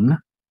own,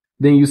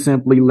 then you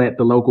simply let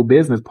the local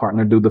business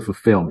partner do the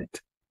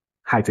fulfillment.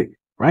 High ticket,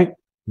 right?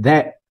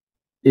 That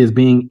is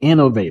being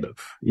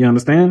innovative. You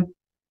understand?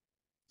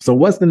 So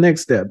what's the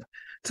next step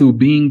to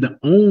being the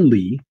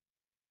only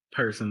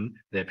person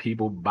that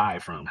people buy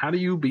from? How do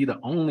you be the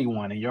only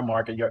one in your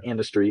market, your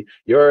industry,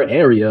 your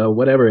area,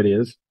 whatever it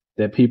is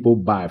that people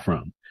buy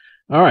from?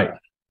 All right.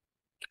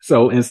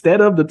 So instead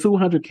of the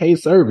 200K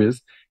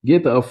service,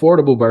 get the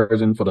affordable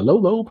version for the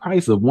low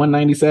price of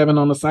 $197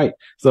 on the site.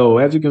 So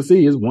as you can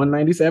see, it's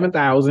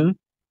 $197,000.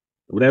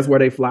 That's where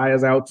they fly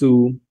us out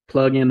to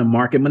plug in the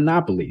market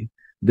monopoly.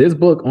 This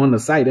book on the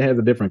site, it has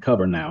a different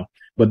cover now,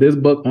 but this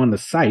book on the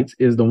site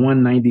is the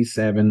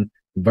 197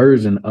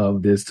 version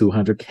of this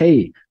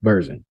 200K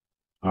version.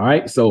 All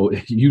right. So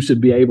you should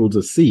be able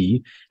to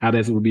see how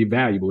this would be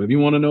valuable. If you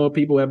want to know if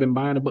people have been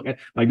buying the book,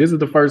 like this is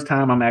the first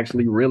time I'm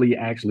actually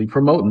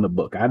promoting the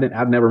book.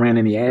 I've never ran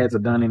any ads or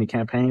done any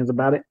campaigns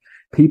about it.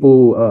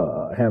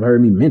 People have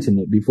heard me mention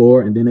it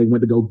before, and then they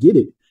went to go get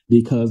it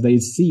because they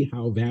see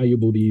how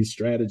valuable these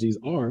strategies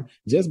are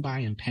just by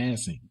in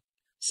passing.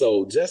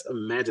 So just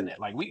imagine that.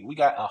 Like we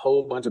got a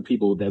whole bunch of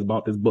people that's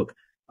bought this book.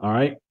 All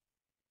right.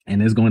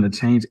 And it's going to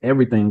change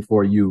everything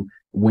for you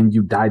when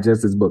you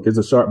digest this book. It's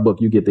a short book.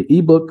 You get the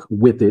ebook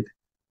with it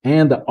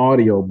and the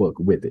audio book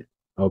with it.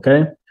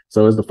 Okay.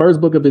 So it's the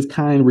first book of its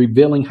kind,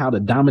 revealing how to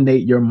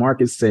dominate your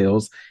market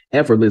sales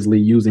effortlessly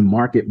using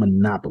market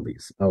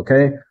monopolies.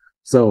 Okay.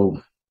 So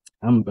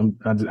I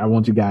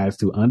want you guys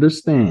to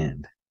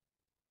understand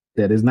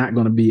that it's not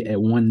going to be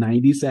at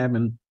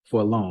 197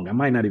 for long. I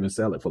might not even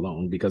sell it for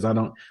long because I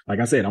don't, like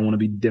I said, I want to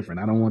be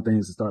different. I don't want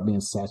things to start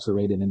being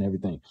saturated and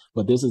everything.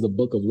 But this is a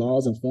book of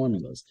laws and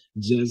formulas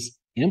just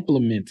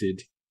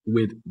implemented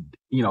with,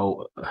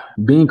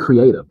 being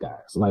creative,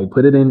 guys. Like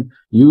put it in,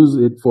 use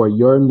it for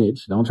your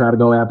niche. Don't try to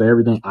go after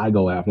everything I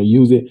go after.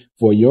 Use it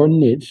for your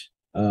niche.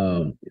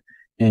 And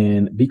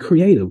be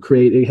creative.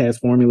 It has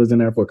formulas in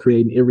there for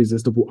creating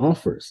irresistible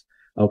offers.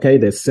 Okay,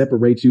 that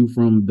separates you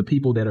from the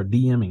people that are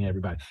DMing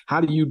everybody. How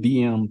do you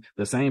DM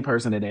the same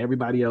person that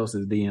everybody else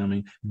is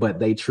DMing, but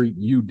they treat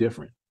you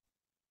different?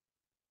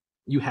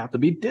 You have to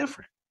be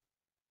different.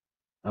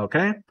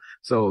 Okay,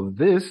 so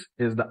this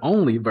is the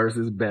only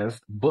versus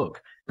best book.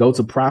 Go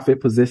to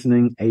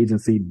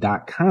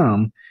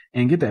profitpositioningagency.com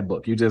and get that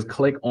book. You just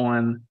click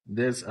on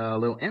this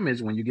little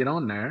image when you get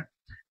on there,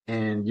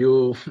 and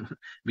you'll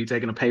be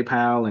taken to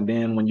PayPal. And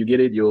then when you get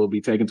it, you'll be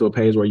taken to a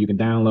page where you can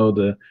download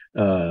the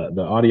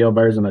audio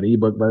version or the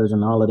ebook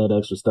version, all of that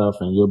extra stuff.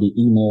 And you'll be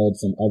emailed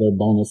some other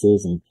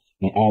bonuses and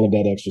all of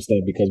that extra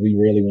stuff because we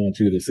really want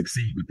you to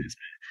succeed with this.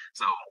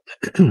 So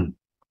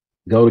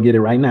go to get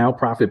it right now,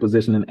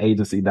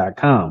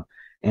 profitpositioningagency.com.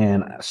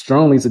 And I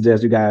strongly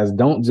suggest you guys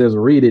don't just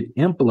read it,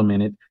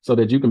 implement it so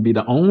that you can be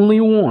the only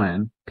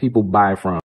one people buy from.